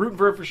sure. Rooting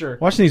for it for sure.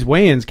 Watching these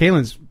weigh-ins,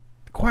 Kaylin's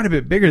quite a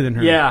bit bigger than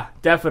her. Yeah,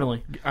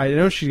 definitely. I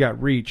know she's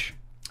got reach.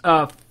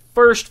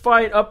 First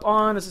fight up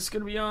on. Is this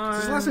gonna be on?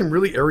 Is his last name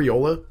really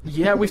Areola?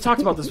 Yeah, we've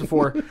talked about this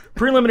before.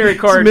 Preliminary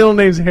His card. middle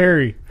name's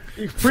Harry.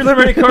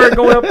 Preliminary card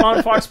going up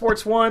on Fox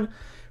Sports 1.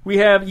 We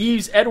have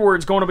Yves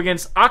Edwards going up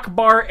against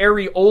Akbar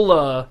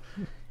Areola.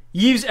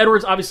 Yves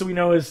Edwards, obviously we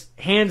know, is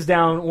hands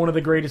down one of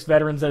the greatest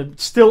veterans that are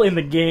still in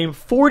the game.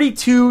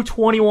 42,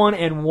 21,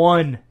 and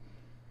 1.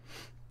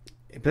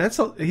 But that's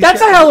a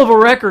hell of a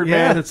record,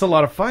 yeah, man. that's a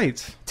lot of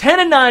fights. 10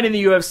 and 9 in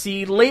the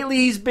UFC. Lately,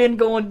 he's been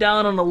going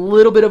down on a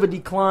little bit of a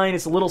decline.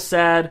 It's a little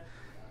sad.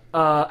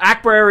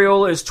 Akbar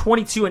Areola is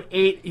 22 and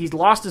 8. He's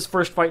lost his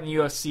first fight in the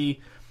UFC.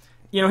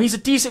 You know, he's a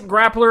decent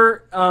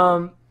grappler,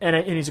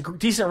 and he's a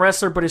decent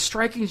wrestler, but his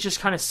striking is just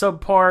kind of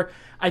subpar.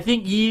 I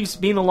think Yves,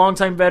 being the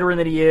longtime veteran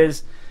that he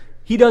is,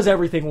 he does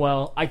everything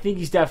well. I think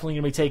he's definitely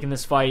going to be taking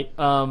this fight.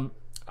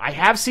 I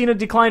have seen a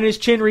decline in his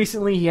chin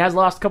recently. He has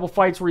lost a couple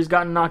fights where he's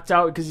gotten knocked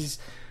out because he's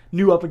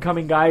new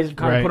up-and-coming guys and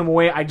kind of put him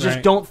away. I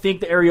just don't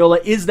think that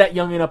Areola is that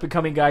young and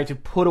up-and-coming guy to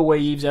put away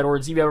Yves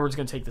Edwards. Yves Edwards is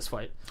going to take this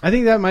fight. I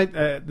think that might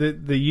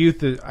the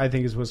youth. I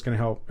think is what's going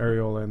to help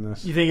Areola in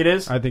this. You think it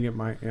is? I think it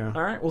might. Yeah.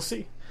 All right, we'll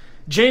see.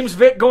 James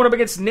Vick going up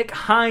against Nick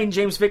Hine.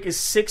 James Vick is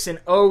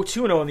 6-0,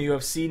 2-0 in the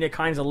UFC. Nick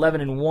Hine's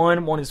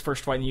 11-1, won his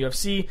first fight in the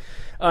UFC.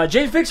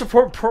 James Vick's a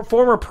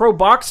former pro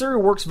boxer who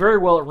works very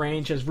well at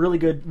range, has really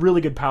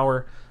good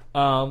power.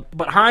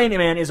 But Hine,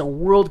 man, is a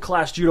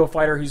world-class judo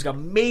fighter who's got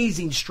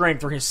amazing strength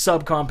for his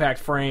subcompact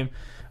frame.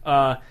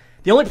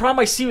 The only problem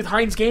I see with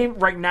Hine's game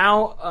right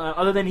now,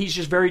 other than he's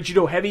just very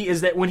judo heavy,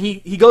 is that when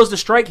he goes to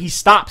strike, he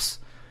stops.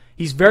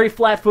 He's very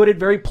flat-footed,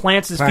 very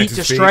plants his feet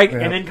to strike,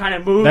 and then kind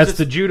of moves. That's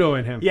the judo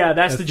in him. Yeah,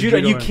 that's the judo.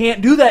 You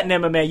can't do that in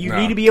MMA. You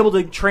need to be able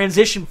to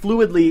transition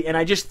fluidly, and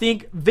I just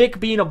think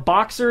Vick, being a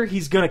boxer,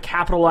 he's going to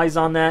capitalize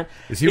on that.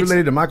 Is he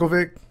related to Michael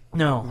Vick?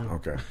 No.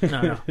 Okay.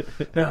 No,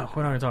 we're not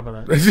going to talk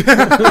about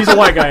that. He's a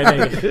white guy,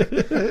 I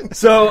think.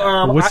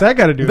 So, what's that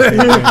got to do with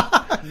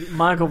anything?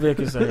 Michael Vick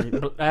is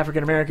an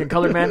African-American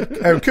colored man.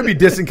 It could be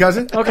distant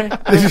cousin. Okay.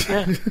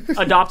 Yeah.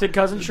 Adopted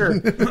cousin, sure.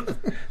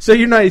 So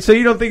you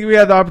don't think we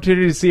had the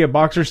opportunity to see a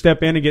boxer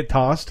step in and get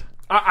tossed?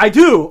 I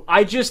do.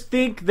 I just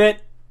think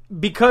that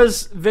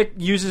because Vick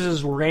uses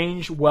his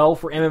range well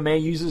for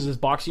MMA, uses his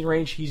boxing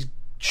range, he's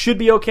should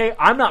be okay.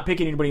 I'm not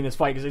picking anybody in this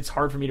fight because it's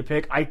hard for me to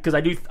pick. Because I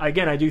do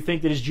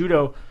think that his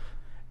judo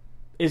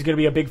is going to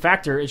be a big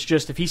factor. It's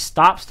just if he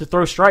stops to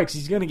throw strikes,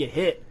 he's going to get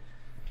hit.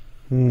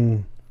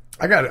 I'm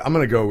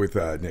going to go with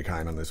Nick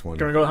Hine on this one.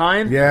 Going to go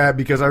Hine? Yeah,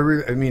 because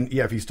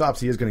if he stops,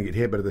 he is going to get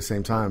hit. But at the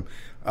same time,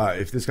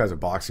 if this guy's a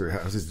boxer,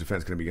 how's his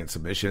defense going to be against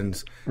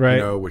submissions? Right. You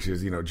know, which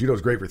is,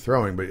 judo's great for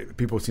throwing, but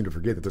people seem to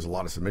forget that there's a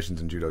lot of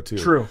submissions in judo too.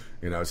 True.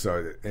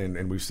 So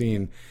and we've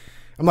seen.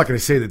 I'm not going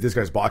to say that this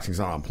guy's boxing's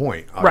not on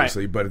point,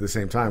 obviously, but at the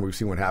same time, we've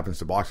seen what happens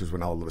to boxers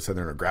when all of a sudden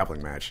they're in a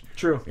grappling match.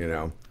 True.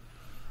 So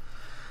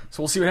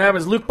we'll see what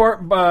happens. Luke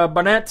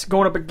Barnett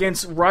going up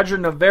against Roger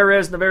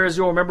Navarez. Navarez,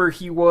 you'll remember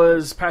he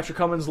was Patrick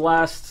Cummins'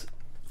 last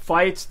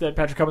fight that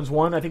Patrick Cummins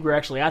won. I think we were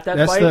actually at that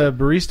fight. That's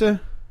the barista?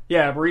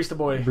 Yeah, Barista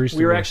Boy.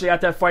 We were actually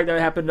at that fight that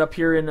happened up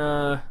here in,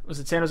 was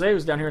it San Jose? It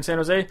was down here in San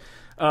Jose.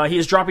 He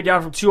is dropping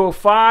down from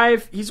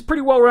 205. He's a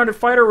pretty well-rounded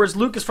fighter, whereas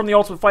Luke is from the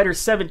Ultimate Fighter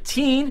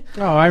 17.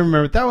 Oh, I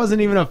remember. That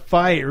wasn't even a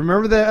fight.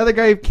 Remember the other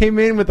guy who came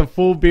in with a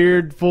full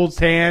beard, full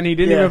tan? He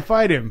didn't even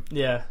fight him.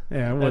 Yeah.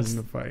 Yeah, it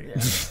wasn't a fight.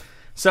 Yeah.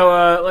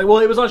 So, it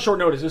was on short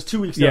notice. It was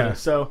 2 weeks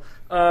notice. So,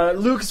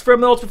 Luke is from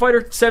the Ultimate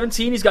Fighter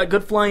 17. He's got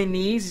good flying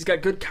knees. He's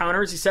got good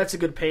counters. He sets a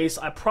good pace.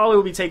 I probably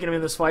will be taking him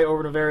in this fight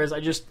over Navarez.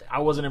 I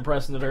wasn't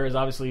impressed with Navarez.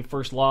 Obviously,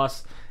 first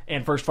loss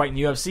and first fight in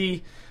the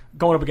UFC,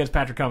 going up against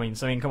Patrick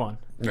Cummins. I mean, come on.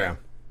 Yeah.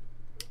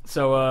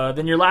 So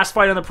then your last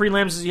fight on the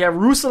prelims is you have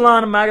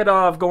Ruslan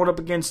Magadov going up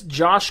against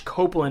Josh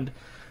Copeland.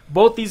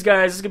 Both these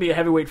guys, this is going to be a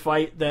heavyweight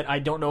fight that I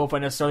don't know if I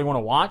necessarily want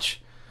to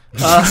watch.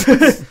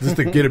 Just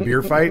to get a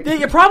beer fight?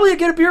 Yeah, probably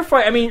get a beer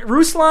fight. I mean,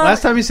 Ruslan...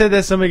 Last time you said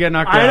that, somebody got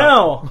knocked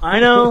out. I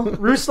know.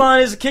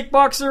 Ruslan is a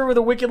kickboxer with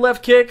a wicked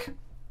left kick.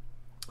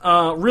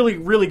 Really,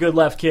 really good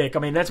left kick. I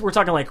mean, we're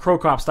talking like Crow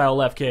Cop style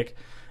left kick.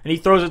 And he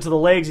throws it to the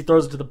legs, he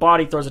throws it to the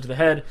body, he throws it to the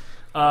head.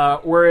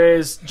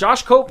 Whereas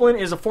Josh Copeland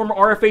is a former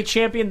RFA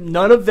champion.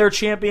 None of their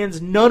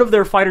champions, none of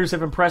their fighters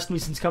have impressed me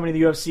since coming to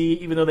the UFC,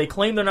 even though they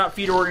claim they're not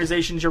feeder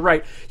organizations. You're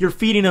right. You're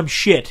feeding them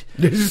shit.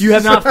 You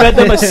have not fed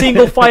them a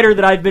single fighter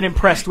that I've been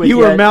impressed with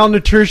You yet. are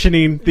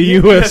malnutritioning the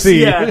UFC.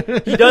 Yes, yeah.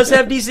 He does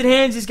have decent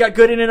hands. He's got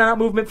good in and out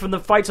movement from the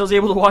fights I was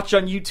able to watch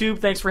on YouTube.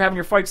 Thanks for having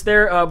your fights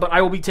there. But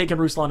I will be taking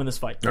Ruslan in this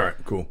fight. All right,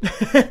 cool.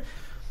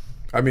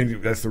 I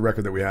mean, that's the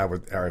record that we have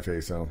with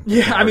RFA, so...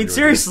 Yeah, I mean,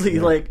 seriously,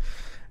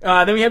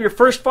 then we have your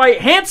first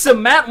fight.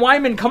 Handsome Matt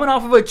Wyman coming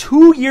off of a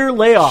 2-year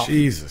layoff.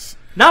 Jesus.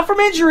 Not from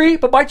injury,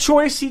 but by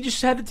choice. He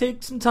just had to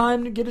take some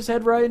time to get his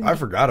head right. And I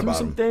forgot do about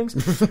some him. things.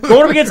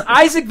 Going up against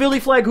Isaac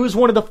Villiflag, who's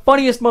one of the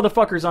funniest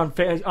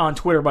motherfuckers on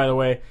Twitter, by the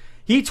way.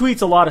 He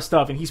tweets a lot of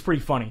stuff, and he's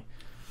pretty funny.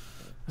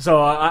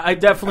 So I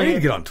definitely... I need to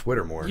get on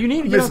Twitter more. You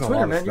need to get on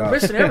Twitter, man. You're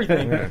missing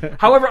everything.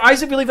 However,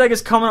 Isaac Villiflag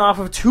is coming off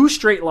of 2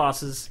 straight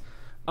losses.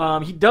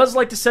 He does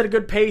like to set a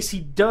good pace. He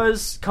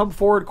does come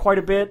forward quite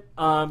a bit.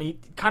 He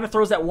kind of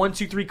throws that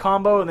 1-2-3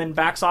 combo and then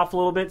backs off a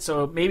little bit.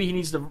 So maybe he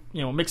needs to,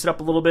 mix it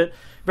up a little bit.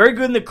 Very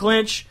good in the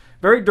clinch,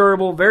 very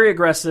durable, very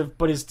aggressive,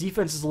 but his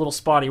defense is a little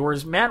spotty.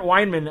 Whereas Matt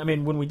Weinman, I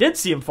mean, when we did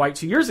see him fight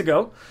 2 years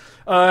ago,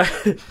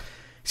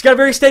 he's got a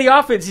very steady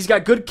offense. He's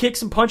got good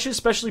kicks and punches,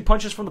 especially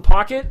punches from the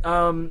pocket.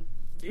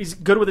 He's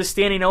good with his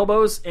standing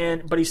elbows,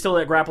 but he's still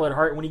that grappler at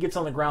heart. When he gets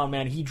on the ground,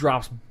 man, he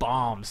drops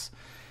bombs.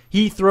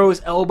 He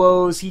throws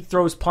elbows, he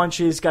throws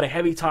punches, got a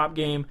heavy top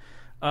game,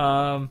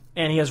 and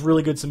he has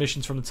really good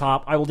submissions from the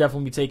top. I will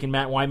definitely be taking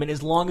Matt Wyman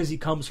as long as he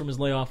comes from his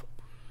layoff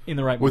in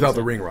the right Without mindset.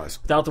 the ring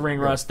rust. Without the ring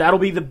rust. That'll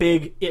be the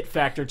big it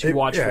factor to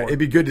watch for. It'd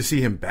be good to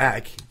see him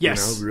back.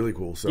 Yes. Really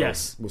cool. So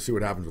yes. We'll see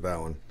what happens with that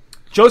one.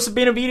 Joseph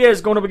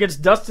Benavidez going up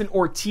against Dustin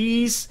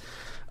Ortiz.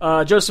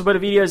 Joseph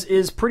Benavidez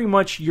is pretty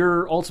much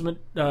your ultimate,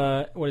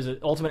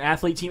 ultimate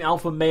athlete, team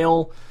alpha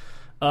male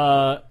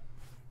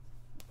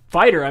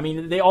fighter. I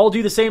mean, they all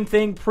do the same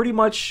thing pretty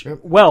much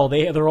well.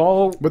 They're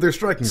all but their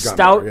striking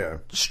stout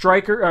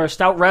better,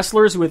 stout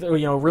wrestlers with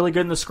really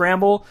good in the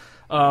scramble.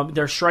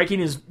 Their striking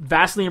is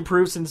vastly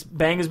improved since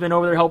Bang has been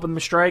over there helping them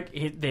strike.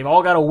 They've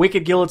all got a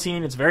wicked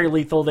guillotine. It's very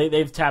lethal.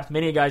 They've tapped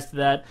many guys to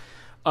that.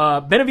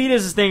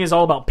 Benavidez's thing is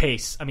all about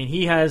pace. I mean,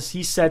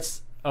 he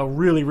sets a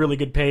really, really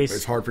good pace.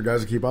 It's hard for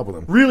guys to keep up with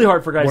him. Really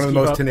hard for guys to keep up. One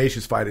of the most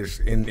tenacious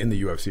fighters in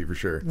the UFC for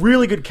sure.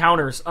 Really good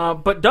counters.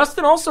 But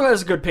Dustin also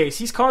has a good pace.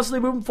 He's constantly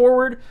moving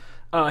forward.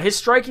 His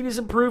striking is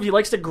improved. He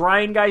likes to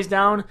grind guys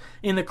down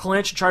in the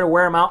clinch and try to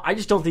wear them out. I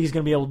just don't think he's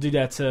going to be able to do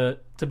that to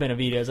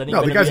Benavidez. I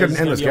think the guy's got an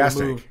endless gas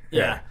tank.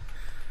 Yeah.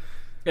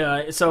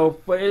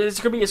 So but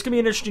it's gonna be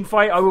an interesting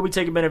fight. I will be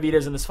taking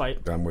Benavidez in this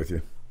fight. I'm with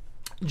you.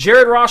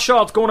 Jared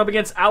Rosholt going up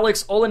against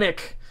Alex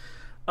Olenek.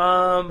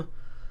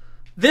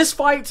 This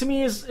fight to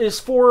me is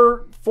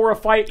for a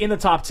fight in the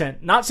top 10.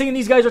 Not saying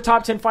these guys are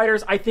top 10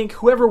 fighters. I think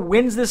whoever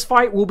wins this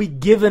fight will be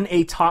given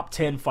a top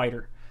 10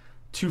 fighter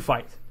to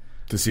fight.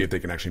 To see if they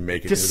can actually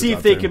make it. To see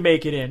if they can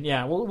make it in.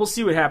 Yeah, we'll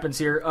see what happens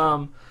here.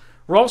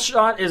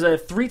 Rosholt is a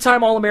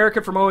 3-time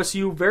All-American from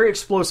OSU. Very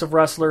explosive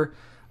wrestler.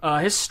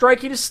 His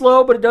striking is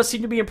slow, but it does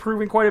seem to be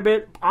improving quite a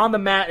bit. On the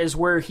mat is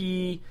where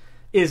he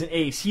is an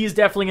ace. He is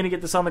definitely going to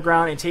get this on the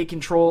ground and take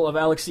control of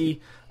Alexei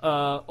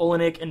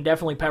Olenek and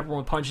definitely pepper him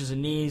with punches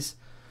and knees.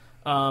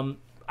 I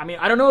mean,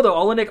 I don't know though.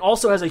 Olenek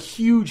also has a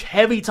huge,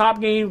 heavy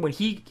top game. When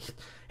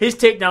his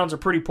takedowns are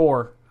pretty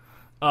poor,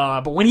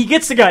 but when he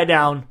gets the guy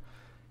down,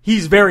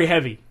 he's very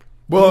heavy.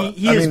 Well,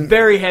 he is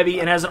very heavy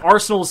and has an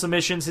arsenal of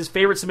submissions. His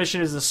favorite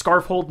submission is the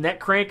scarf hold neck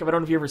crank. I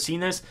don't know if you've ever seen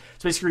this.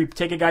 It's basically you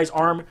take a guy's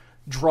arm,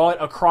 draw it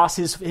across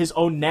his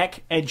own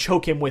neck, and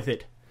choke him with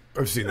it.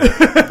 I've seen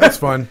that. That's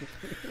fun.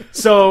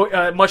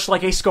 So much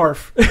like a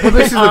scarf. Well,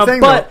 this is the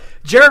thing, but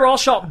Jared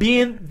Rosholt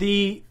being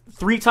the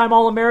 3-time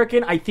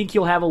All-American, I think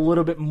he'll have a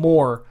little bit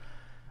more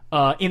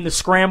in the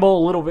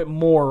scramble, a little bit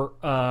more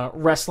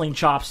wrestling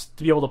chops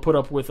to be able to put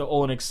up with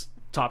Olenek's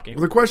top game.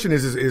 Well, the question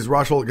is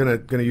Rosholt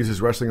going to use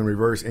his wrestling in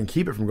reverse and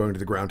keep it from going to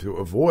the ground to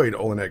avoid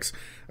Olenek's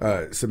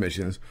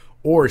submissions?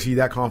 Or is he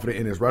that confident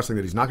in his wrestling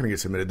that he's not going to get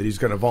submitted, that he's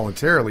going to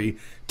voluntarily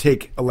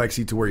take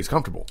Alexei to where he's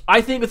comfortable?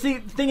 I think the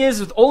thing is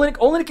with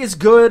Olenek is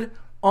good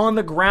on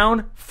the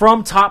ground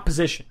from top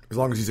position. As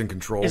long as he's in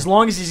control. As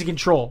long as he's in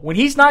control. When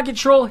he's not in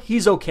control,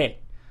 he's okay.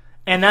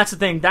 And that's the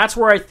thing. That's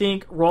where I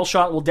think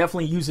Rosholt will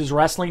definitely use his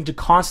wrestling to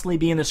constantly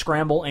be in the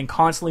scramble and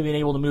constantly being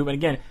able to move. And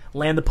again,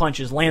 land the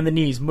punches, land the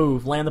knees,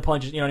 move, land the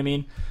punches. You know what I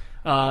mean?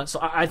 So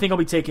I think I'll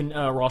be taking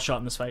Rosholt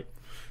in this fight.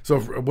 So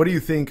what do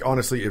you think,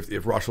 honestly, if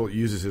Rosholt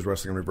uses his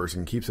wrestling in reverse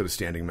and keeps it a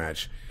standing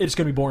match? It's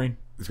going to be boring.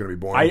 It's going to be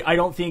boring. I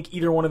don't think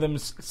either one of them,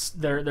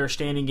 their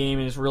standing game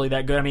is really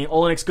that good. I mean,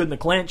 Olenek's good in the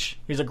clinch.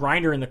 He's a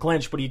grinder in the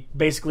clinch, but he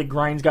basically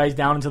grinds guys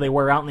down until they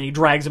wear out, and then he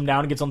drags them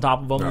down and gets on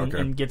top of them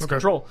and gets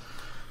control.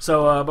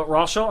 So, but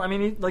Rosholt, I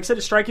mean, like I said,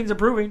 his striking's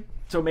improving.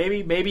 So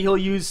maybe he'll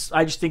use.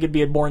 I just think it'd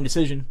be a boring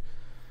decision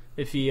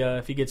if he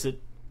gets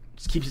it,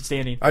 just keeps it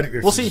standing.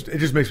 We'll see. It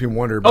just makes me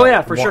wonder.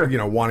 About,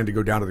 sure. Wanting to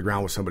go down to the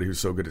ground with somebody who's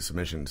so good at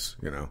submissions.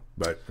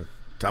 But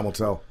time will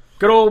tell.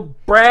 Good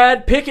old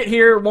Brad Pickett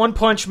here, one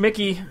punch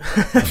Mickey.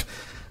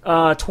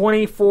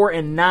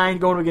 24-9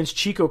 going against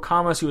Chico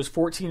Camas, who is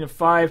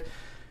 14-5.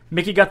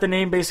 Mickey got the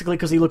name basically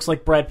because he looks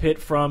like Brad Pitt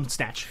from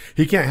Snatch.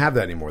 He can't have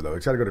that anymore though.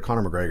 He's got to go to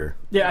Conor McGregor.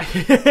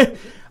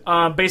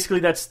 Yeah,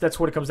 basically that's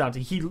what it comes down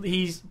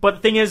to. But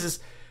the thing is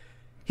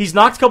he's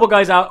knocked a couple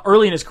guys out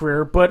early in his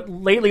career, but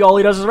lately all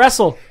he does is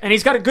wrestle, and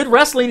he's got a good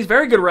wrestling. He's a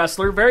very good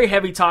wrestler, very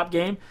heavy top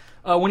game.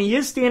 When he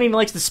is standing, he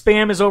likes to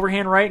spam his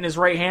overhand right and his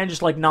right hand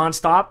just like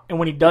nonstop, and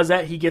when he does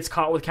that, he gets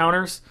caught with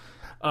counters.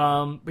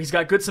 He's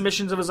got good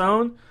submissions of his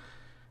own.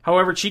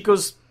 However,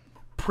 Chico's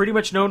pretty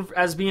much known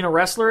as being a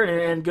wrestler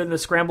and good in the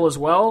scramble as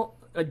well.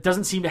 It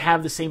doesn't seem to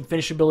have the same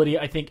finishability,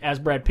 I think, as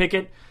Brad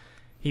Pickett.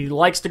 He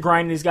likes to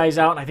grind these guys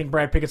out, and I think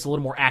Brad Pickett's a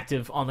little more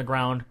active on the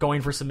ground,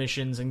 going for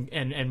submissions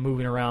and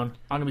moving around.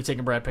 I'm going to be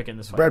taking Brad Pickett in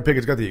this fight. Brad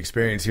Pickett's got the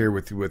experience here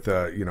with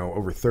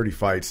over 30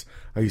 fights.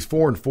 He's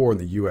 4-4 in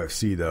the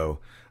UFC though.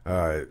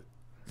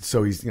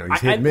 So he's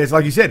hit and miss.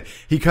 Like you said,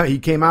 he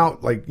came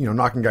out like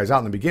knocking guys out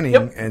in the beginning,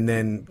 and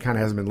then kind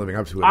of hasn't been living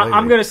up to it lately.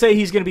 I'm going to say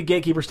he's going to be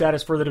gatekeeper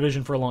status for the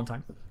division for a long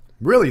time.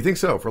 Really? You think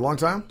so? For a long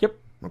time? Yep.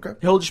 Okay.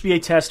 He'll just be a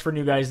test for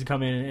new guys to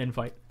come in and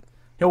fight.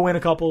 He'll win a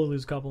couple,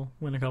 lose a couple,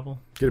 win a couple.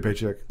 Get a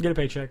paycheck. Get a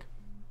paycheck.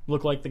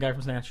 Look like the guy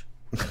from Snatch.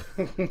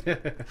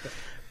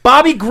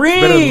 Bobby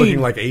Green! Better than looking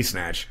like a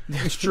Snatch.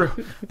 It's true.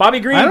 Bobby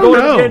Green going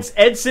up against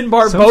Edson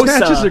Barbosa. Some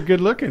snatches are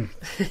good looking.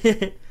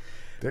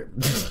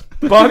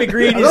 Bobby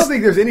Green I don't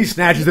think there's any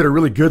snatches that are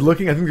really good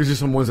looking. I think there's just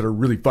some ones that are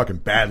really fucking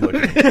bad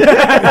looking.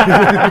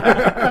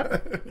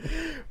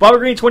 Bobby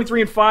Green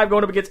 23-5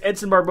 going up against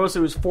Edson Barbosa,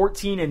 who's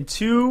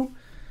 14-2.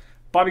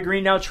 Bobby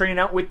Green now training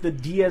out with the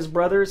Diaz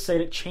brothers,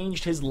 said it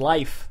changed his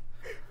life.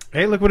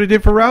 Hey, look what it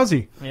did for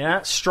Rousey.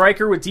 Yeah,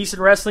 striker with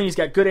decent wrestling. He's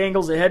got good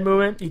angles of head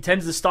movement. He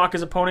tends to stalk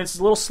his opponents.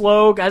 He's a little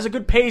slow, has a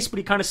good pace, but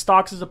he kind of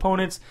stalks his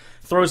opponents,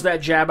 throws that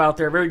jab out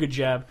there. Very good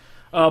jab.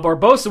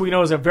 Barbosa, we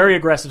know, is a very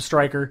aggressive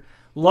striker.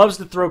 Loves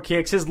to throw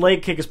kicks. His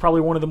leg kick is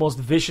probably one of the most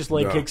vicious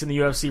leg kicks in the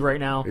UFC right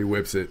now. He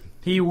whips it.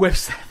 He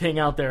whips that thing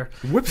out there.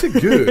 He whips it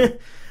good.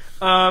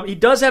 He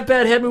does have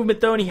bad head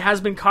movement, though, and he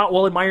has been caught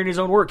while admiring his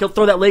own work. He'll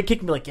throw that leg kick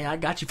and be like, yeah, I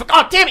got you.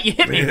 Oh, damn it, you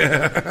hit me.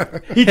 Yeah.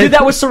 He did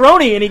that with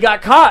Cerrone, and he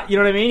got caught. You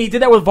know what I mean? He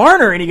did that with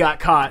Varner, and he got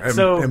caught.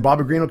 And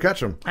Bobby Green will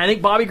catch him. I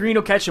think Bobby Green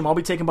will catch him. I'll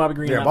be taking Bobby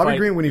Green in that Bobby fight.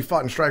 Green, when he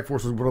fought in Strikeforce,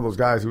 was one of those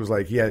guys who was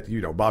like, he had,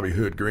 Bobby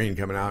Hood Green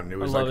coming out, and it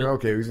was like,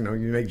 okay, you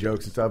make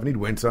jokes and stuff, and he'd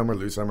win some or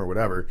lose some or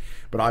whatever.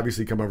 But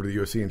obviously, come over to the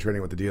UFC and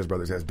training with the Diaz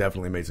brothers has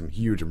definitely made some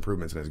huge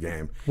improvements in his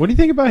game. What do you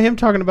think about him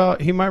talking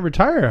about he might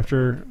retire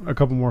after a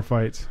couple more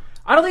fights?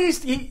 I don't think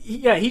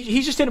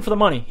he's just in it for the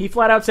money. He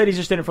flat out said he's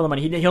just in it for the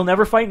money. He'll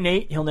never fight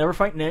Nate. He'll never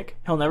fight Nick.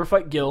 He'll never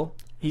fight Gil.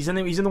 He's in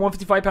the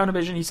 155-pound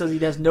division. He says he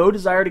has no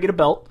desire to get a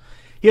belt.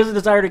 He has a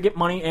desire to get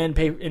money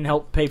and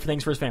help pay for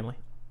things for his family.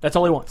 That's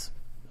all he wants.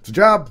 It's a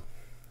job.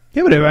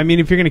 Yeah, but I mean,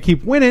 if you're going to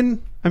keep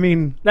winning, I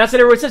mean, that's what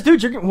everyone says.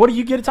 Dude, what do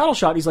you get a title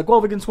shot? He's like, well,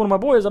 if it's against one of my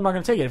boys, I'm not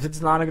going to take it. If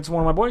it's not against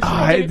one of my boys,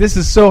 this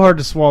is so hard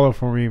to swallow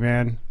for me,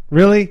 man.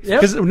 Really?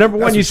 Because number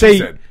one, you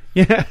say,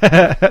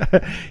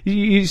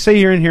 you say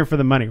you're in here for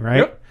the money, right?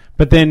 Yep.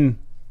 But then,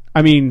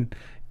 I mean,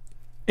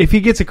 if he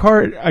gets a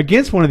card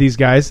against one of these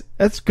guys,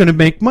 that's going to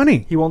make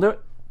money. He won't do it.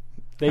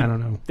 I don't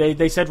know.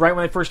 They said right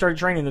when they first started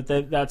training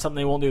that that's something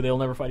they won't do. They'll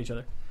never fight each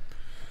other.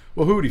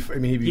 Well, who would he? I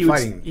mean, he'd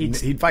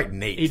fight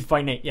Nate. He'd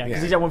fight Nate, yeah,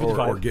 because he's at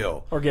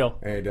 155. Or Gil.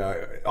 And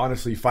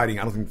honestly, I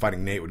don't think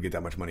fighting Nate would get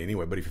that much money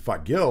anyway. But if you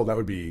fought Gil,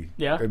 that'd be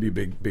a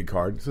big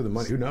card. So the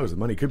money, who knows? The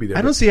money could be there.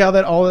 I don't see how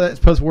all of that's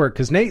supposed to work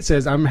because Nate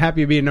says I'm happy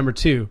to be at number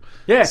 2.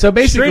 Yeah. So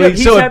basically,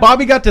 if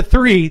Bobby got to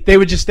 3, they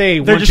would just stay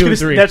 1, 2, and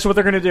 3. That's what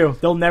they're going to do.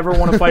 They'll never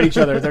want to fight each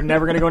other. They're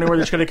never going to go anywhere.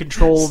 They're just going to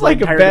control. It's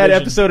like a bad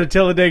episode of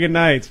Talladega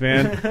Nights,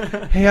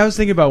 man. Hey, I was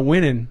thinking about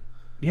winning.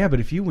 Yeah,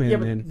 but if you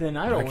win, then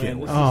I don't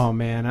win. Oh,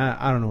 man,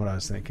 I don't know what I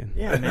was thinking.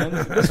 Yeah, man,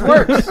 this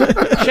works.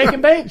 Shake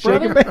and bake,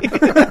 brother.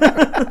 Shake and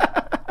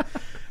bake.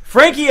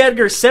 Frankie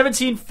Edgar,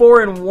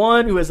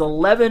 17-4-1, who is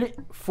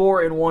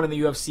 11-4-1 in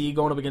the UFC,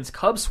 going up against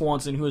Cub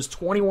Swanson, who is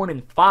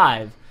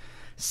 21-5,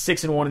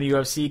 6-1 in the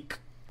UFC.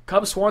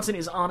 Cub Swanson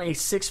is on a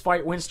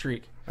 6-fight win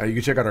streak. You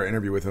can check out our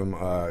interview with him.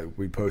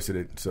 We posted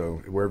it,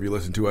 so wherever you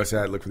listen to us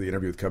at, look for the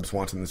interview with Cub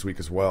Swanson this week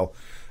as well.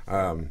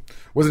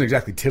 Wasn't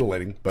exactly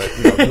tittillating, but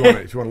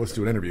if you want to listen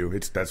to an interview,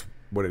 that's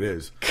what it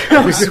is.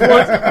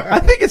 I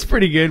think it's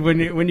pretty good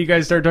when you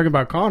guys start talking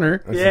about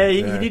Connor. Yeah,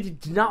 he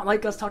did not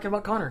like us talking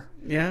about Connor.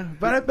 Yeah,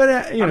 but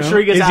I'm sure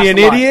he gets is asked he an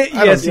idiot?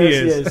 Yes, he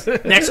is.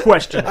 Next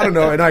question. I don't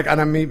know,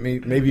 and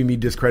maybe me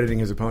discrediting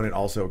his opponent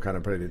also kind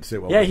of didn't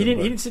sit well. Yeah,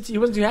 he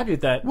wasn't too happy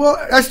with that. Well,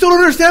 I still don't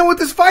understand what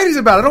this fight is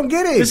about. I don't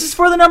get it. This is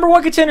for the number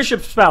 1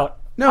 contendership spout.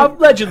 No,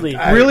 allegedly.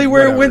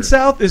 Where it went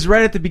south is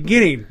right at the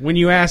beginning when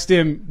you asked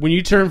him, when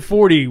you turn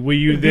 40, will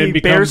you then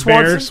become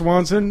Bear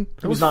Swanson?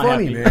 It was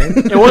funny, man.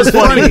 It was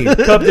funny.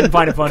 Cub didn't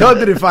find it funny. Cub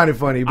didn't find it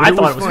funny, but I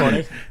thought it was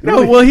funny.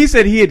 No, well, he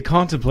said he had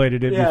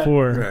contemplated it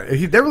before.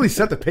 Yeah, that really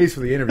set the pace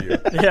for the interview.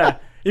 Yeah.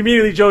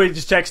 Immediately, Joey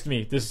just texted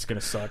me, this is going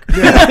to suck.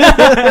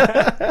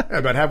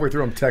 About halfway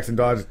through, I'm texting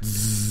Dodge.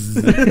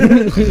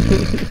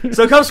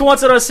 So Cub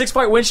Swanson on a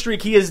 6-fight win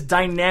streak. He is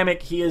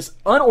dynamic. He is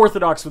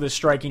unorthodox with his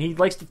striking. He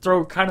likes to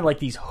throw kind of like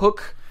these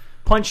hook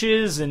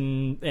punches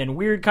and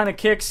weird kind of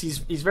kicks. He's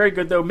very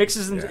good though.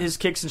 Mixes his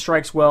kicks and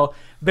strikes well.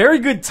 Very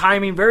good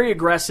timing. Very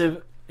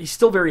aggressive. He's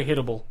still very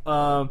hittable.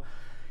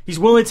 He's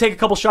willing to take a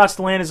couple shots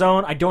to land his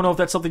own. I don't know if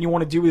that's something you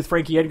want to do with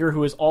Frankie Edgar,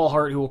 who is all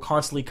heart, who will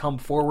constantly come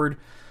forward.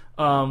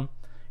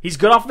 He's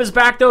good off of his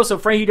back, though, so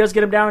Frankie does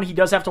get him down. He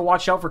does have to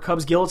watch out for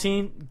Cub's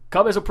guillotine.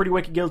 Cub has a pretty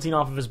wicked guillotine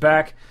off of his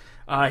back.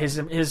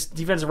 His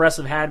defensive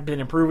wrestling had been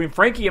improving.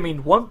 Frankie,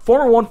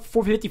 former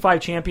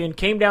 155 champion,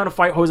 came down to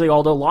fight Jose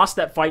Aldo, lost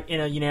that fight in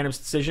a unanimous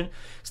decision.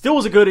 Still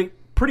was a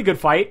pretty good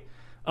fight.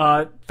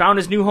 Found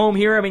his new home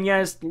here.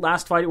 His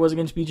last fight was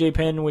against BJ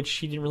Penn, which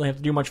he didn't really have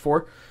to do much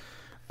for.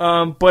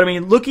 But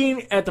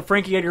looking at the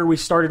Frankie Edgar we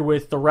started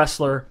with, the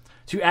wrestler,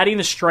 to adding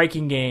the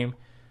striking game,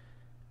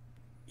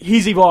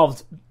 he's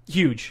evolved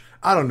huge.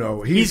 I don't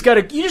know. You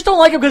just don't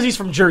like him because he's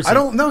from Jersey. I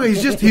don't know.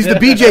 He's the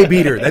BJ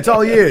beater. That's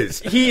all he is.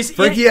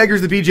 Frankie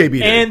Edgar's the BJ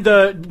beater and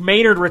the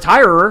Maynard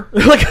retirer.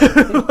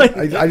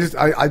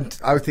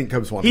 I think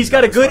Cub Swanson. He's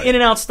got a good in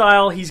and out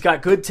style. He's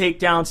got good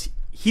takedowns.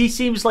 He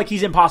seems like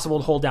he's impossible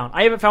to hold down.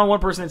 I haven't found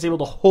one person that's able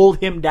to hold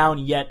him down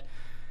yet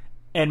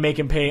and make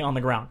him pay on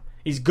the ground.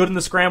 He's good in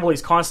the scramble.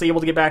 He's constantly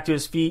able to get back to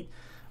his feet.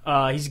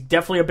 He's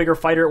definitely a bigger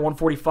fighter at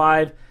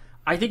 145.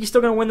 I think he's still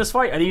going to win this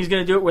fight. I think he's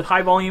going to do it with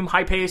high volume,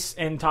 high pace,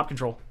 and top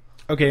control.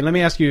 Okay, let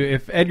me ask you,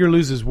 if Edgar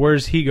loses, where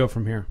does he go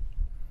from here?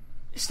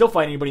 He's still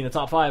fighting anybody in the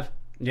top 5.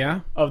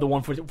 Yeah? Of the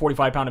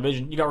 145-pound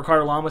division. You got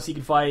Ricardo Lamas he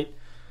can fight.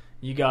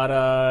 You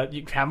got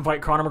you have him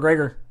fight Conor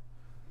McGregor.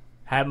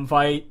 Have him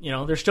fight,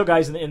 there's still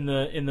guys in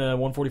the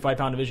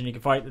 145-pound division he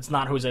can fight. It's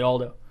not Jose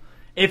Aldo.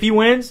 If he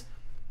wins,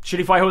 should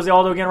he fight Jose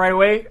Aldo again right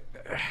away?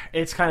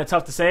 It's kind of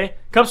tough to say.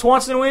 Cub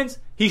Swanson wins,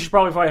 he should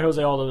probably fight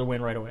Jose Aldo to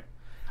win right away.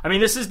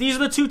 These are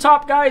the two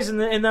top guys in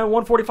the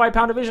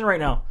 145-pound division right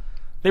now.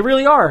 They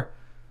really are.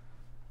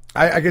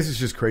 I guess it's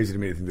just crazy to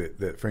me to think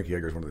that Frankie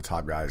Edgar is one of the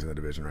top guys in the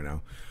division right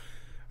now.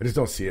 I just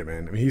don't see it,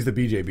 man. He's the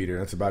BJ beater.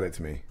 That's about it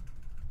to me.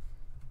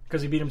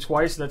 Because he beat him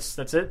twice.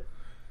 That's it.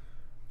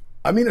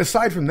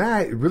 Aside from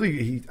that,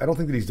 really, I don't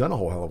think that he's done a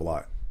whole hell of a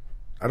lot.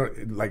 I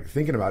don't like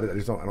thinking about it. I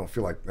don't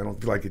feel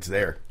like it's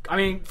there.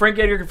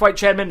 Frankie Edgar can fight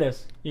Chad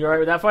Mendes. You all right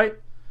with that fight?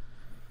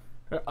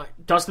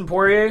 Dustin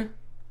Poirier,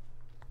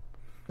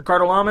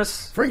 Ricardo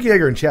Lamas. Frankie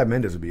Edgar and Chad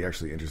Mendes would be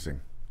actually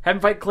interesting. Have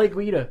him fight Clay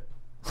Guida.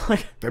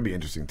 That'd be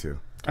interesting too.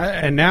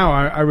 And now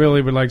I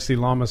really would like to see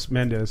Lamas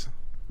Mendes.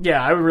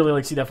 Yeah, I would really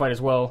like to see that fight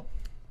as well.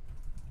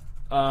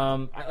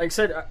 Like I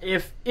said,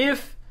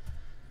 if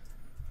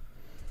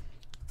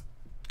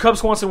Cub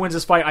Swanson wins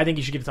this fight, I think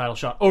he should get a title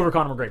shot over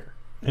Conor McGregor.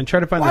 And try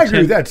to find. I agree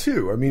with that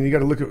too. You got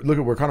to look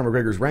at where Conor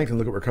McGregor's ranked and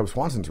look at where Cub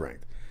Swanson's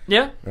ranked.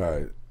 Yeah.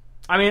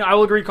 I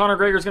will agree. Conor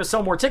McGregor's going to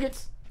sell more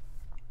tickets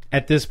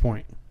at this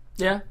point.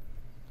 Yeah.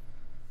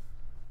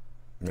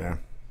 Yeah.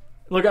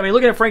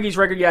 Looking at Frankie's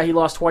record, yeah, he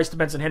lost twice to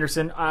Benson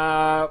Henderson.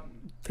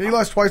 He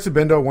lost twice to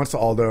Bendo, once to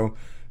Aldo.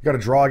 He got a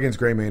draw against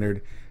Gray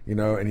Maynard,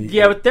 and he.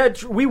 Yeah,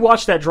 but we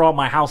watched that draw at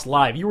my house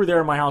live. You were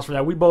there in my house for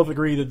that. We both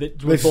agree that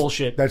it was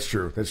bullshit. That's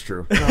true. No,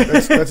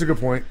 that's a good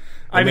point.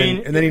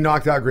 And then he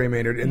knocked out Gray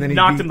Maynard, and then he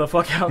knocked him the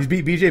fuck out. He's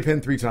beat BJ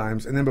Penn 3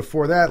 times, and then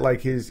before that,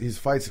 his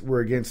fights were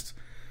against.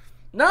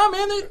 No,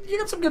 man, you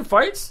got some good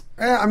fights.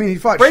 Yeah, he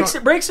fought. Breaks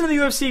into the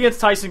UFC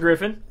against Tyson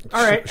Griffin.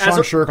 All right,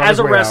 Sean Shirk as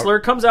a wrestler,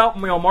 comes out.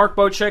 Mark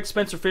Bocek,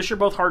 Spencer Fisher,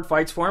 both hard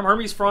fights for him.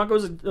 Hermes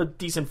Franco's a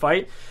decent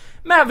fight.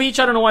 Matt Veach,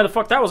 I don't know why the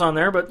fuck that was on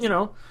there, but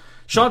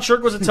Sean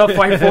Shirk was a tough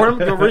fight for him.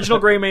 The original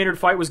Gray Maynard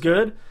fight was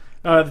good.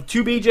 The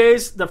two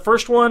BJs, the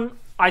first one,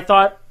 I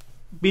thought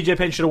BJ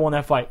Penn should have won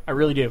that fight. I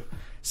really do.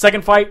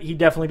 Second fight, he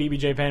definitely beat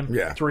BJ Penn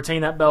to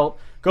retain that belt.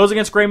 Goes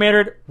against Gray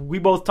Maynard. We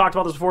both talked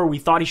about this before. We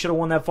thought he should have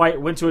won that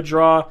fight. Went to a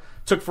draw.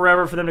 Took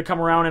forever for them to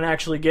come around and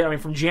actually get...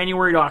 from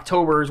January to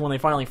October is when they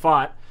finally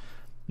fought.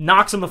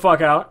 Knocks him the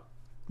fuck out.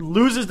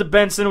 Loses to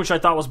Benson, which I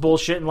thought was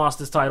bullshit, and lost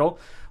his title.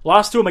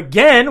 Lost to him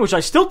again, which I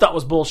still thought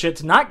was bullshit,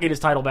 to not get his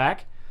title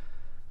back.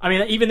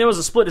 Even there was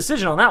a split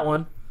decision on that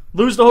one.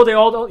 Lose to Jose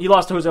Aldo. He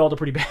lost to Jose Aldo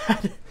pretty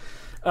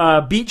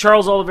bad. Beat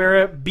Charles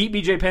Oliveira. Beat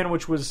BJ Penn,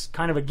 which was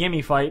kind of a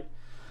gimme fight.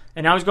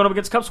 And now he's going up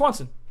against Cub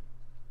Swanson.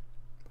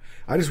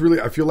 I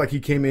feel like he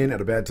came in at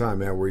a bad time,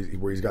 man, where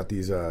he's got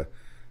these...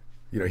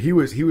 he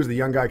was the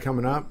young guy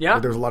coming up. Yeah.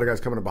 But there was a lot of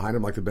guys coming up behind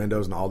him, like the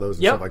Bendos and Aldos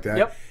and stuff like that.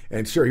 Yep.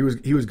 And sure,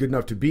 he was good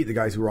enough to beat the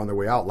guys who were on their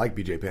way out, like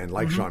BJ Penn,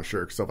 like Sean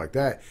Shirk, stuff like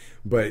that.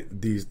 But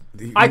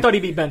I thought he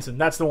beat Benson.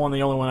 That's the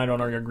only one I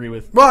don't agree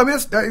with. Well,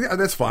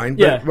 that's fine.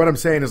 Yeah. But what I'm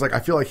saying is, I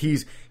feel like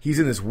he's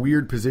in this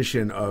weird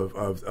position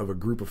of a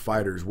group of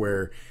fighters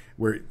where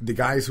the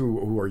guys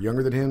who are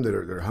younger than him, that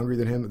are hungry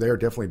than him, they are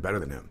definitely better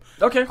than him.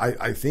 Okay.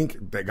 I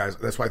think that guys.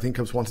 That's why I think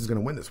Cub Swanson's going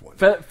to win this one.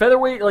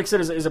 Featherweight, like I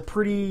said, is a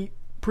pretty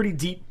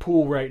deep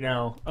pool right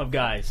now of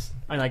guys.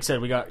 And like I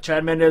said, we got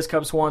Chad Mendes,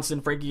 Cub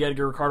Swanson, Frankie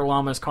Edgar, Ricardo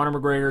Lamas, Conor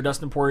McGregor,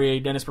 Dustin Poirier,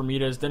 Dennis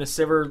Bermudez, Dennis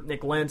Siver,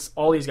 Nick Lentz,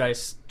 all these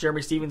guys,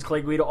 Jeremy Stevens,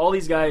 Clay Guida, all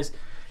these guys,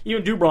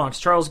 even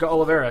Dubronx, Charles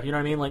Oliveira, you know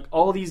what I mean?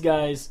 All these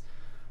guys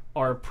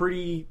are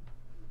pretty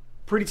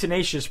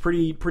tenacious,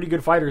 pretty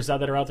good fighters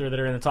that are out there that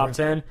are in the top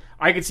 10.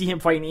 I could see him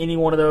fighting any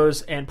one of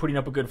those and putting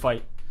up a good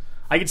fight.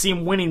 I could see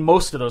him winning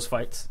most of those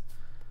fights.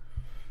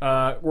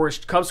 Whereas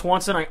Cub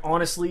Swanson, I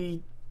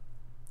honestly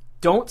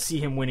don't see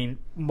him winning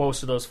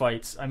most of those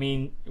fights. I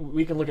mean,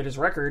 we can look at his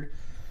record.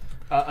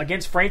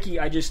 Against Frankie,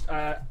 I just...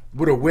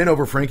 Would a win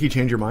over Frankie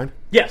change your mind?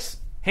 Yes,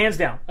 hands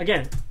down.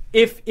 Again,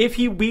 if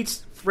he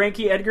beats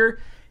Frankie Edgar,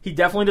 he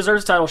definitely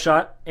deserves a title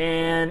shot,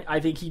 and I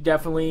think he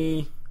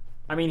definitely...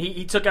 I mean,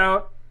 he took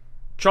out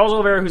Charles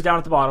Oliveira, who's down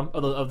at the bottom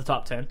of the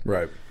top 10.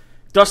 Right.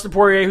 Dustin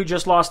Poirier, who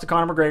just lost to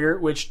Conor McGregor,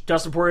 which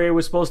Dustin Poirier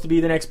was supposed to be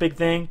the next big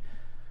thing.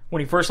 When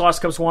he first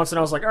lost to Cub Swanson,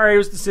 I was like, all right, it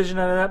was a decision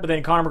out of that. But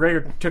then Conor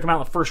McGregor took him out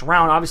in the first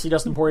round. Obviously,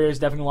 Dustin Poirier has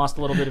definitely lost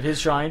a little bit of his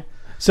shine.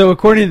 So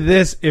according to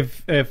this,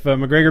 if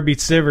McGregor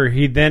beats Siver,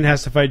 he then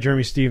has to fight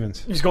Jeremy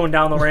Stevens. He's going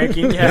down the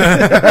ranking.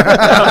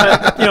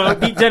 Yeah.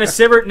 Beat Dennis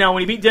Siver. Now,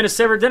 when he beat Dennis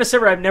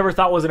Siver I've never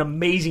thought was an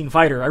amazing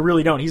fighter. I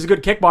really don't. He's a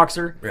good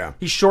kickboxer. Yeah.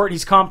 He's short.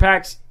 He's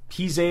compact.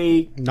 He's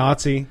a...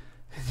 Nazi.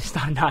 He's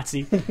not a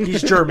Nazi.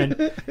 He's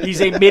German.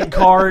 He's a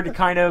mid-card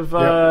kind of,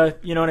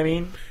 you know what I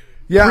mean?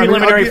 Yeah,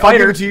 preliminary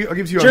fighter. I'll give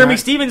it to you Jeremy on that.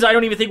 Stevens, I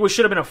don't even think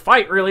should have been a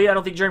fight. Really, I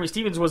don't think Jeremy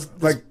Stevens was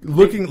like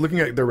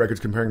looking at their records,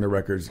 comparing their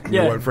records. You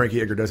Yeah. know what?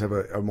 Frankie Edgar does have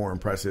a more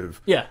impressive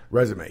Yeah.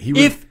 resume. He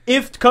was,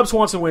 if Cub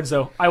Swanson wins,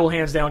 though, I will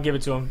hands down give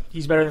it to him.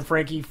 He's better than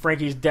Frankie.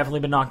 Frankie's definitely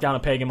been knocked down a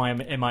peg in my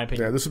opinion.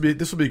 yeah, this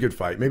will be a good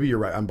fight. Maybe you're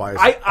right. I'm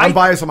biased. I- I'm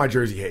biased on my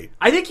Jersey hate.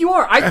 I think you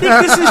are. I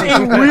think this is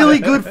a really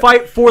good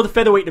fight for the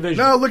featherweight division.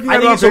 No, looking at I it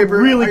think on it's paper,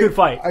 a really good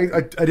fight.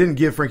 I didn't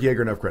give Frankie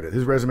Edgar enough credit.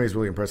 His resume is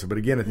really impressive, but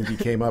again, I think he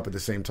came up at the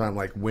same time,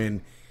 like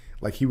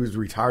he was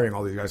retiring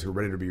all these guys who were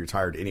ready to be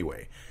retired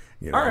anyway.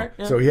 You know? All right,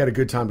 yeah. So he had a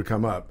good time to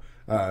come up.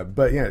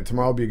 But yeah,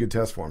 tomorrow will be a good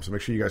test for him. So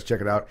make sure you guys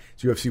check it out.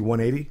 It's UFC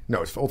 180.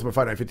 No, it's Ultimate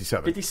Fight Night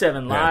 57.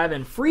 57 live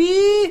and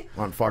free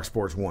On Fox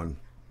Sports 1.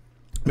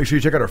 Make sure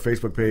you check out our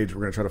Facebook page.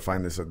 We're going to try to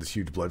find this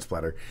huge blood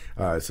splatter,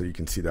 so you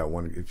can see that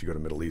one. If you go to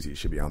Middle Easy, it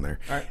should be on there.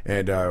 All right.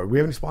 And we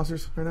have any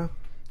sponsors right now?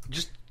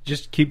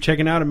 Just keep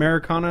checking out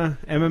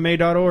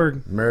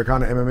AmericanaMMA.org.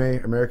 Americana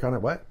MMA. Americana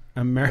what?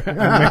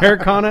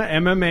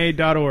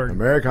 AmericanaMMA.org.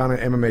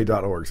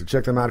 AmericanaMMA.org. So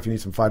check them out if you need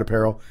some fight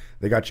apparel.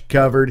 They got you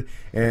covered.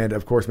 And,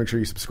 of course, make sure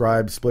you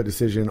subscribe. Split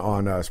Decision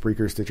on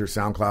Spreaker, Stitcher,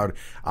 SoundCloud,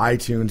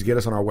 iTunes. Get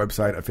us on our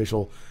website,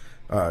 official.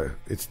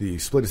 It's the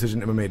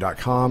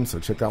SplitDecisionMMA.com. So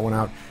check that one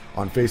out.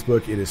 On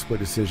Facebook, it is Split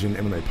Decision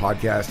MMA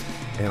Podcast.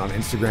 And on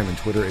Instagram and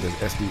Twitter, it is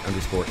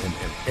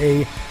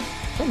SD_MMA.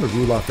 From the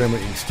Rudolph Family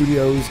Inc.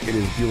 Studios, it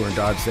is Bueller and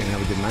Dodge saying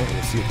have a good night, and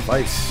we'll see you at the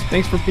fights.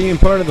 Thanks for being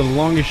part of the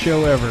longest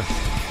show ever. I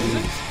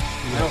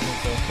don't think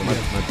so. My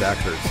back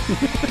hurts.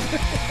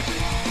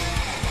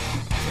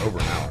 It's over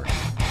an hour.